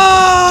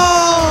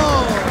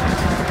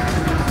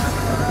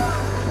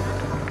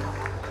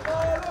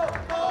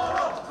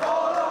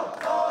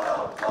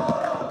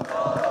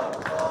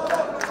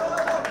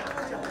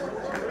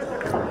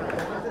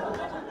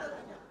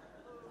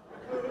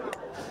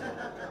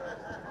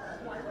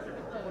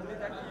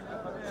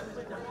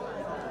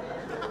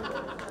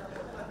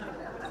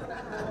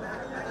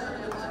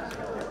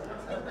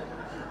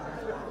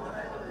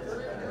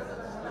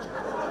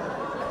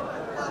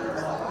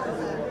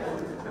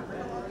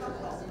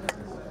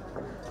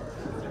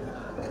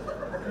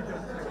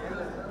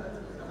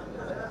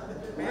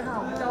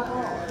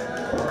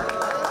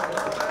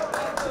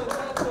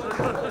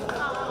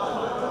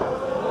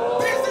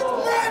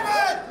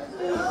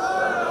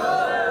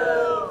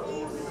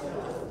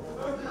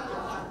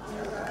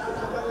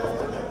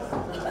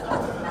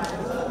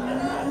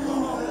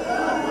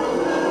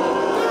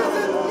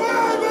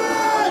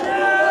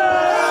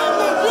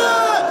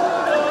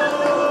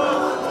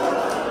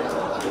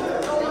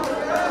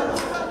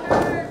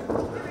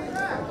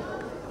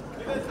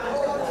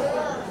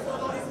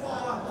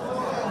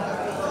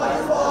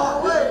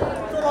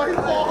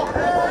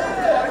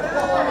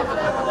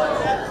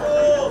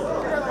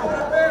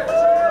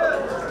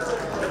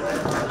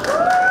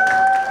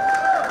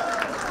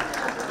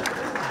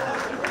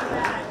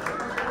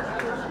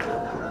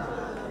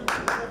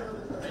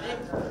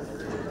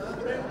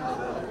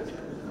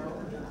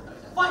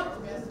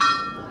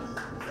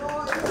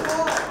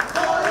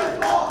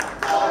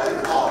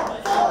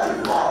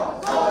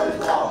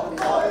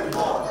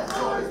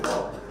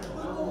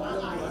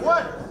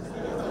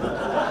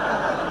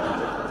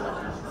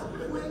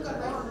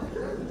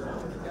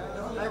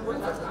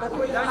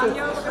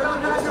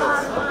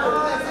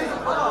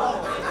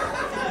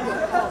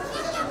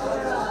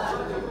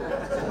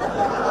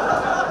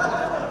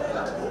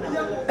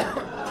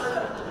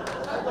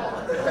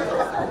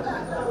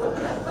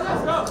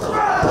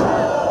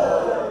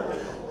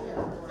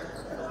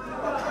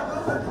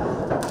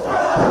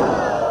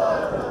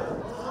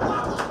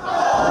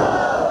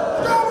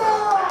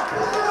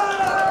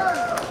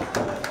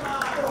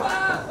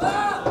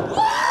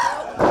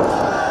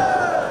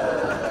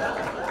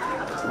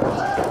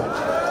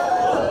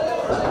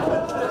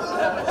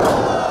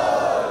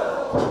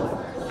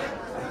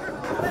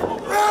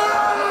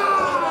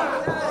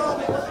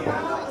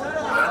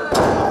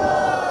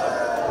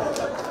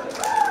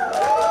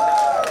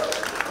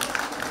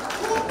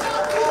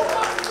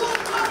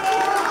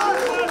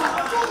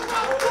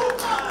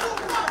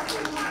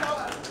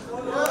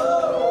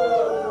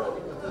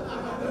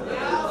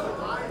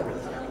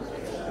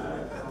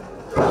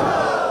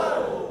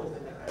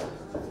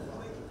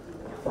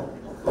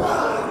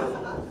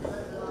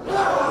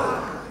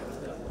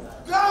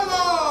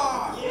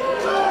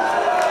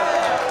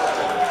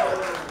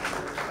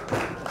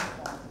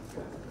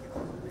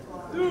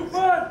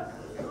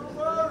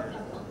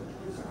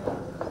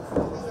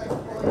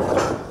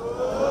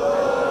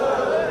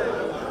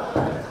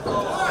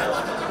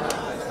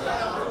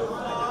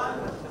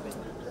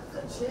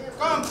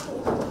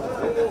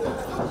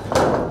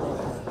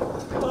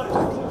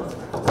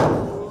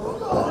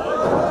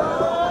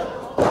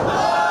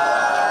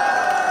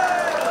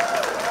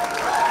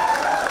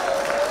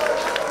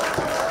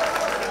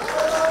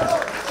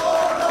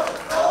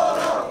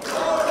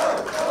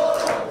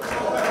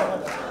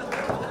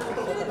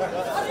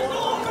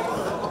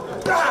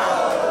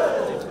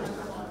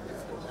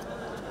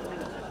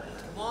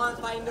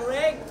on, fight in the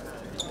ring.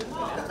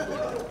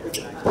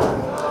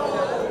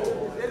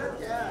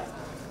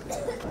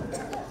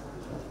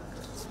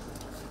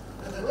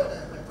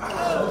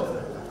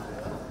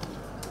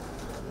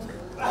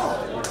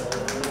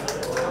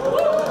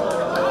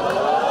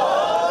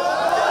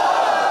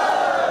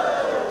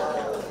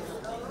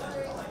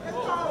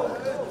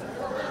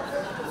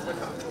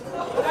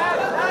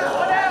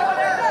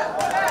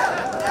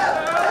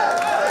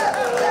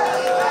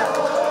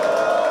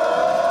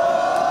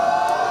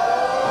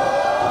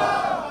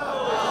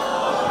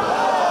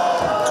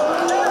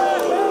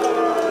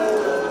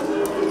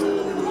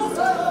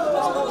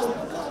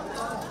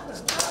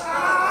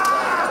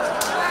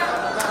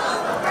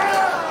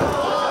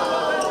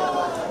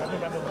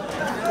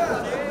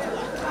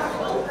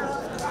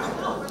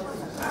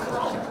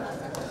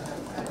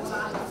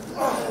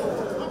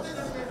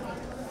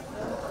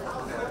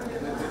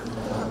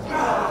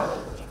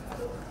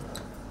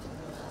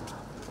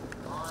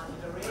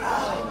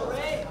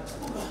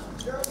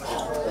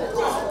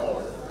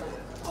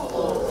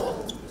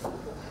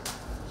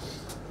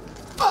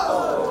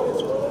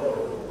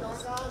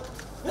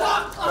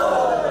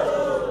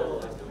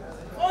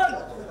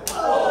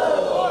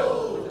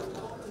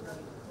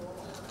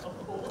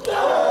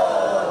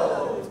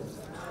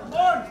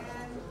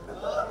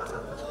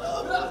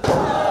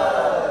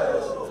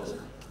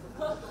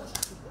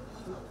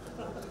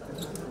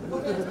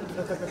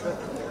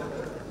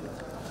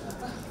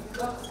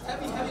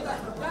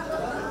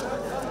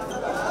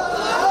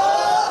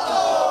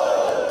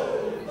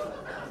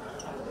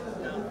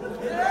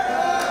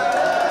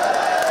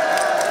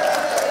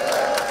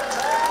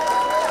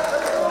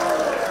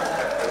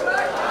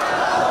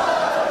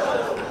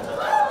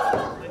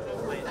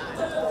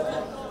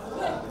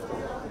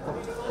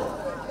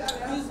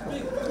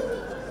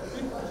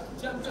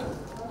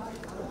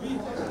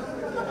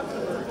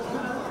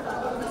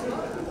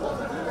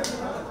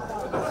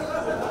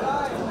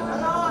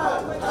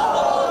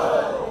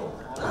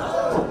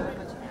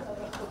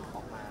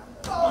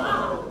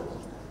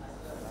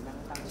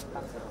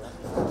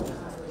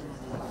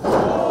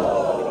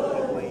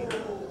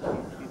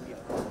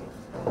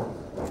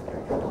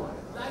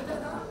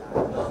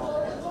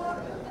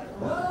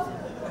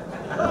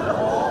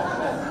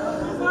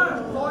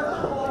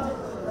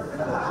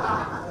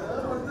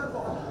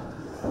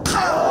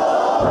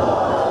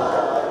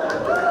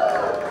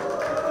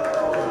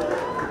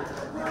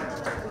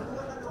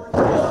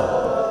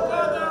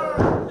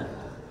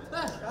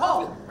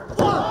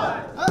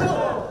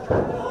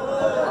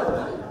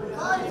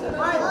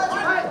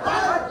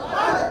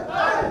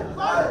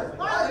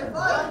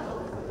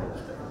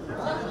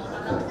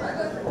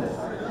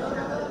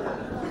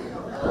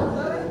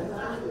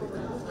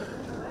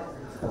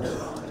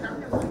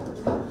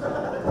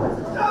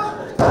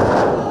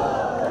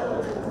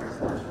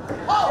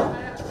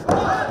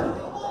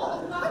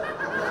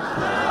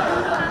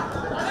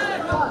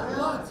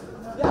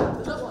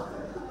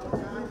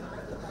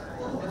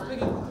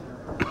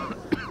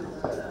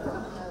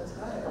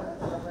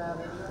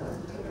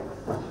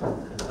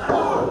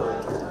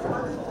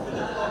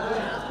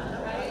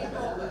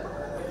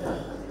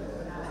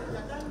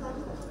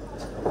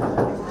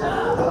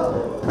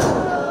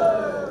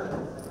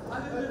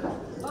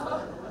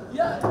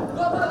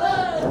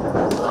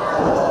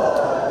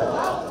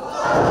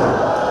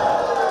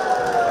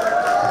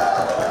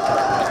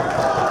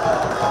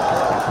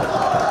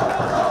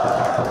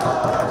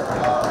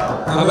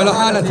 เวลา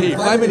5 นาที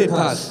 5 minute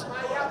pass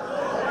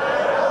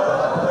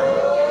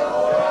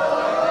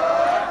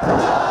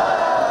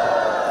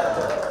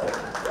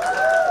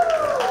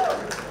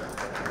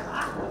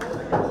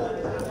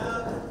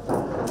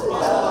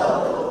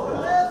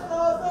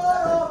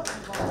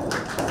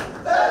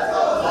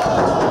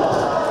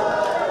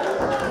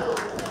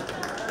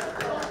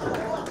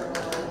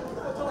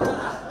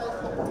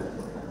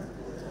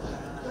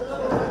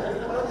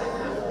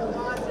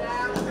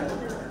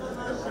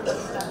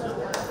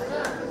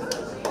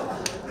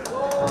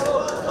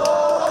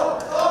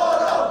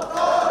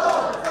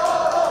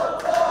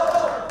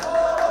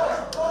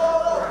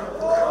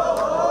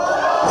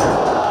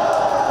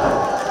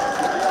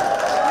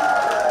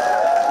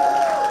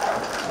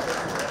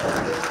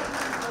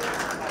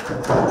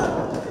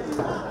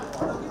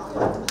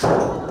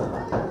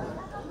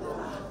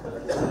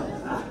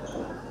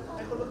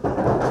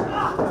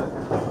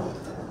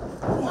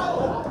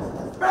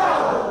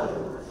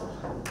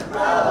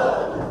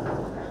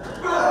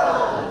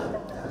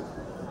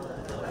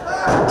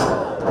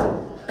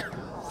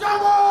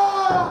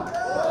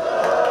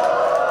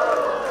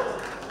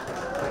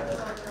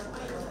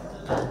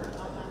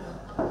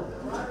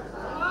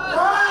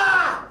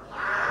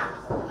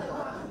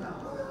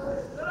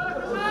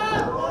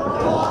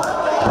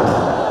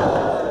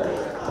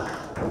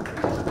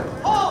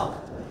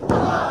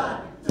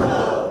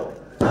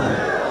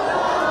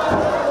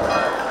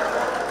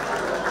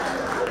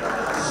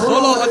Zorro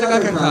ออกจากกา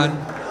รแข่งขัน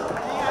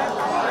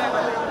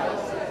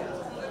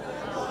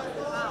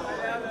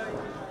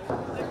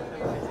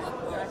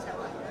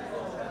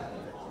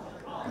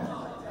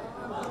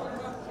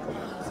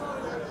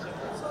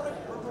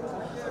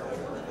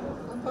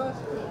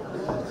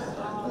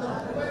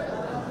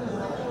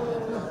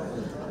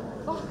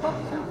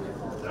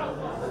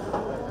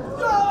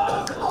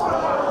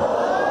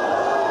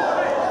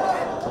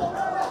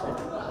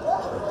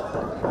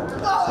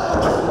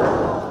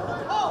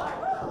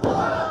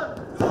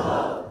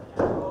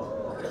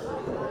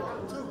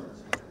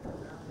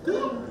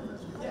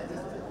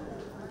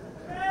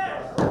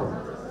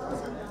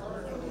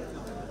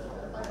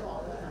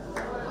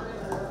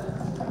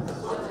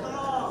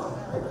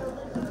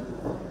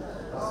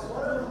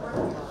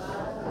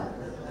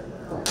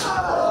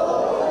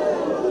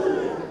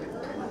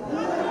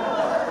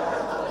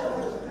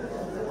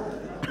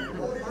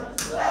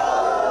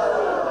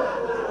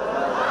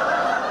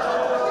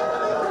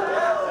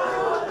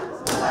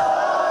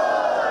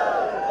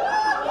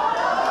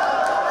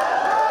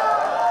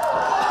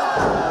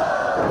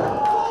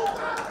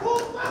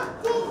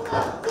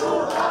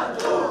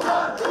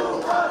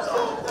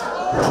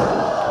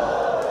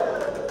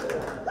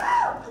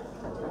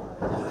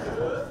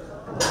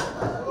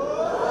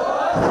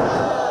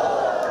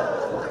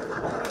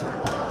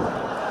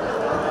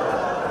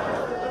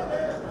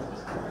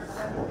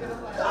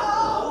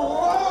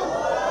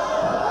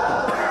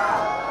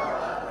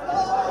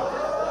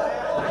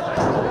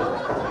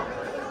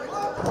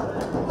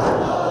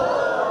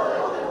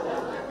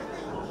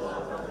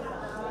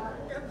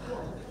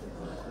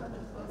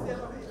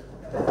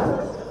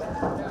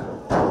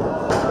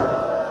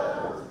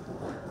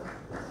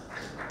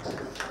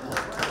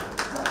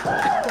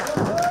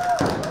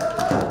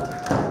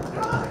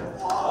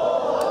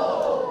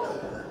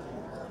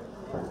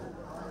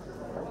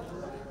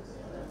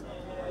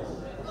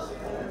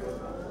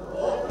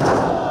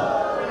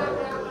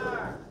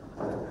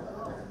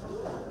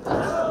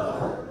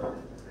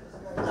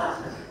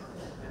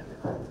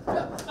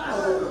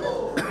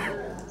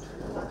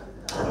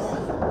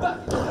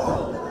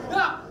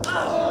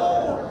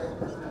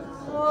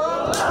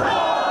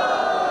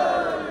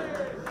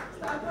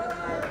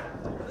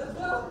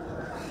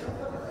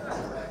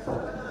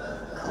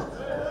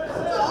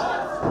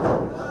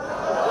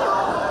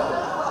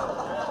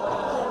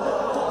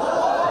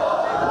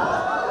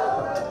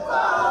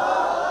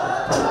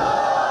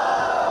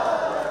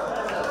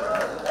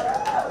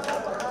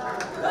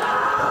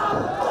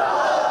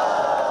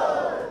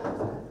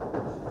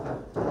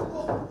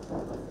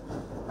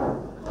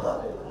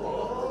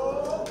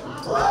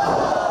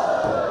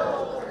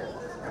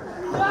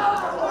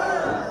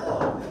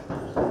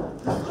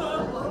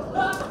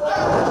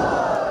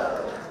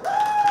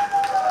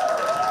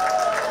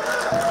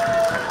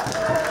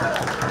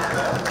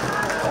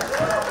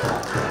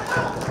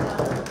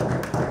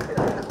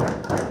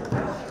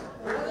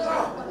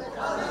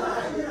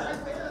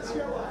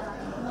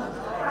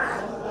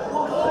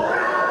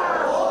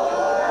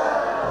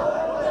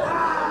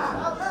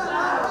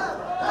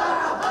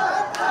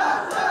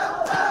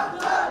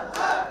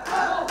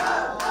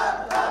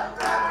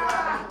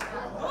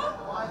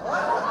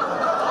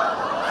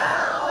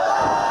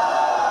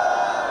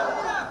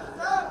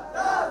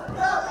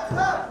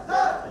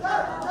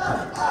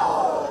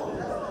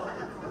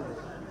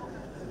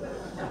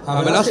ผ่าน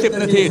ไปแล้ว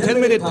10 นาที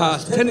 10 minute pass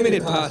 10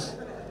 minute pass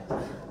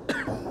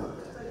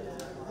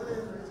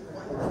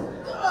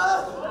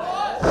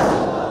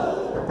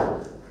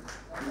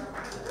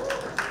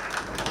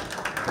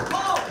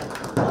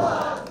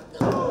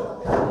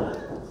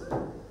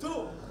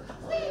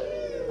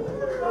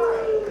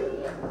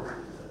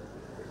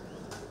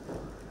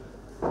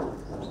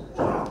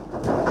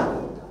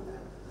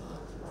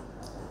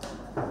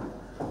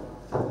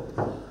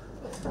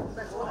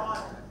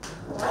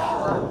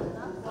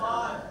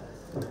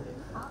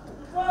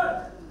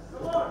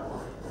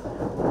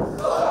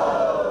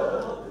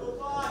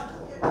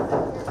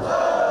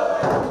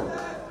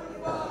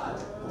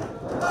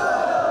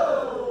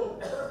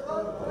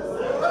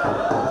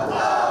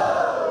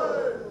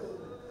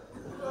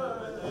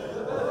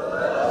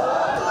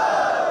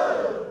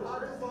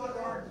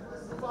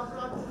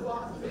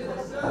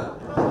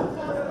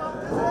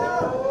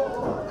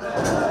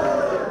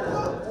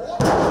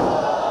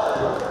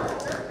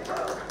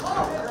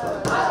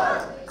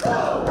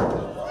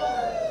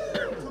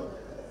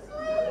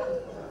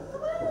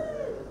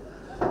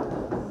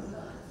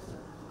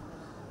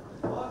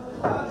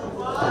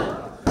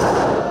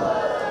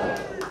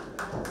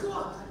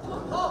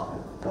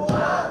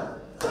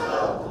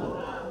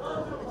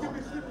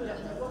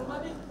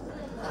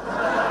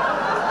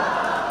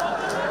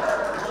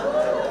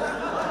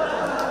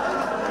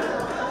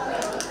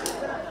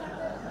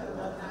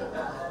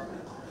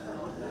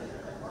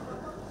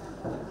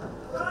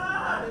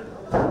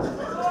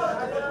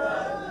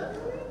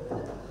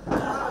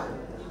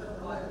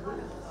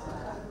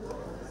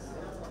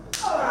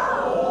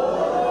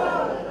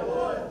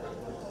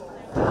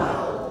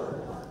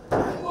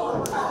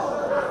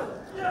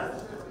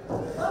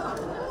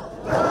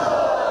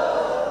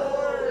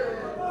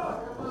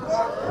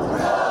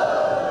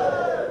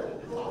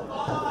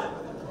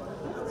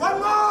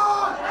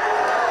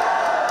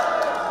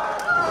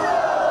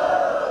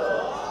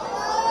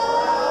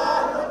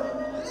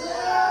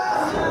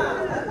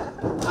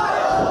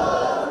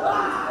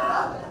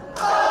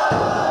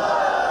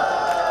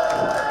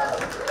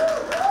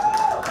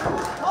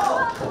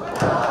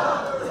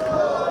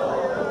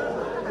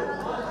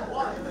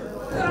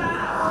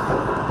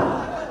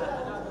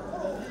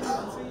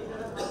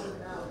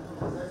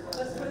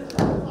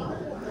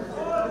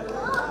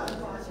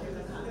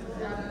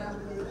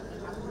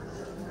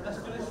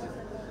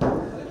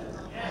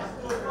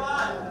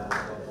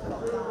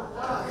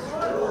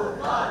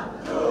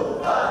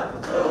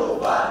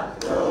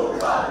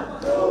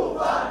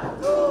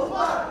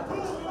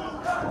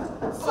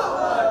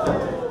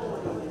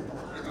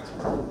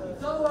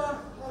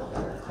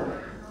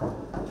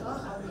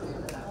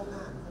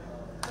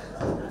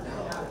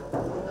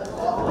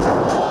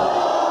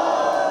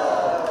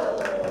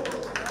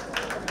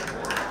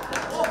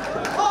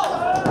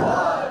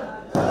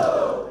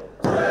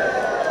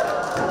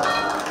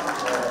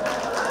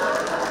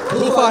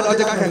ผู้ฟาดออก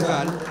จากการแข่งขั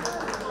น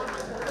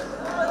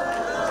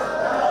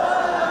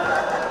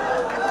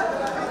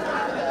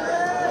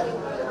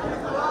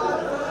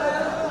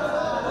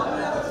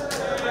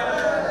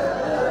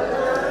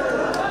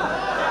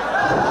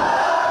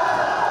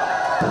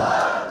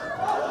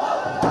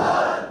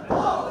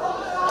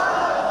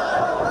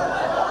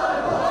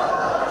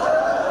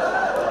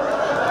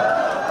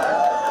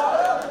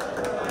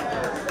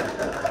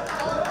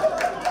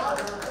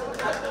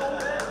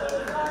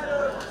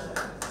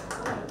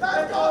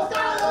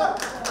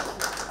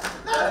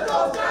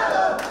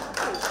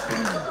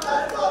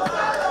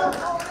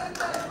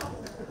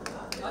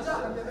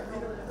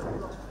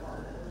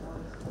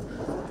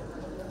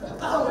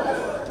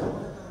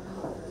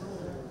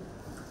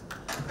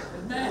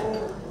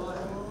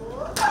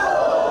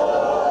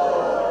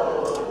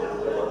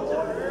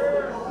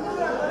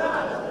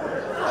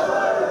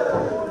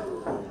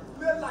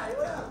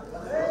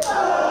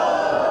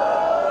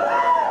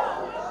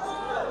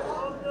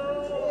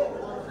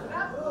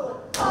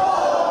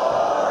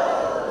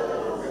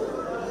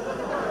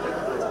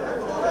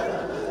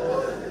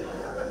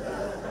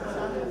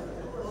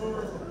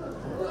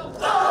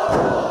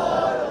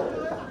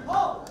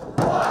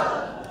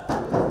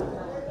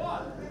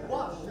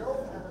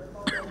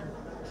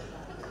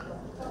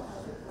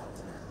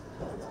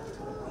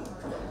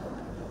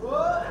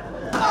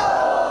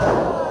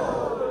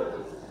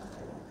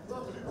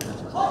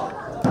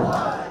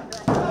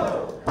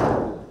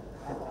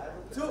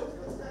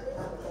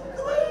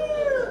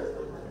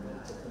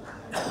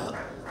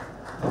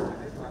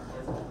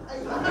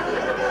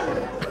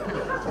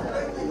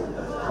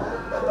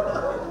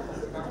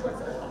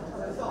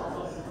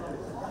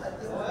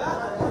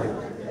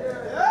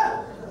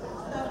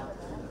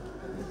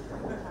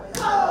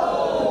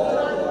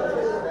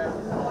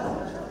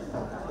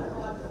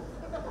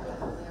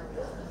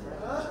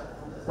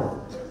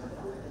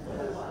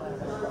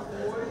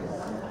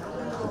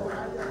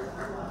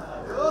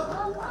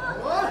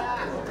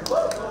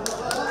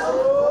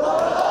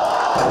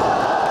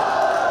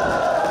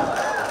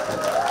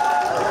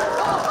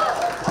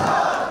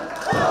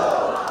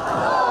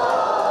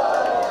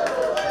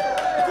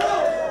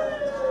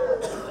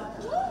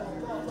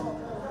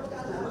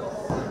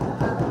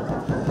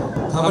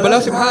ผ่านไปแล้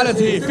ว15 นา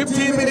ที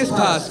 15 minutes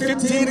pass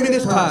 15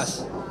 minutes pass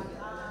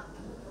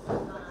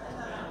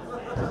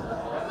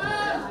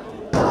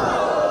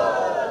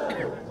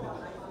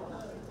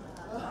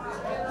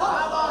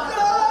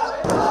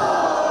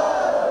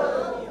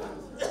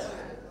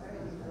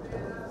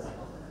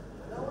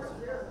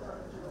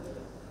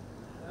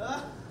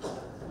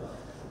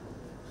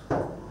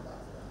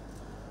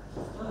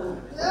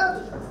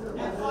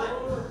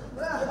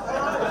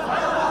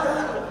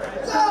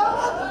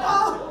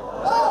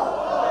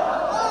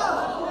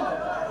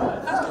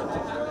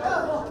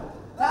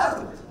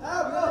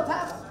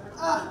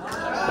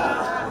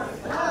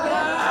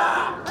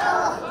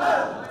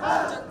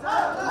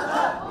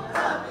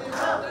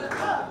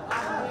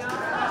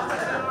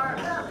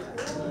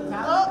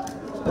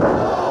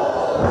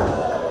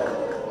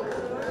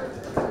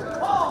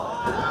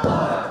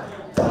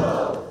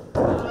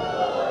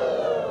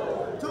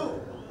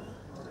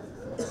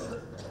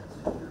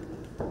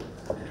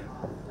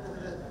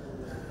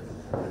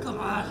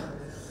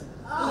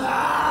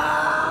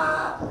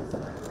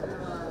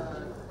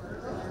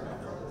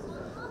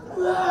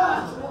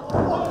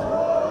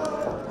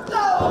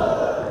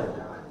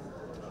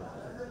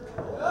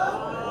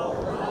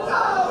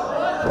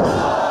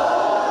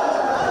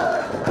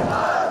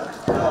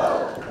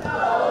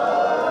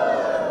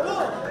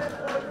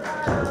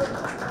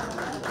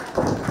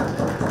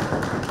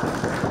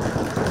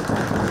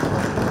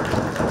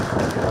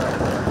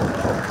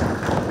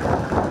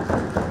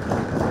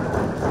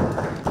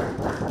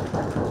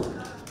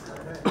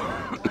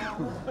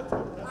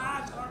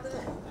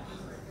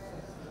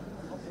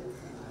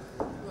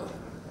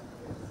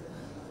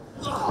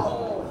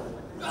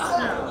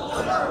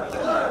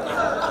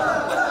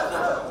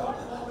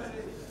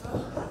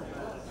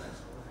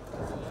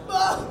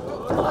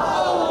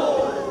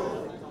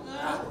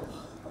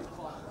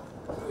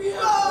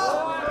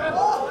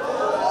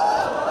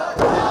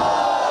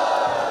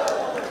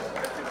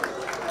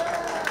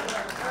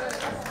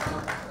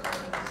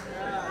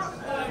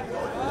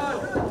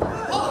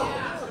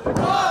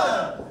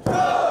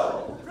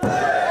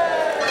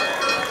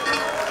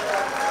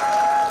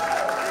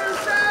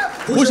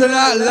ผู้ชน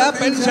ะและ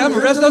เป็นแชมป์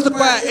Wrestle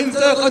Square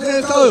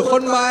Intercontinental ค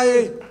นใหม่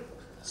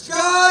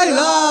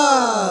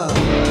Skyler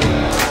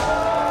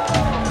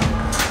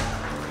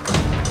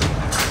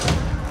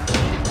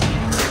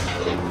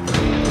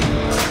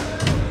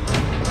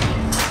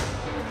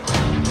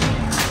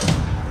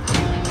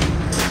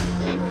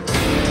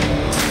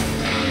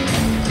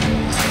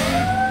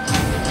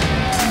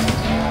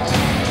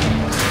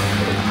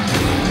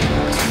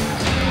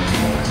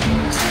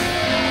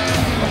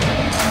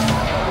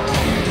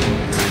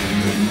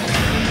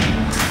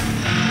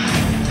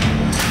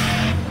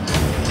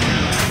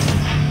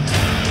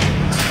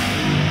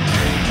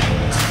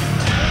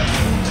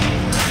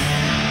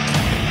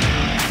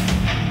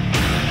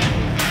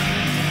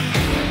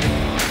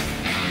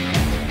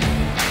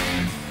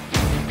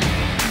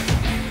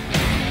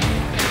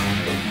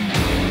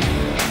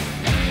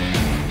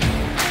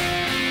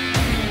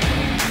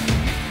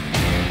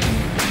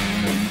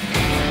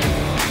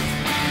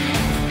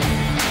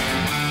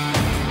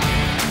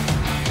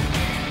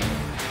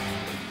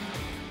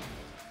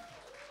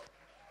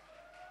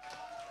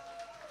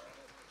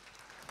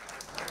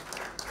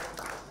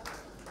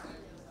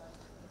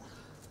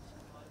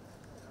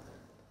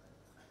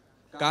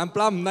การป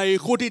ล้ำใน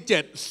คู่ที่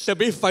7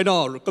 Semi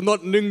Final กำหนด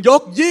1 ย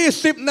ก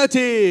 20 นา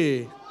ที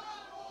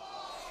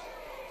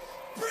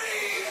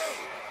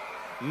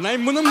ใน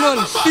มุมน้ำเงิน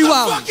ซิ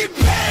วัง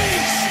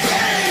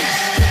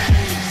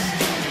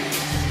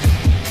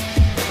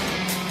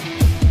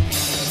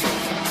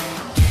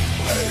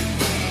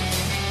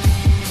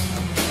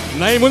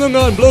ในมุมน้ำเ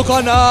งิน Blue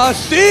Corner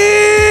ซิ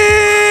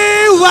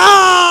วั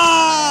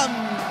ง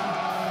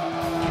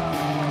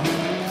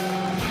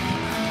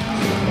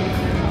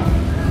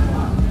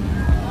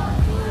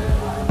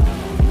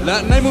และ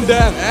ในมุมแด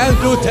งแอน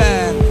ดรูแท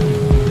น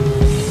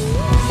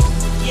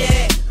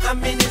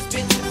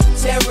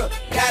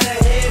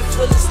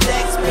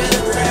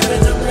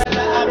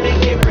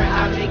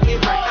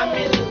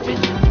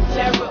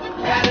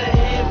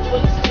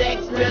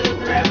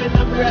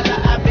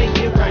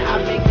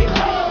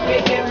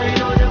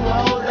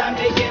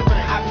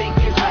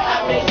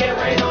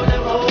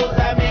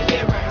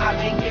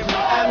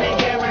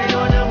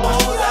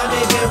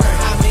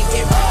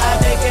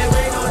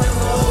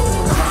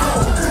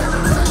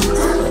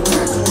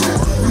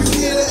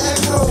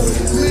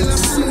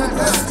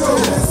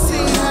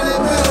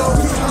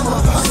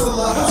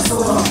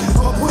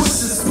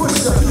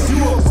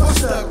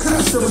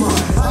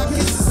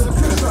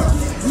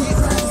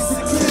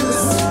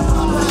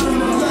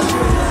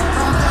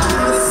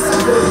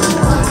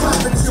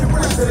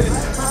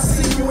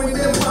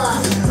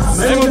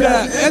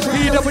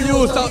SPW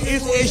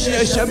Southeast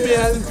Asia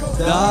Champion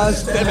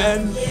Dr. Johnathan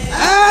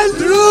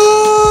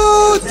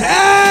เ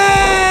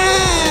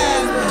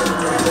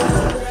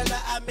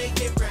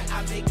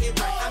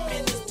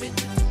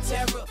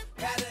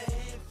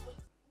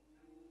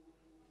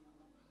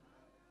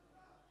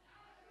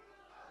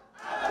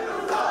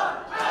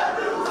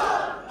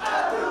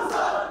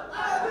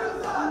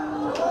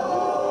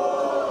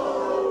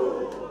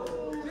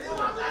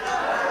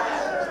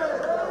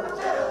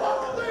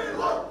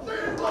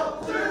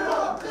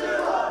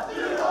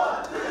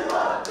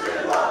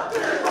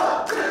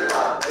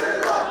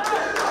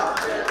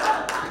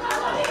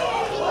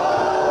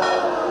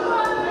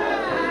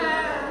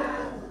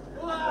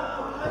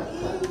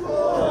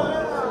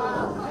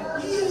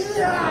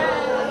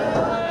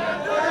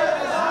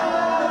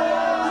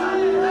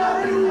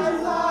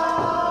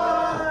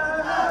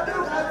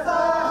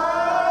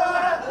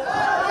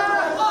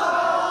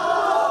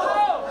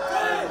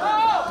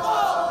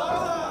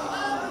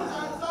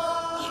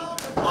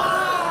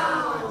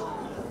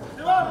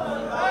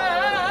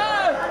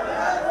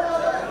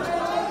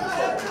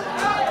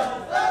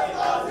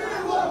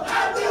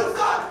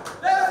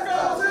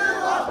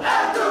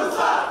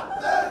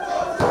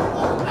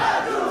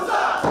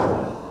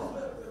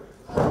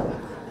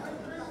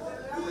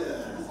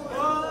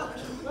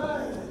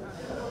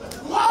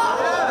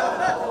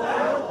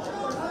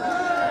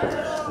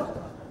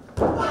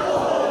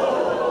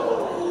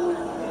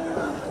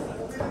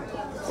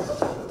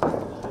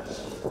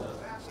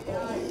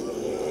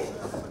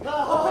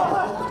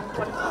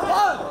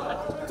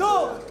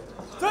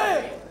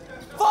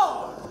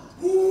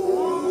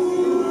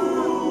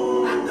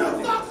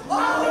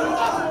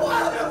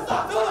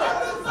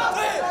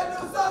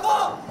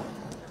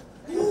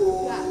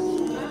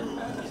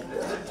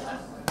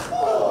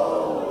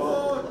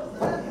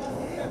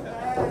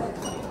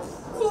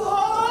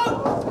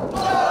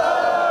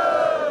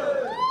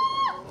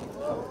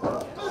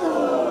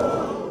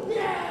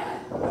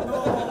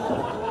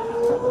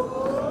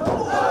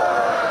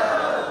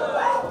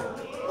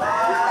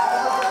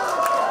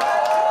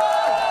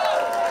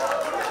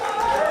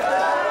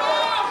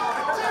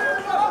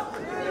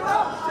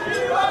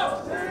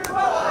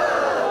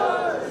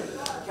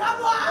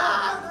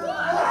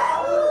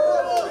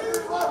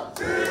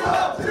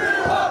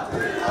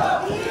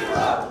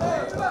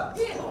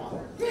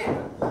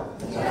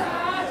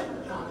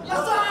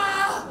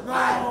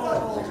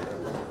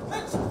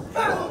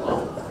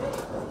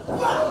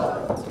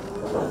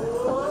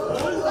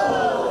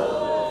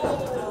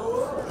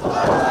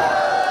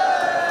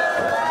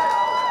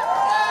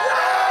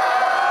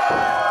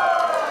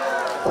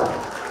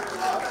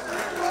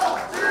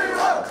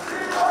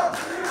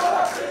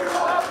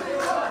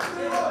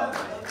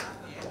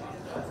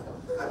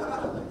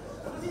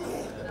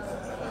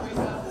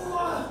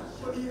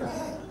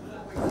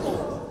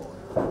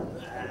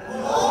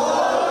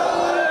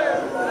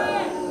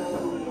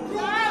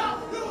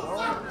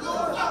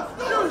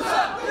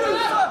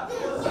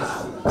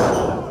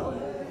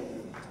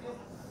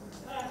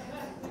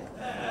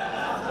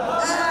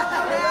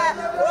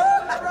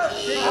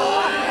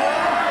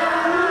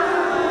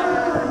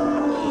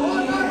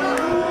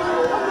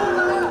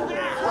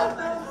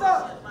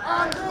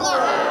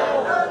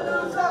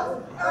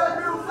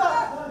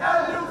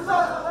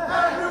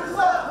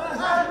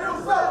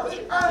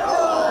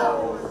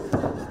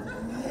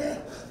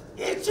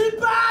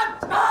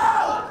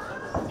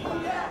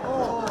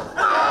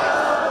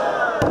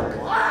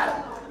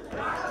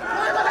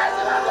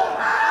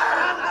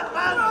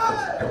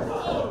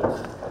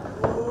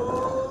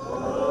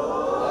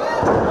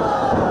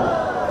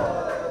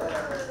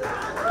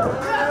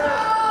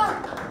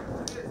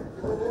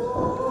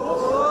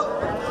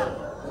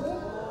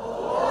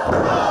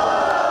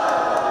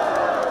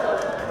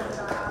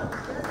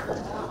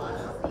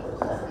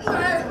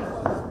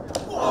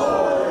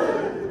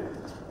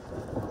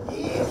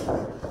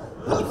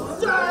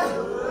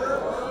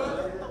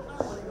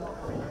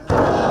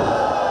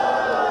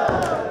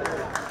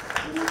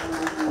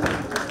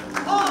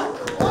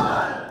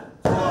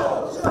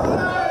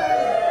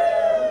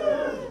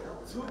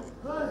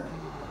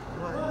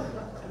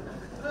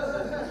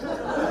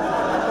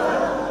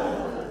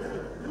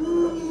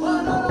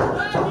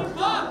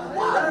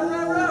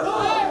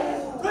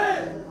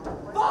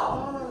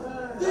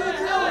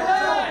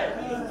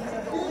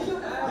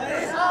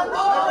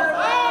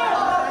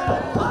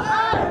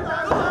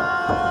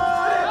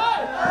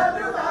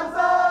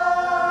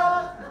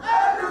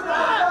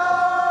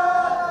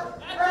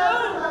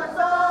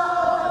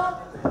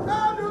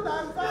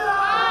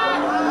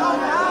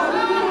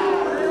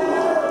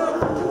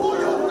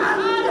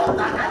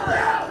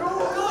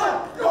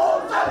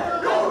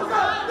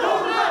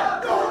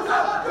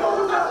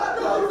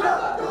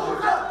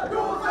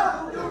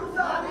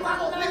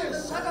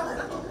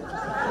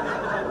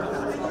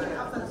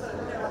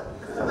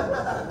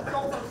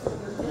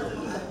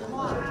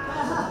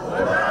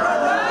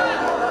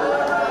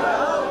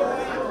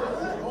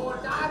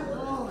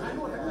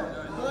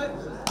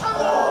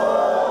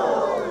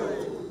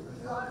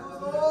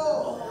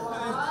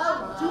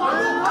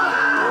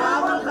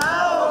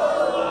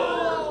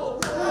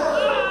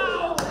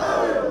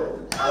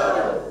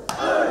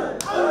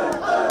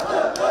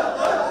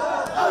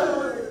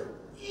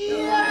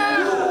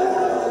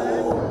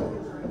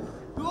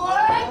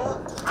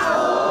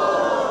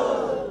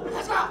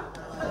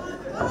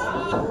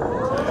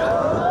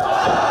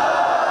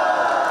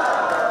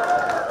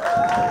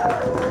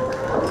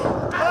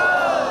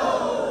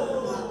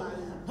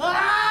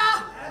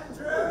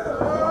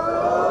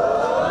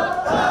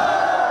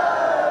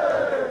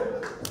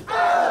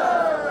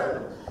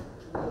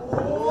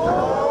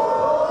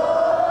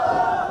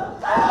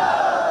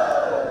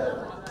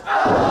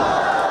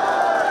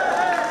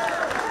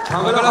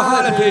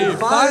นาที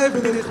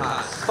 5 minute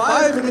class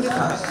 5 minute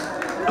class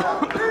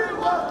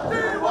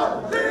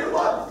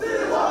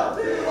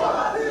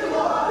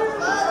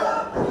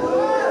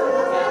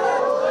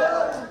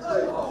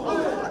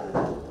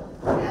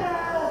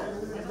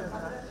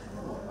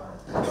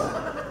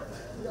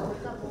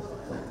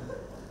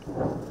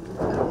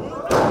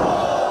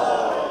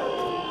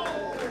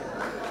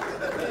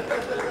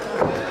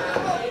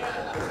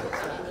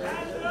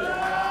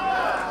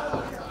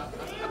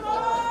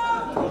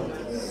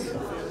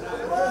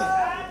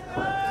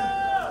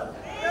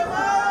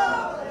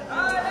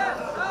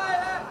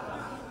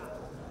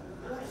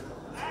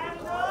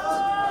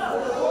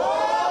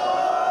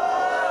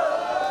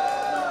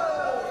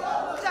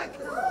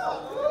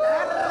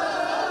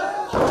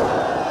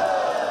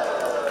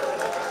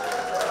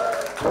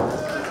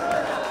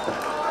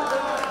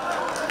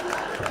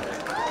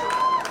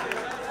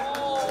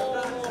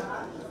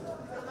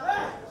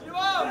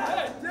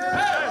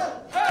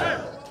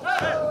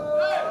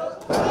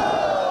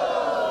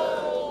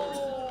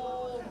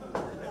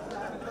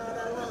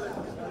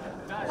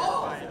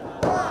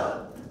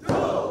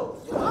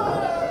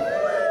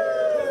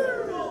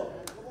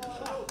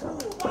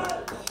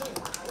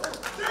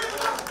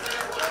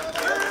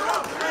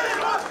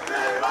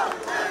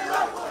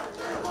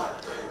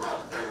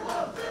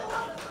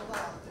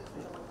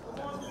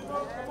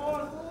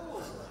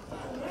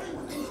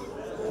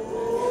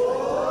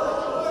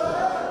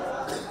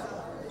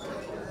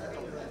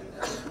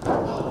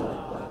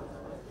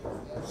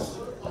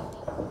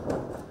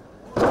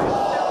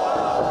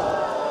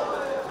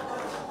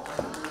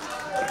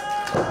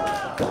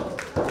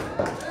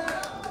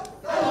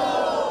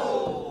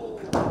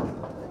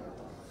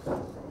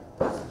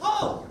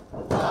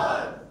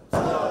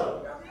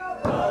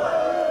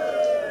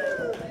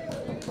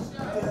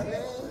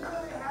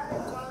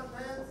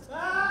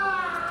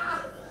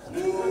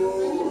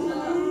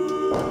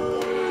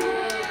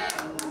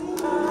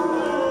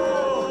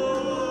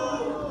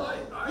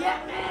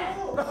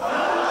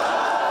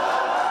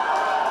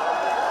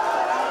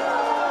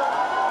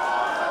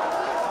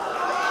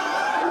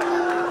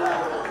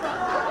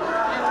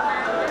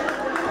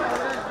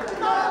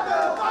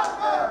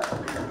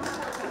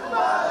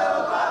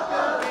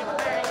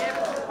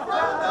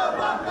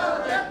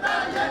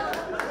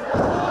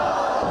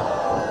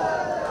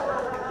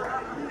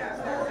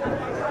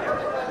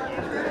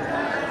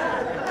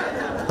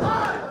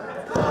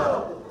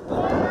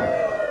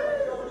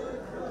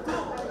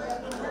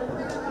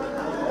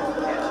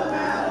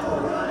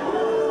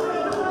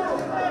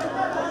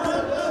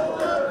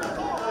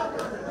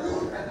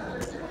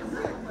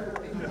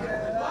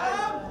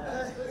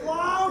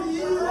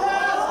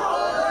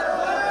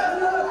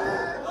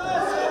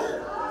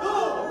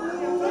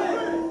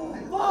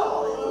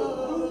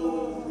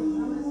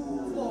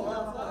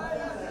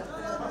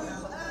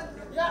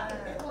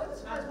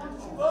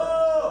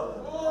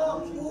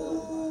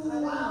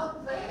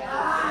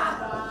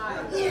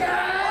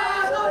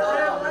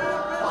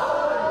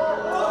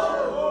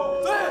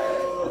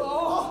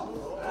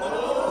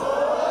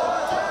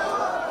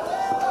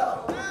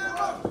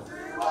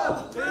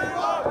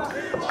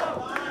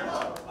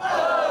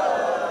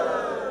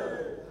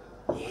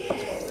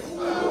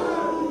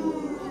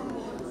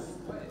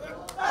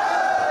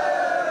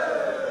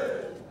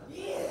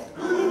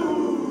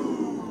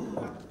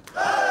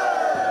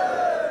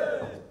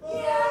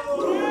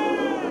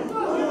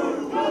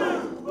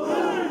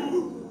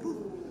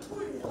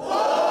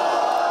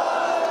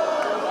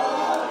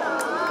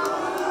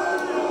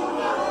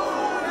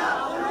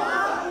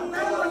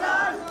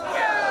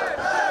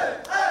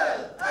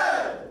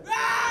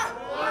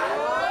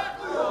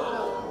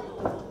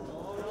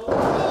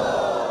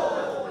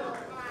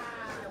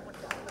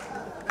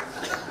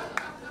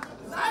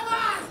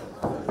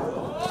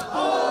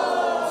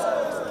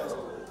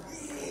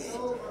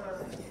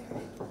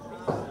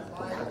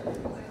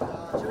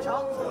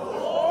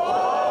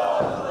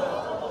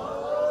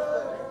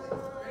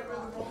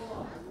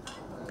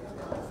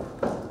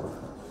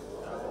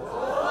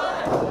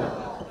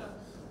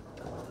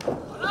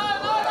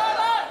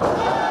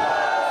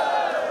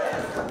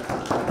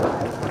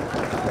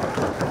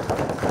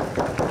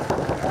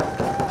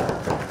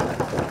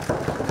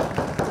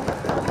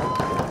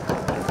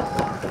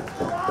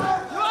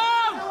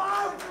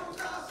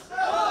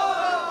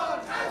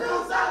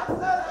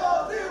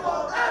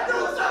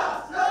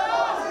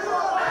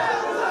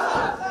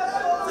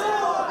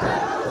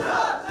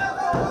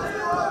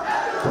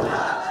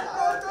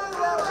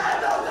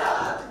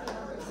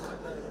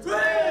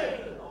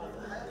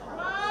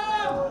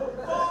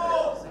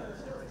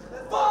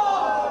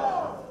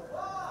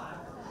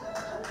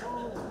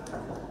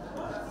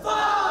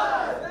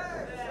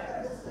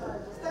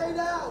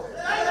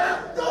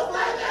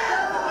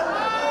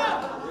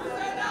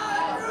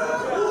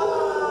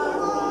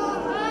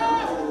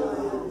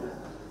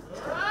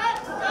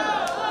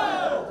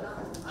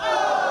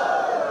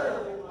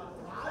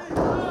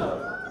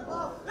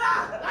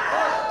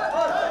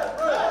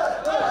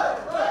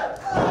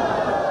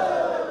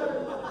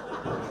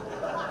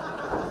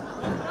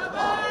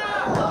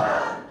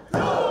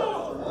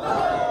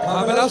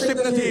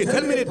 10 นาที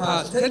 10 minute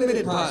pass 10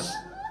 minute pass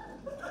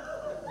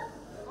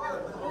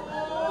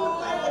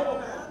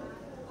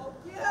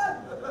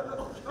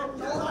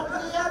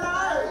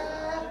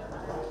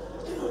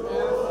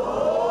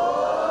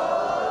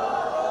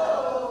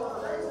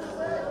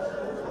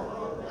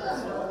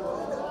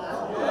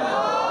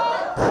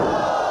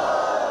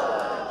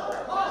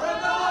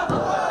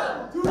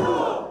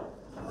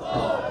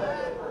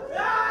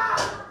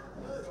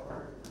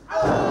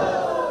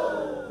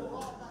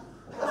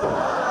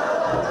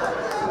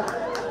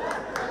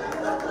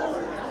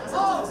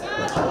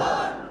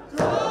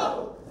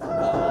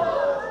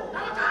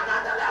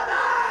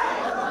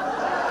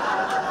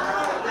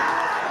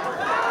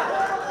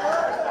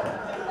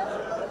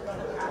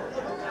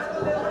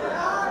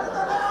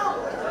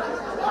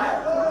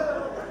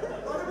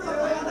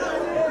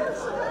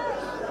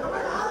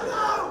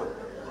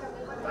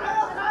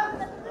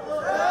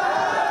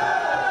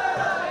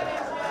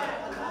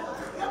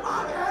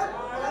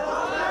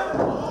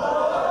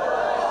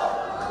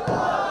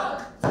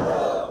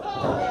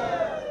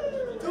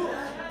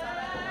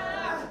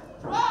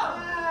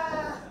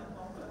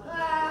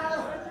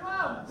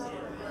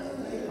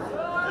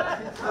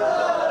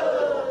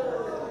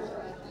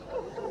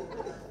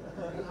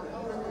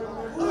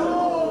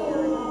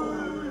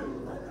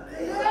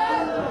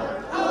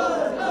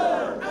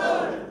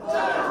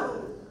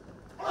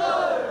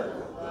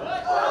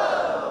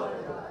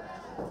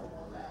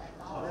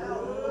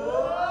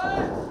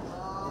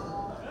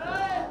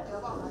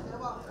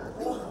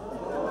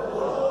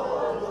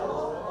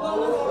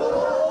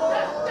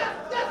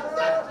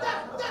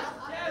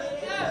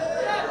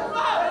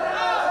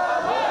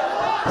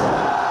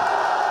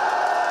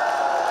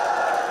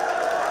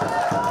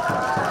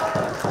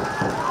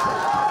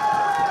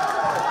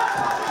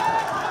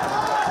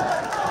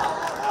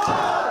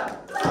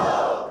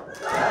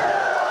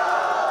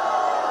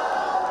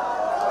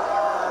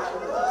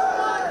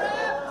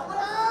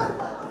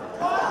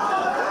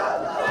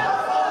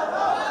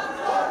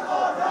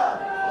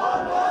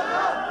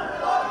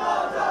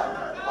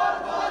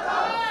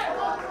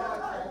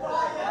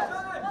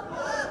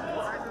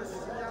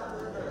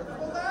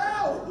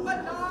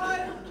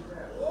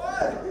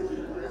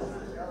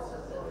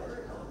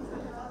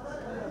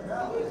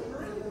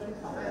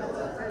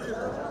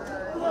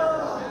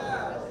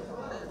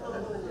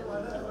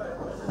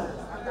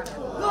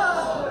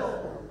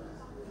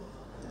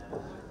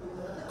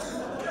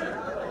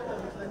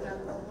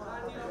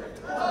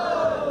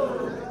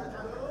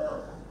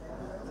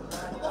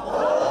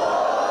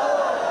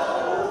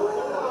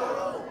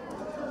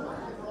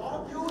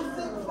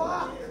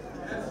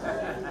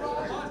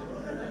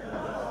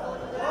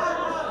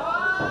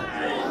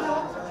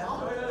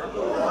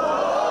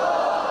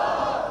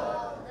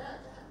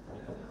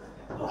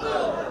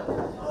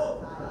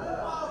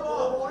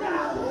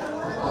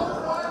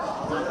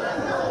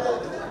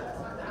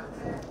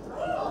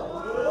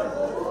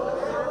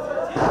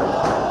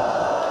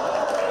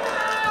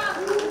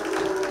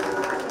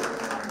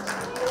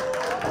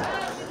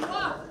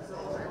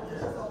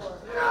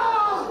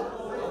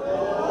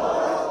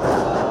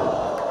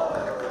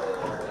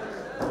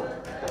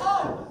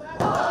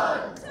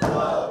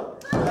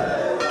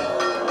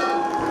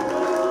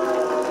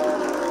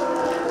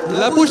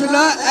และผู้ชน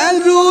ะแอน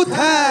ดรูว์แท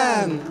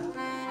ง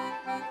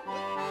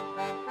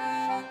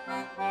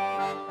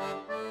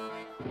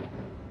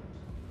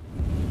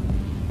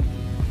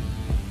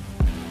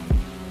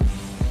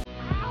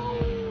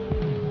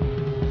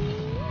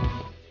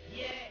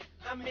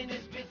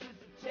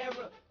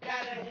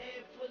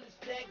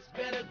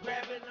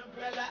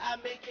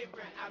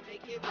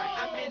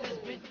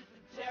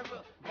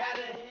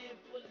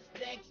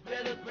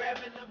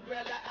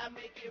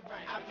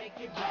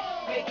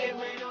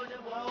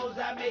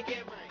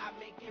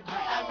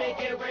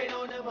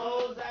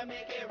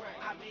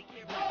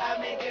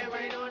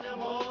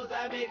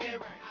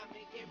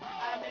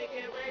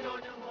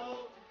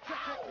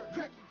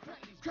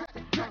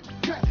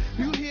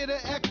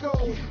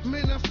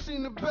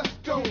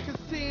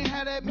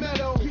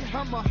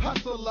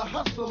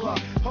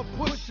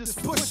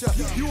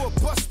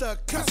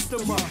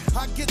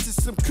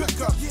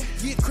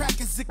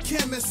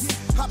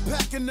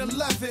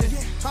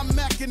I'm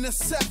macking a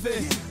 7.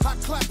 I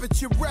clap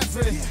at your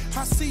reverend.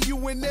 I see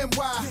you in NY.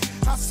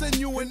 I send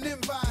you an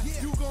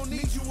invite. You gon'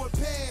 need you a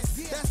pass.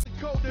 That's the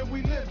code that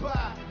we live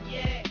by.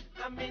 Yeah,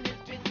 I'm in this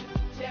business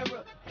of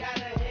terror. Got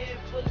a head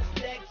full of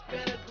stacks.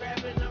 Better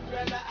grab an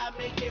umbrella. I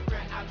make it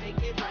right. I make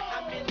it right.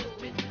 I'm in this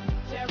business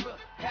of terror.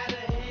 Got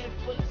a head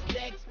full of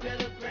stacks.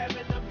 Better grab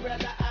an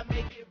umbrella. I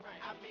make it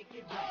right. I make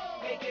it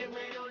right. Make it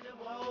rain on them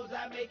hoes.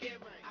 I make it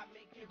right. I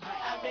make it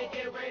right. I make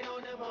it rain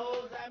on them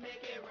hoes. I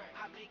make it right.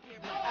 I make it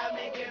right. I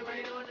make it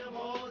rain on them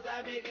hoes.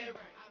 I make it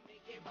right. I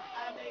make it right.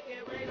 I make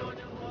it rain on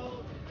them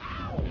hoes.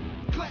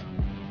 Clap,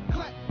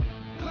 clap,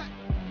 clap.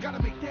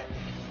 Gotta make that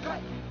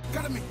clap.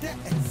 Gotta make that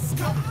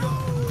clap.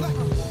 Clap,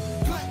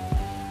 clap,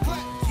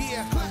 clap.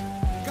 Yeah, clap.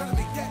 Gotta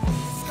make that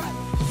clap.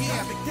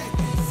 Yeah, make that.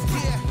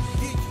 Yeah,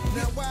 yeah.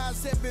 Now why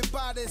is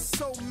everybody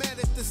so mad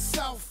at the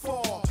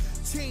Southpaw?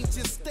 Change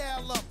your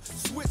style up,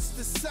 switch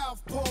to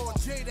southpaw.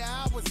 Jada,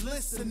 I was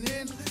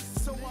listening,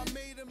 so I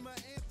made him an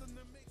anthem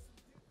to make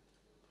some.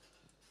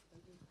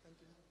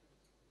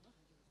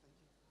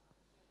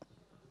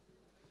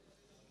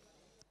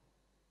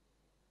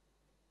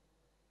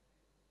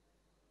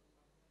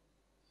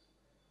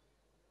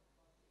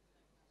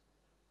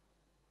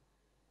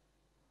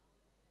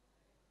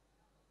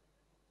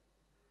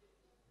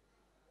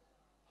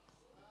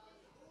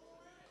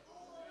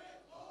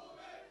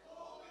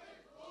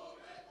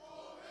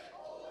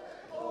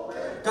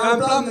 การ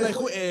ปล้ำใน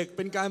คู่เอกเ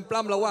ป็นการป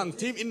ล้ำระหว่าง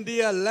ทีมอินเดี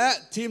ยและ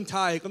ทีมไท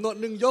ยกำหนด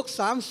1 ยก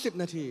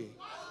 30 นาที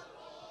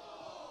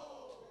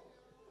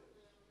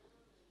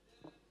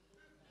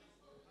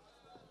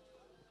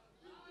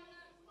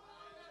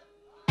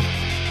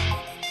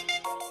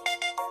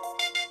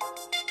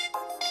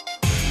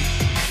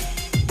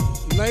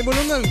ในมุม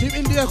น้ำเงินทีม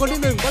อินเดียคนที่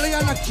1 บรยา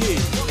นักขี่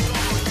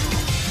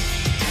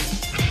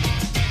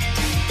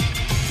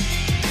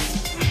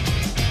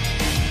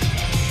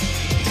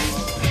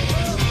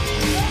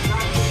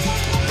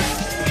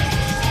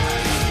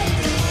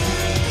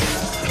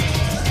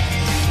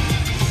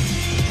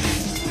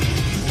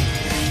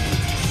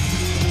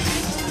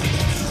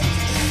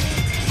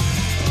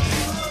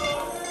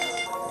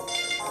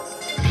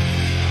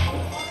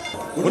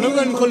มุมน้ำเ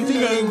งินคนที่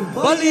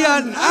1 บรยา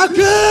นัก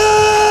ขี่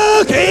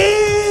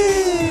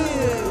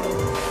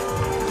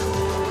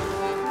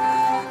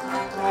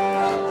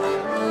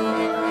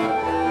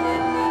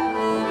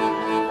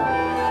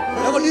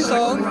คนที่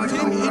2ที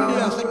มอินเดี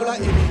ยสังกุลา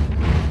อิน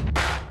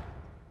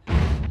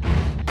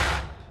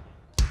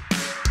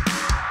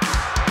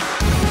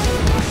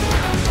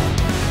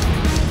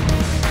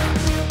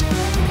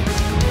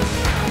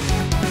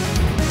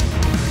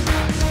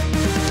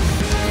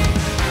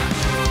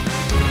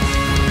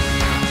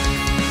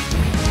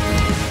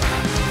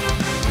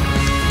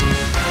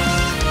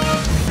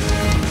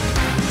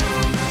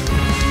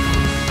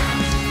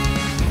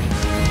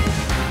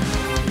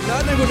และ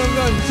ในมุมน้ำเ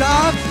งินจา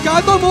กกา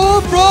รประมูล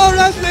โปรเร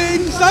สลิง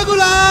สังกุ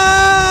ลา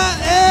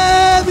เอ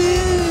บี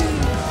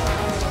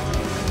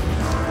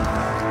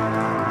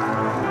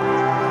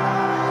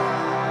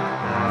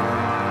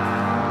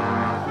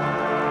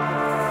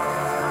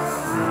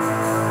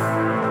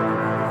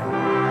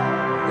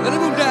และใน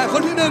มุมแดงค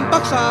นที่1 ปั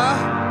กษา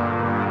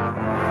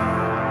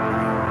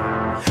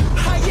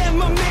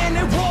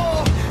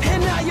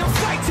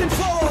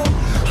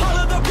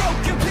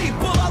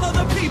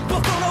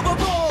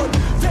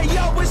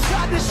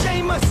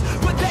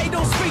But they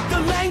don't speak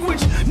the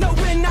language. No,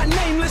 we're not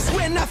nameless.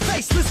 We're not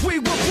faceless. We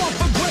were born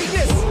for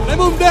greatness. ใน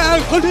มุมแดง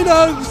คนที่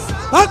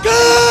1 ปา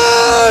กี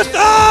สถ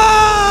า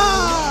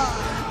น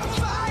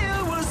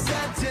Fire was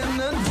set in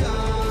the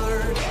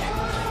dark.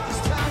 It's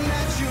time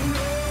that you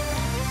know.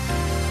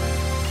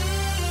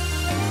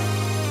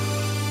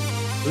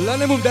 และ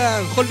ในมุมแดง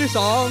คนที่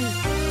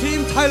2 ทีม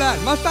ไทยแลน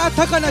ด์มาซาท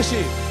าคานา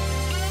ชิ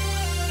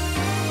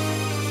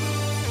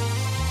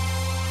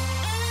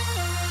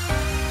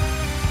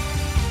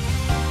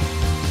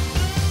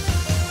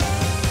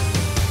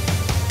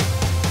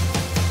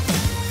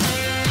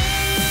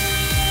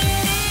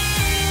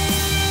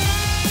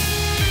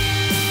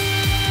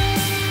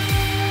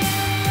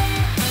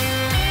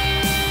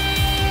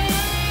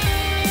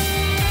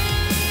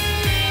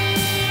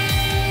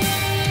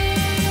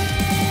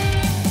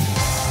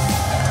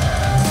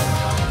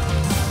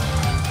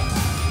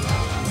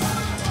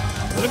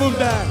ในมุม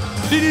แดง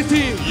DDT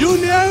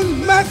Union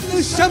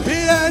Magnus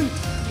Champion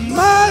ม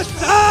า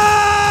ซา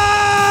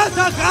ท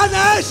าคาน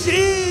า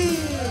ชิ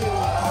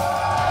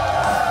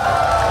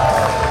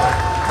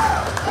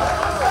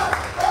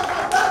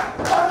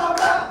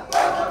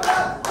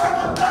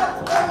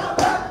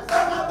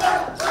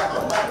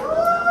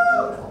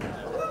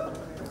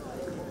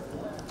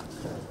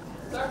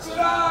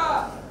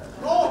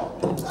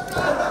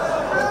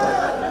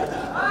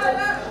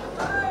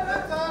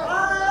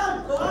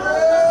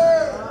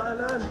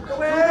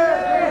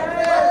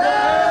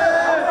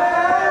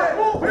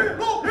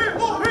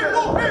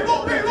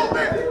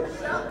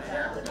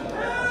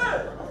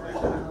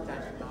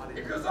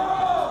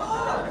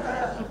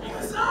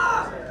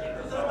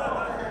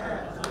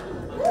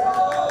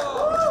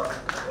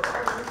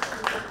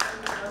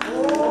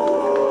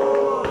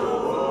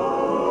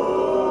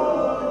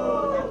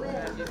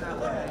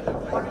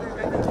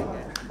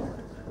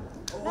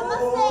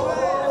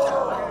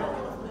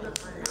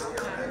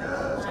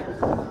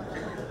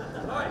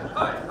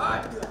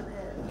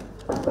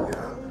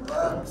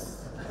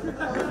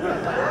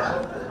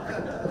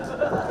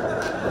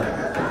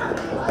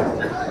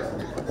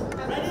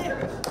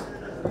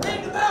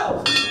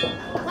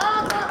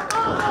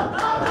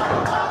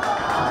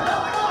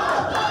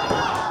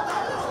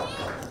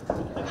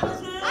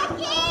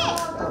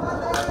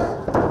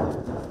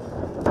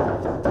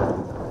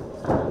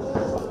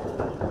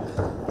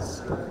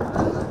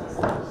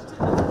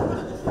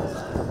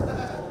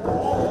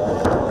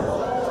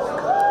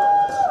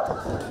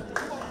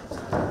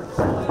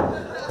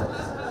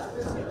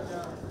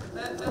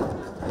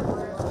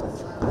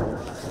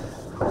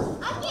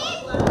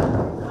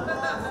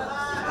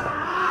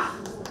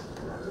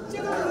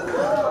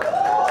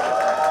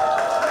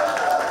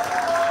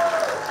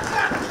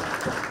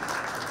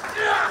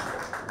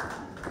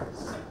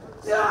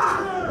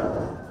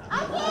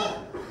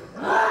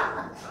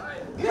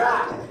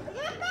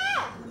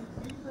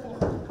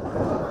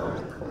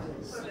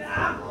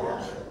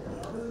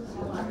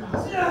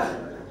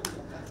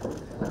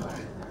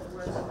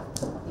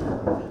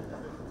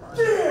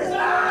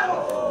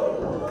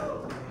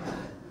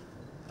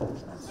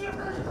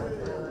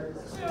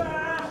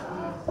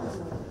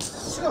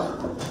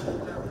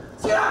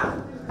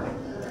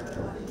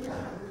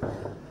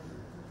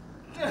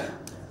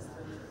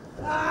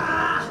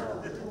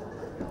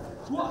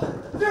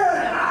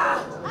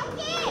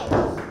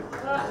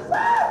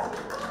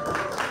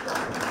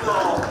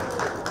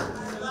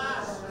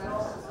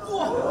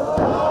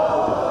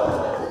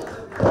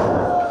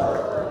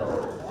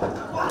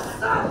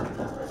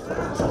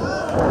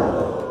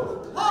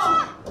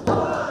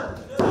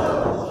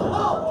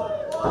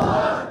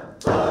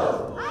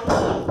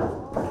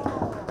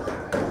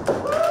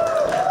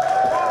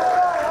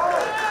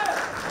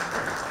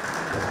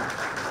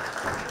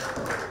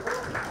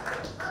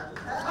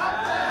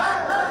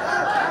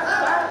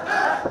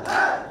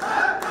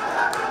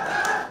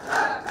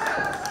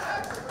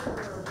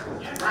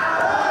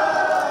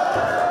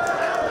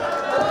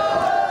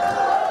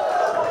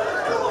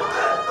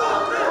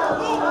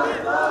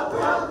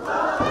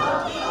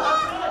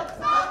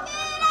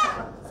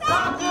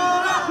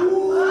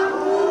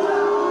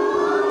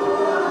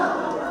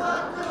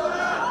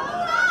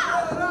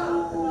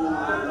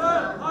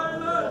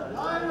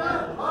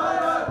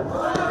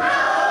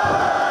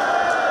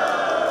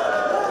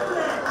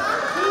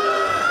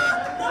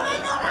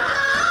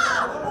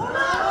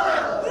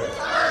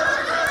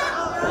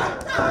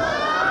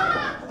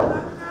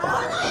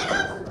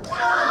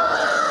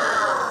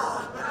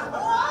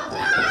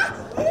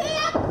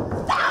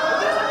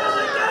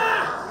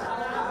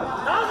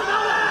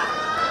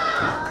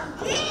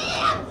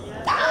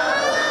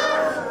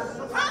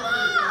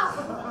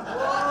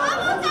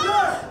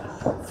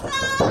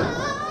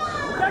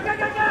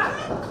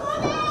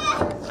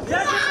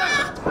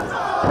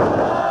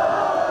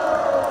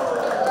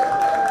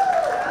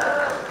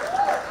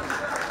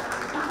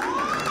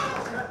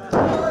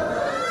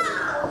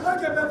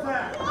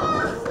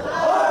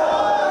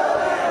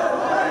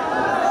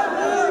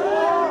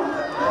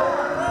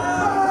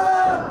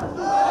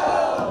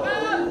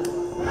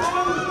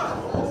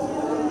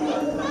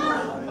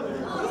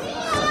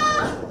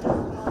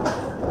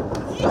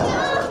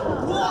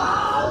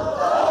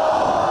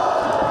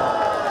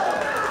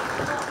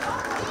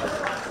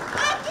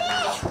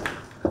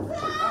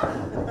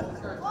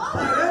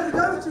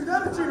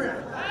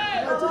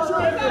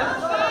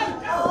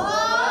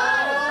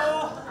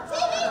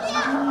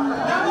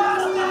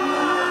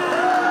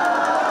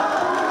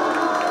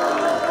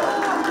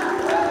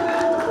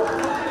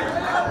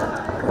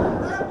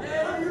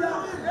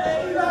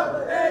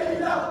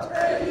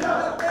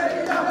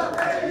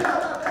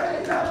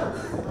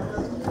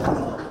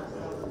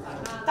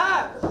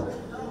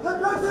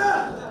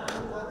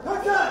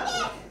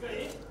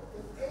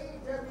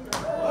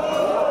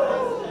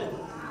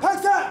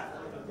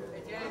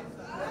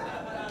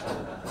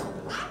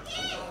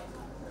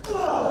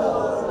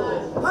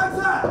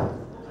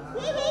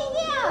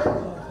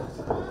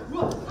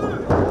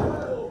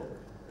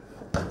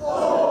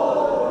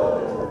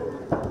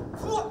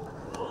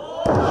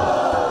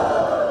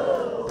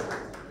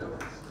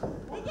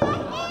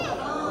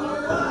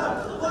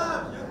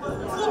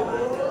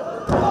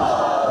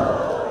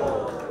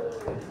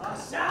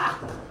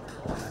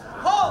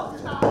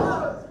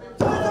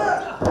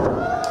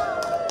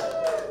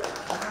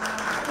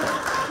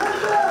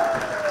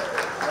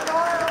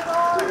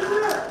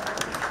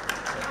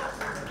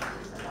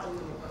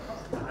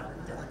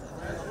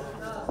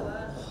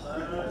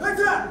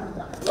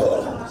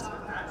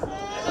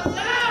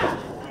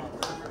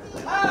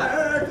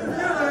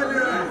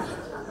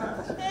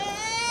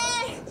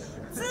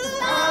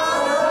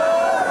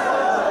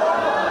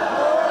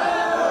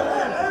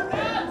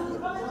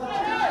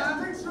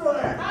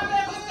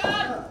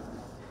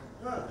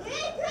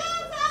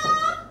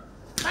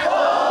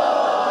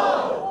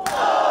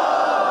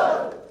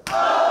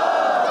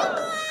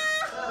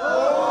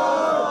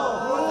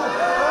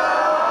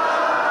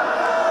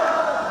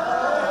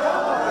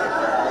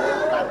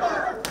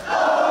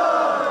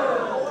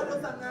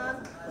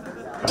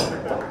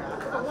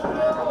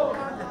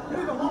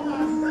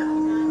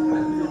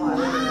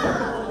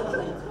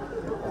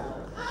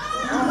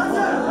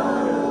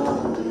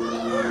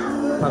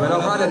ผ่านไปแล้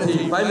ว5 นาที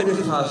5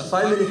 minutes pass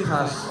 5 minutes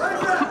pass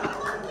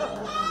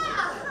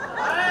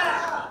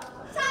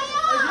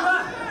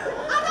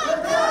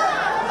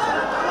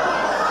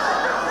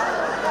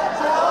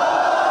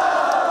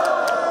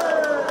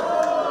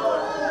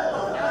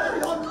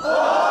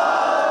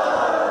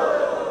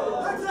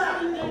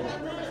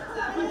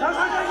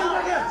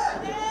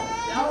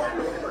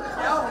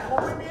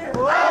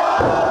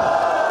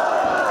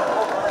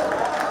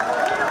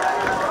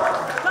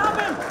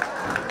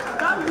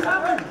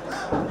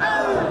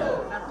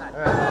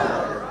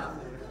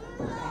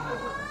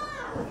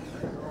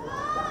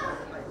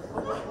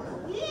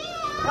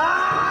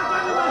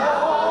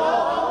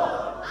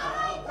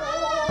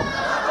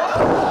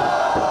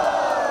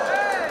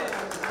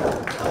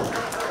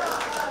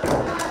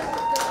Come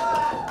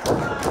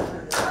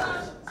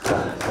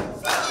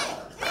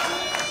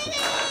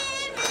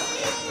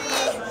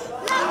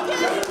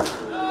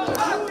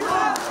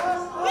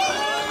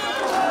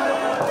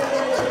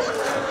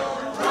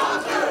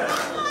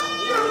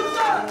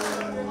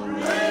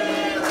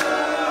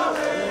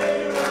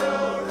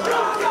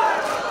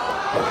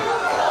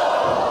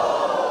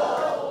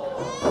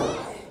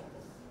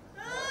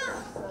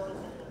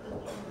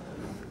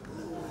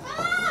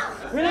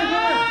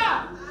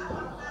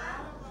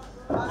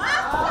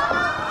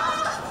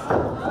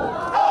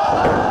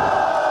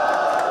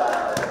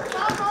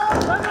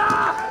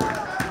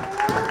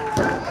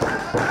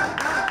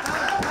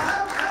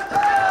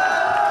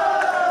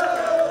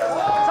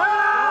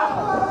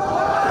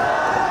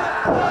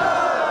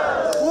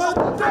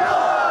เ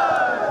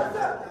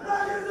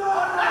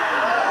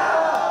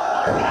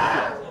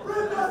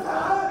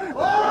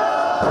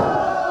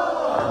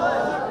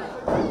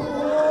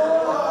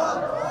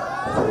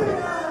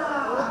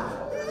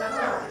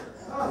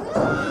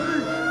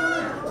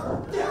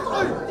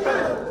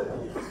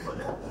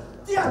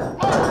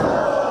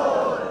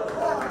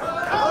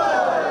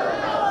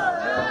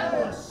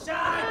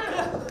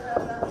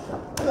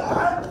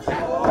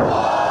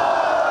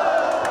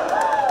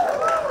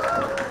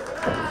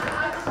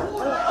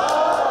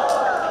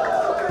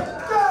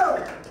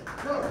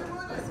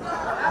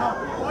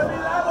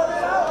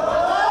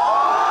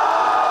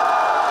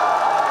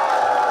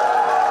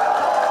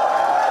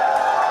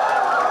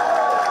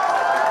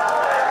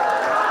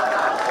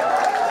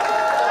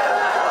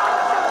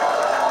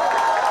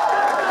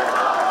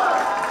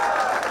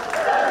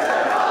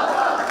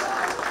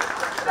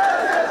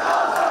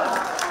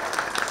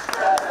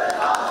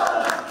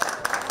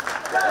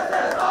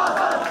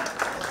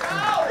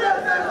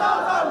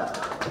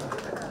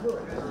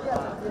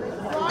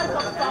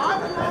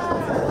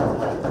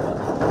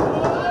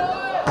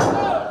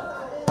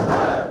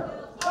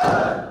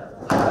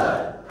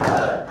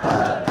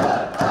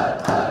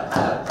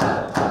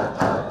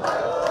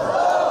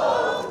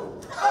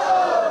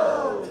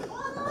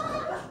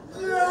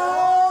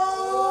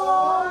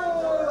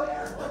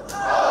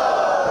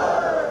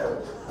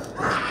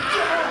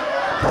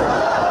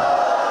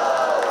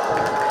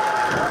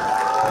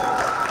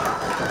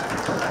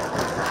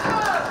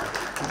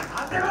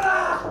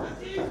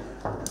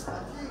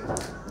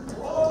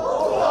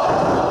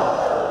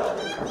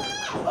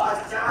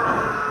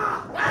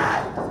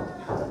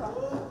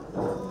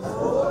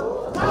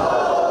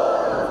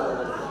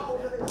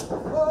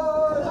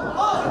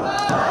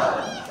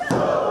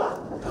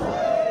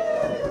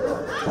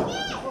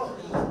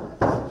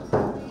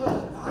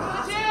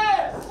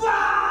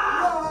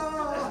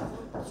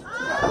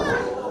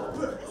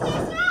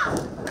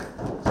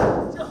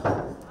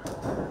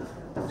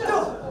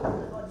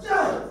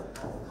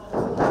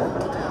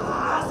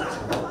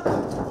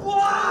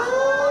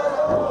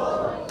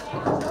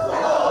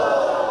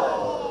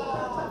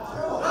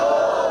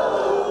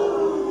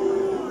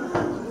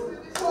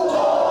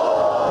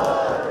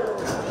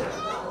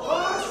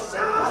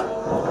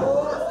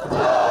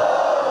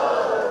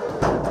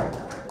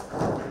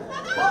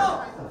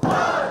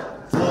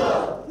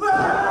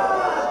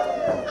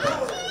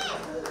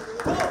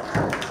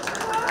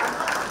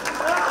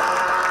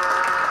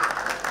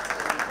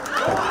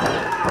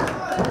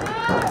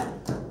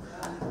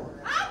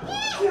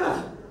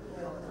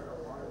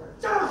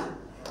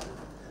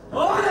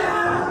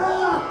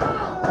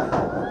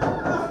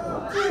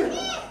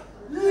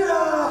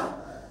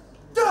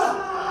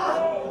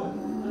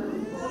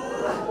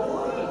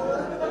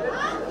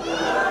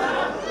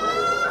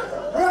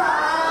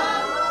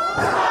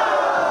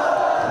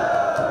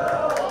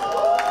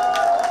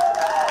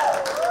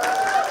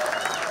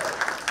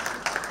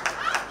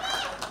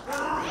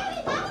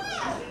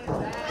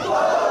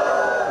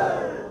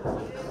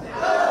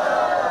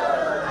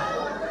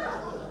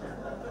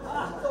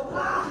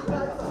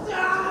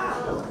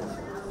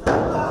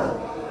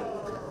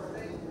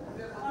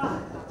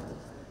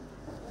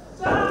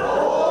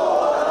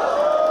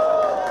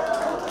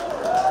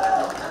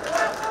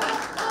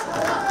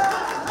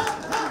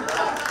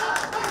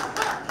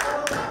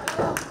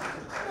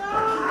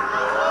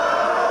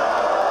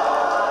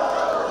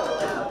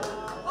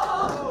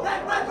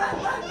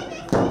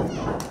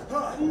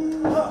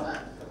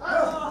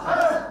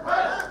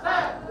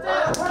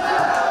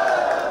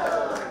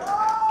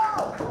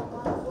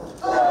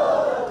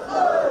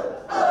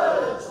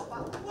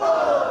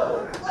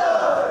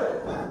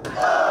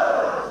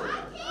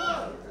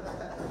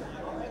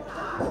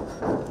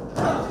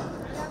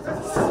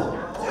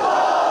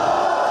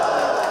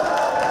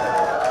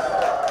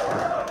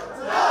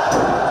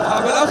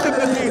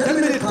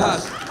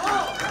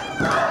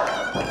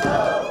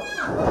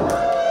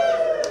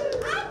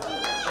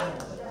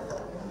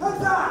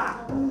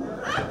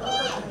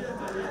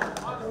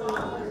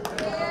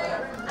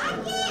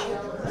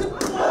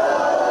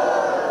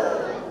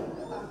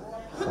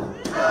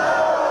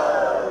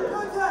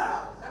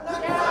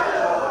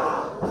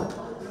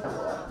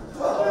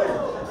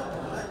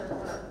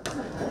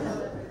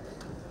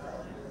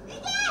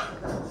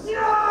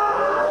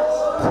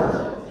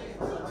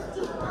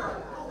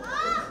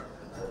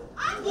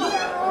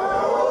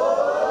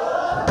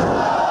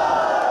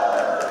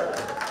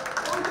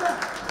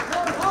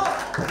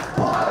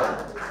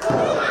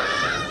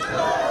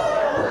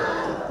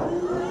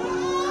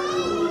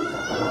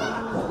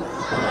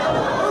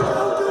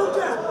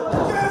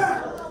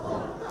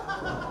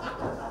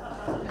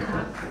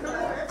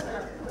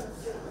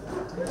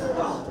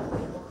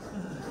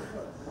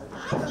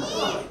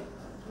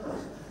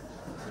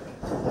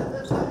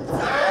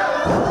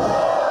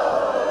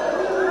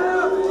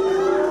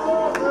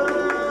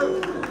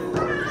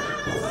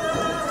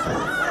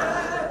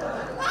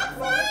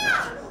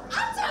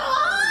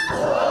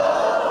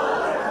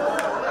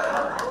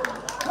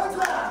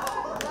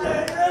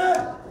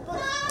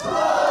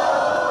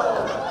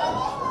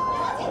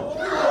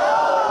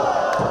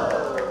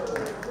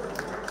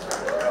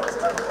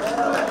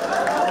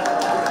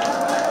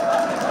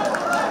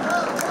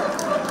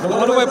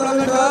วยปล้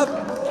ำนะครั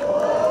บ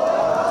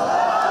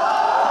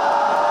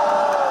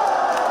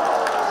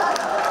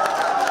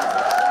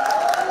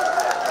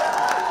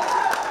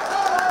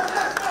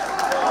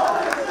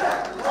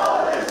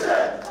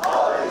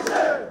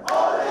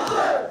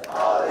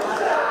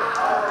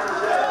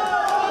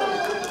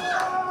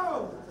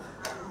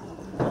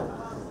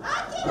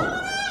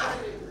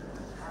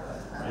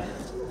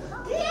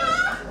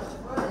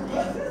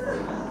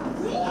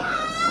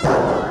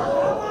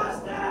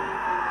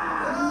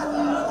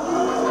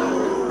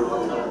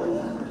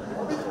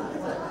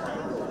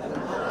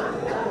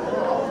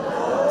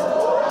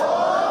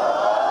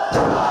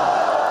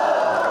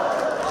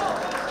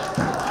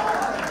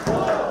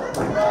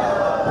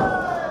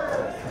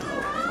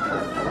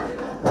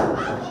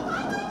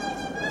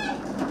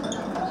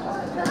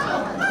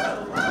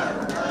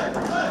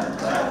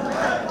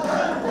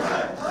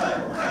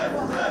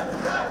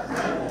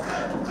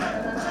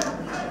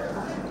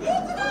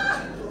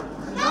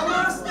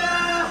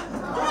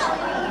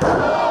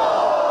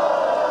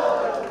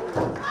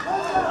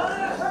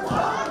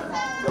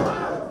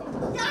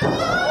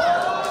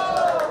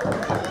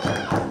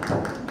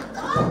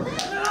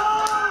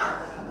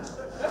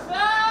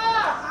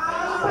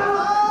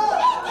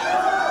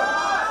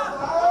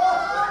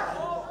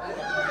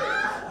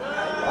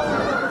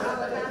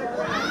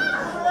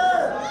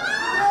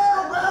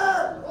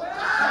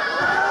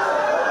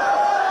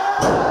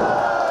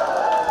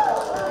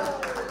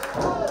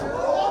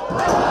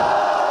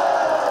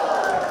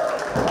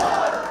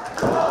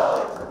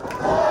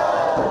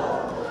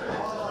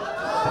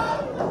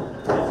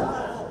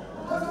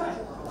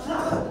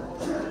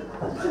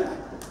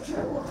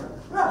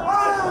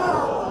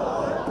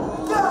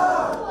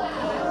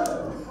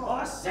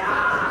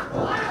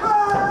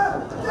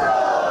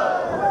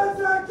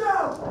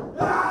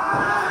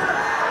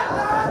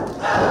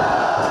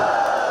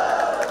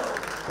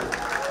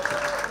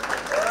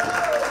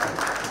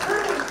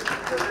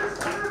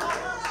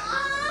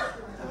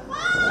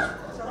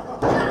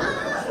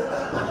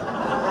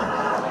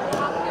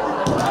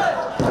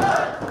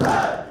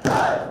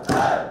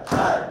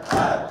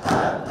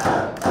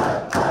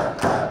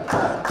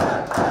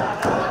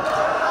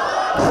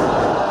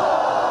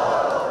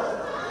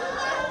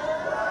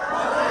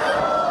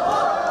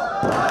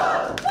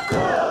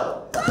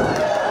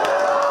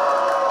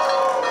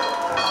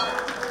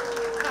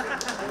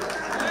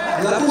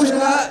และผู้ช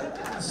นะ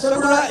ซากุ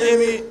ระเอ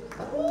มิ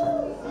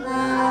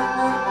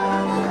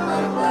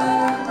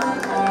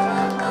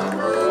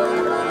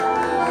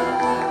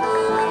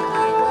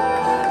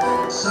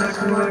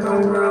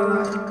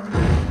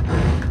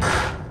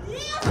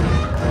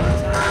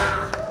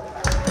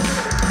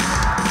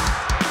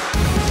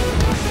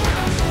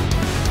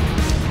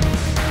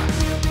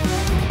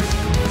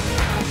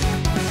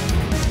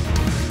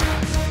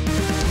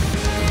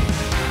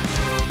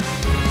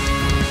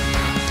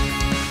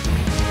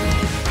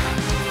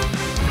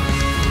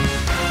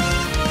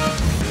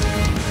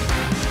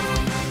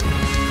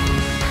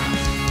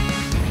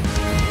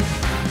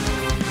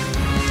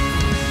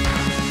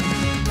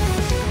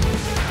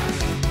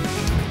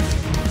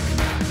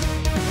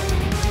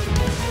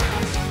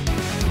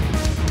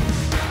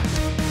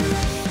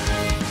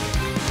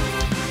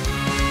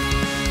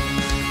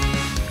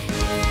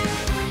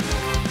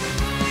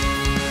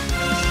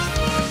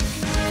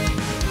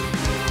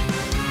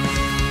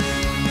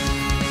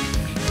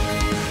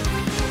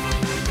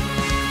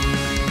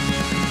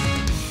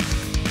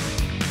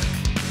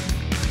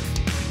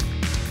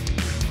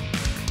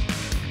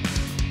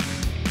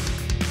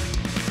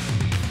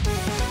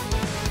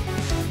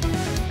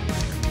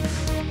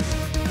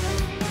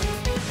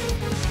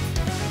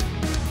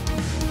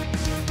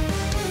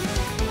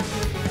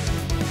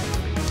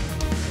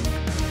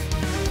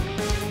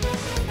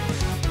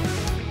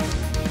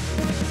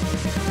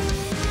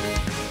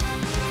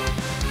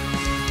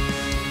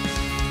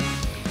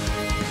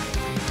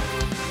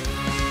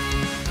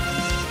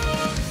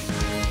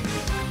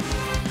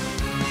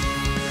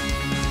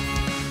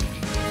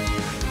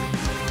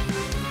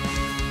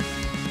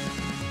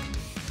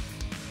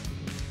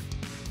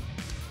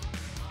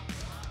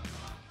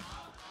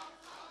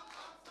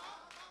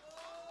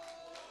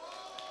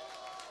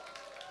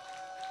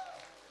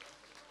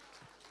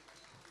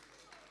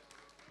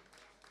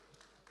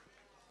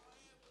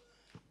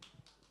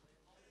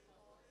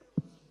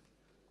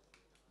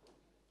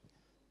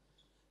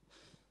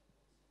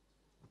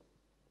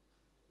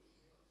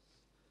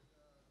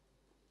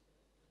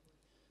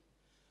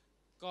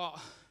ก็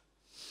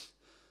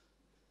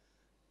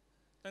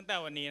ตั้งแต่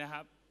วันนี้นะค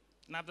รับ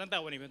นับตั้งแต่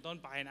วันนี้เป็นต้น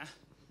ไปนะ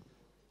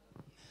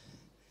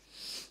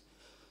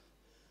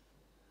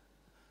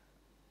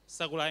ซ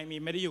ากุระมี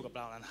ไม่ได้อยู่กับเ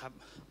ราแล้วนะครับ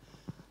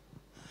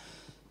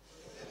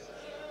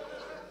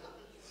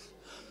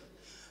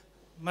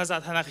มาซา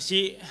ทานาคา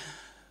ชิ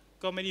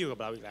ก็ไม่ได้อยู่กับ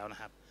เราอีกแล้วนะ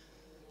ครับ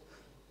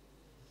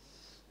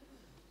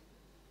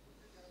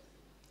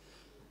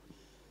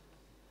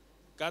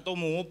กาโต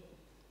มู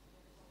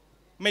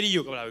ไม่ได้อ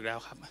ยู่กับเราอีกแล้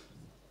วครับ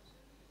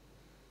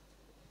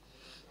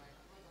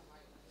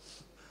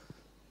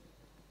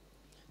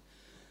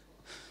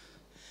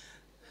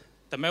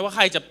แต่ไม่ว่าใค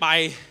รจะไป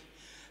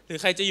หรือ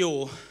ใครจะอยู่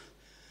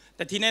แ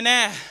ต่ที่แน่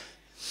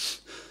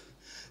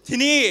ๆที่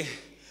นี่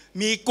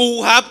มีกู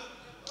ครับ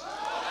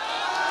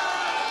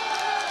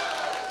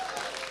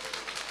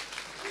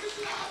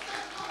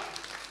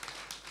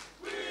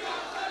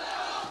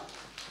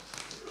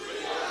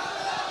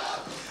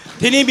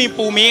ที่นี่มี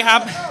ปูมิครั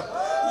บ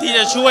ที่จ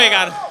ะช่วย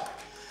กัน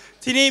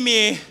ที่นี่มี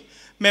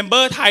เมมเบอ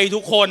ร์ไทยทุ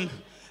กคน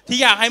ที่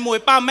อยากให้มวย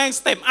ปั้มแม่งส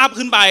เต็ปอัพ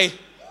ขึ้นไป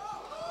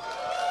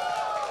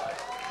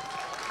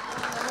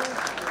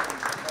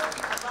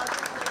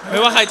ไม่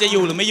ว่าใครจะอ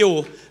ยู่หรือไม่อยู่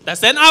แต่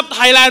เซตอัพไท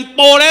ยแลนด์โป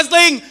รเรส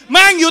ลิงแ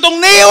ม่งอยู่ตรง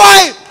นี้ไว้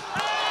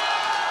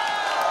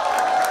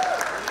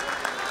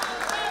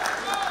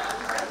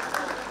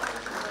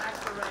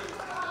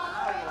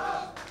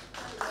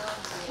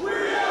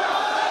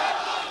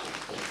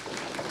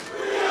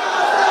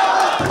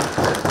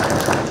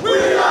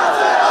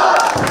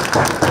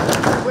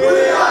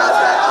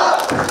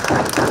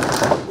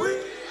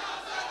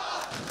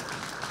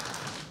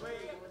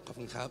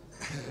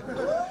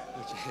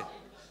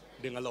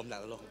ดึงอารมณ์จา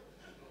กอารมณ์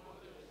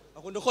ขอ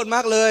บคุณทุกคนม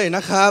ากเลยน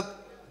ะครับ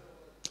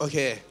โอเค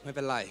ไม่เ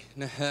ป็นไร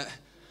นะฮะ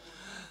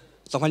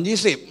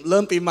2020เ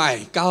ริ่มปีใหม่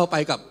ก้าวไป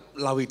กับ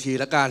เราอีกที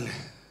แล้วกัน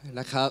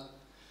นะครับ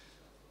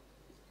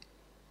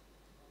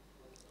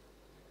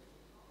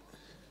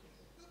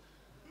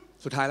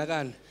สุดท้ายแล้วกั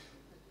น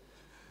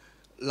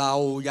เรา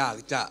อยาก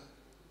จะ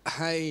ใ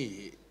ห้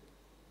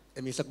เอ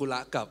มิซากุระ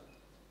กับ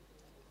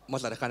มอส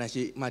ซาดะคานา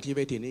ชิมาที่เว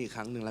ทีนี้อีกค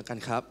รั้งหนึ่งแล้วกัน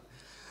ครับ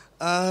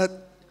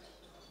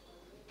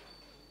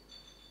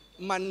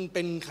มันเ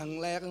ป็นครั้ง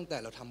แรกตั้งแต่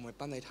เราทำมวย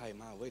ปั้มในไทย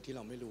มาเว้ยที่เร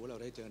าไม่รู้ว่าเรา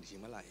ได้เจอกันที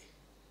เมื่อไหร่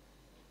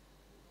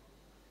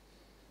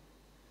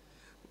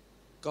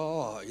ก็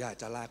อยาก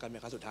จะลากันเป็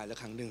นครั้งสุดท้ายแล้ว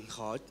ครั้งหนึ่งข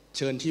อเ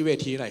ชิญที่เว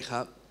ทีหน่อยค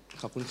รับ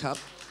ขอบคุณครับ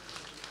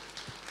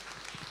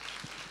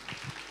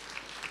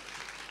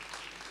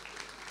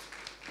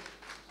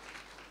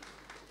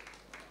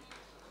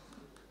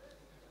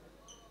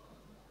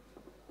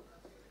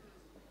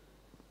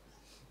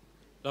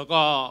แล้ว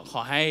ก็ข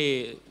อให้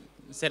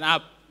เซตอั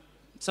พ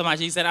สมา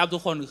ชิกเซตอัพทุ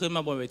กคนขึ้นม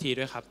าบนเวที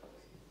ด้วยครับ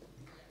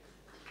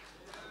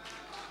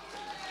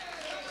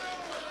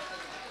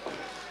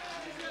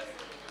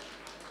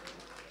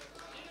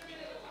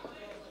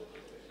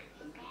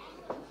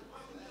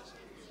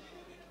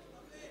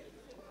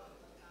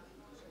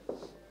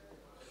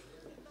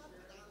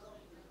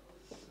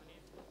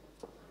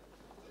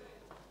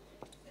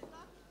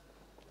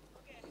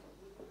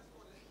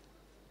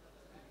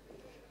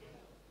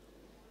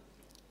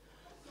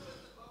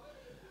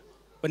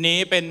วันนี้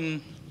เป็น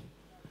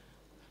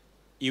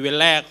อีเวน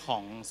ต์แรกขอ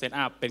งเซต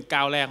อัพเป็นก้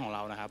าวแรกของเร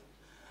านะครับ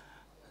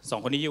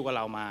2คนนี้อยู่กับเ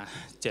รามา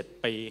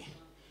7 ปี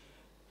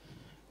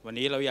วัน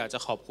นี้เราอยากจะ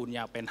ขอบคุณอ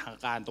ย่างเป็นทาง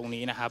การตรง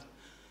นี้นะครับ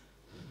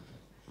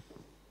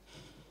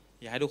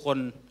อยากให้ทุกคน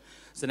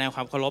แสดงคว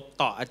ามเคารพ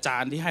ต่ออาจา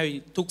รย์ที่ให้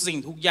ทุกสิ่ง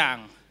ทุกอย่าง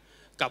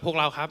กับพวก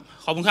เราครับ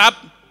ขอบคุณครับ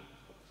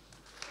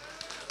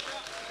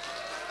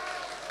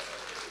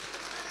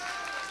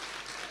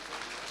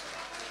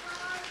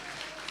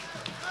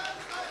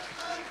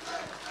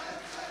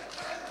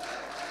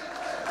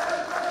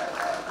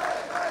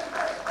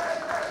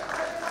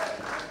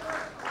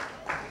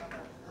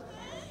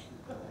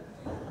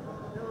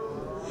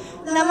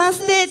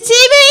Namaste,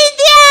 Team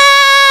India!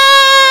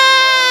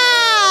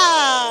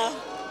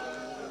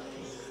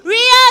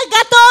 We are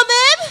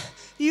Gatomem.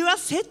 You are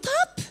set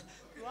up?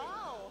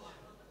 Wow.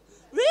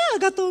 We are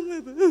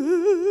Gatomem.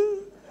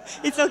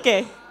 It's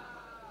okay.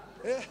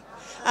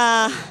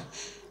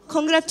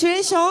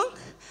 Congratulations.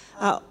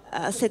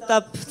 Set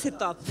up.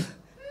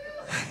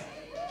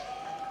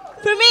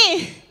 For me,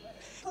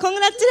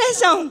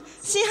 congratulations.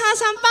 Shinha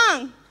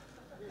Champagne.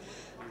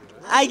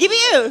 I give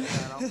you.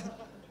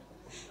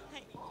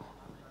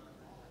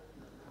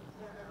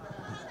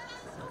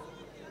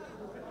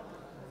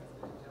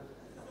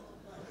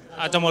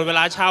อาจจะหมดเวล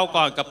าเช่า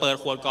ก่อนกับเปิด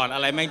ขวดก่อนอะ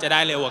ไรแม่งจะได้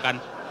เร็วกว่ากัน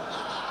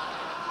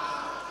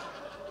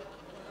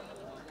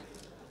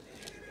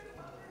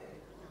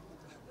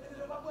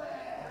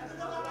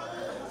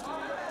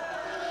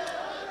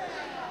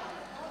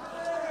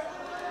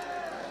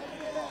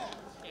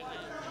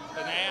เ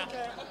ป็นไงอ่ะ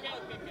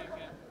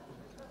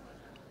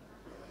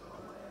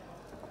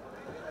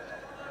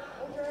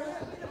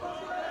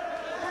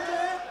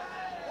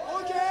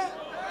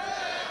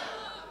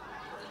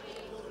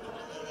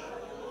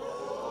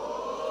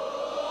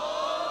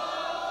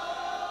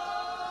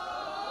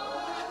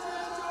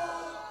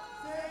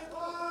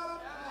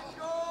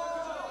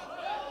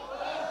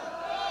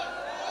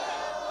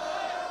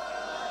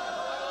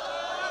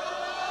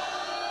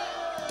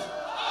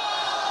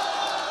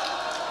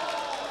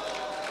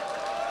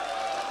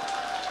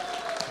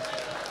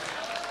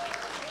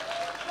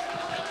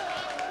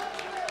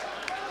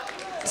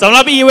สำห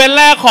รับอีเวนต์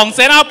แรกของเซ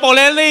นอัพโปรเล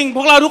สลิงพ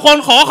วกเราทุกคน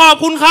ขอขอบ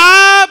คุณค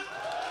รับ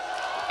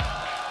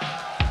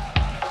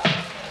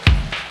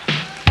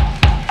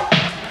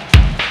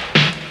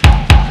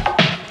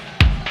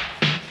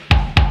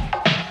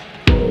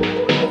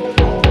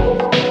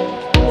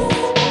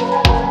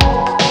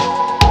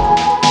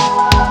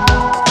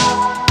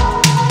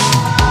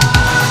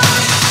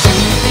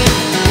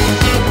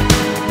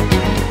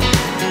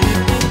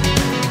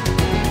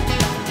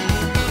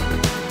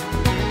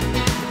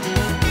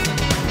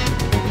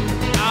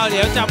เ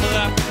ดี๋ยวจับมื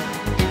อ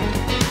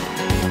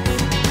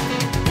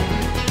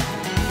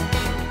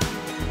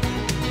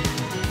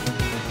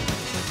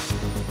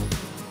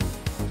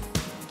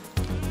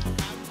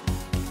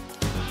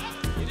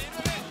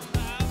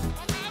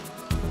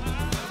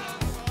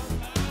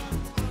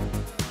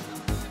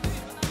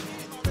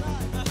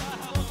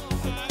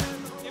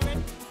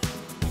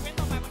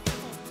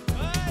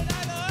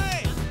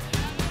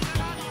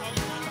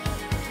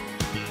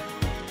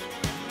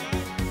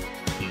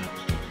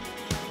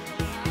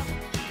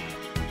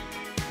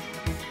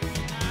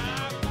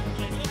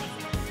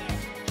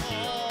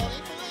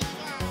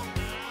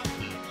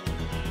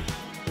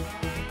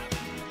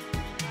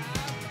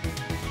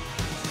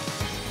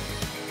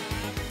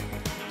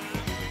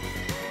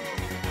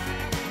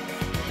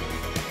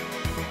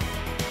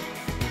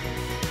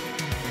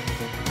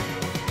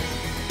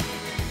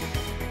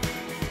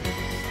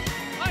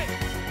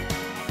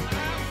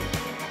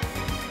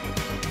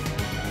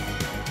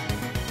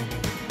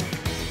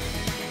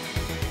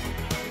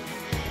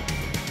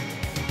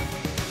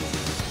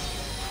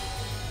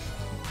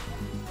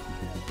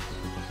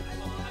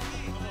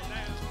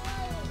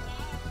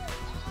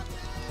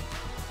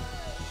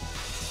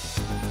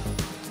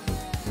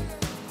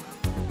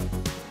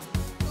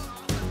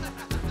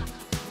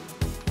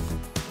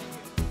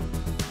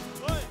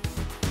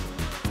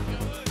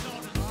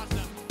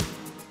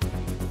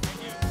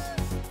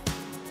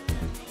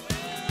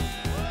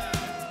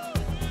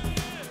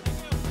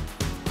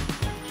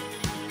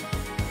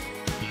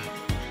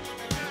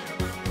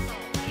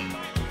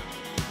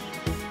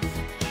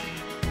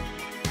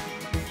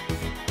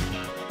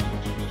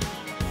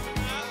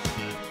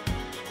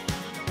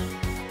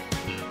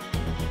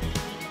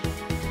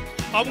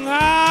ขอบคุณค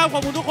รับขอ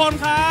บคุณทุกคน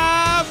ครั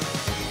บ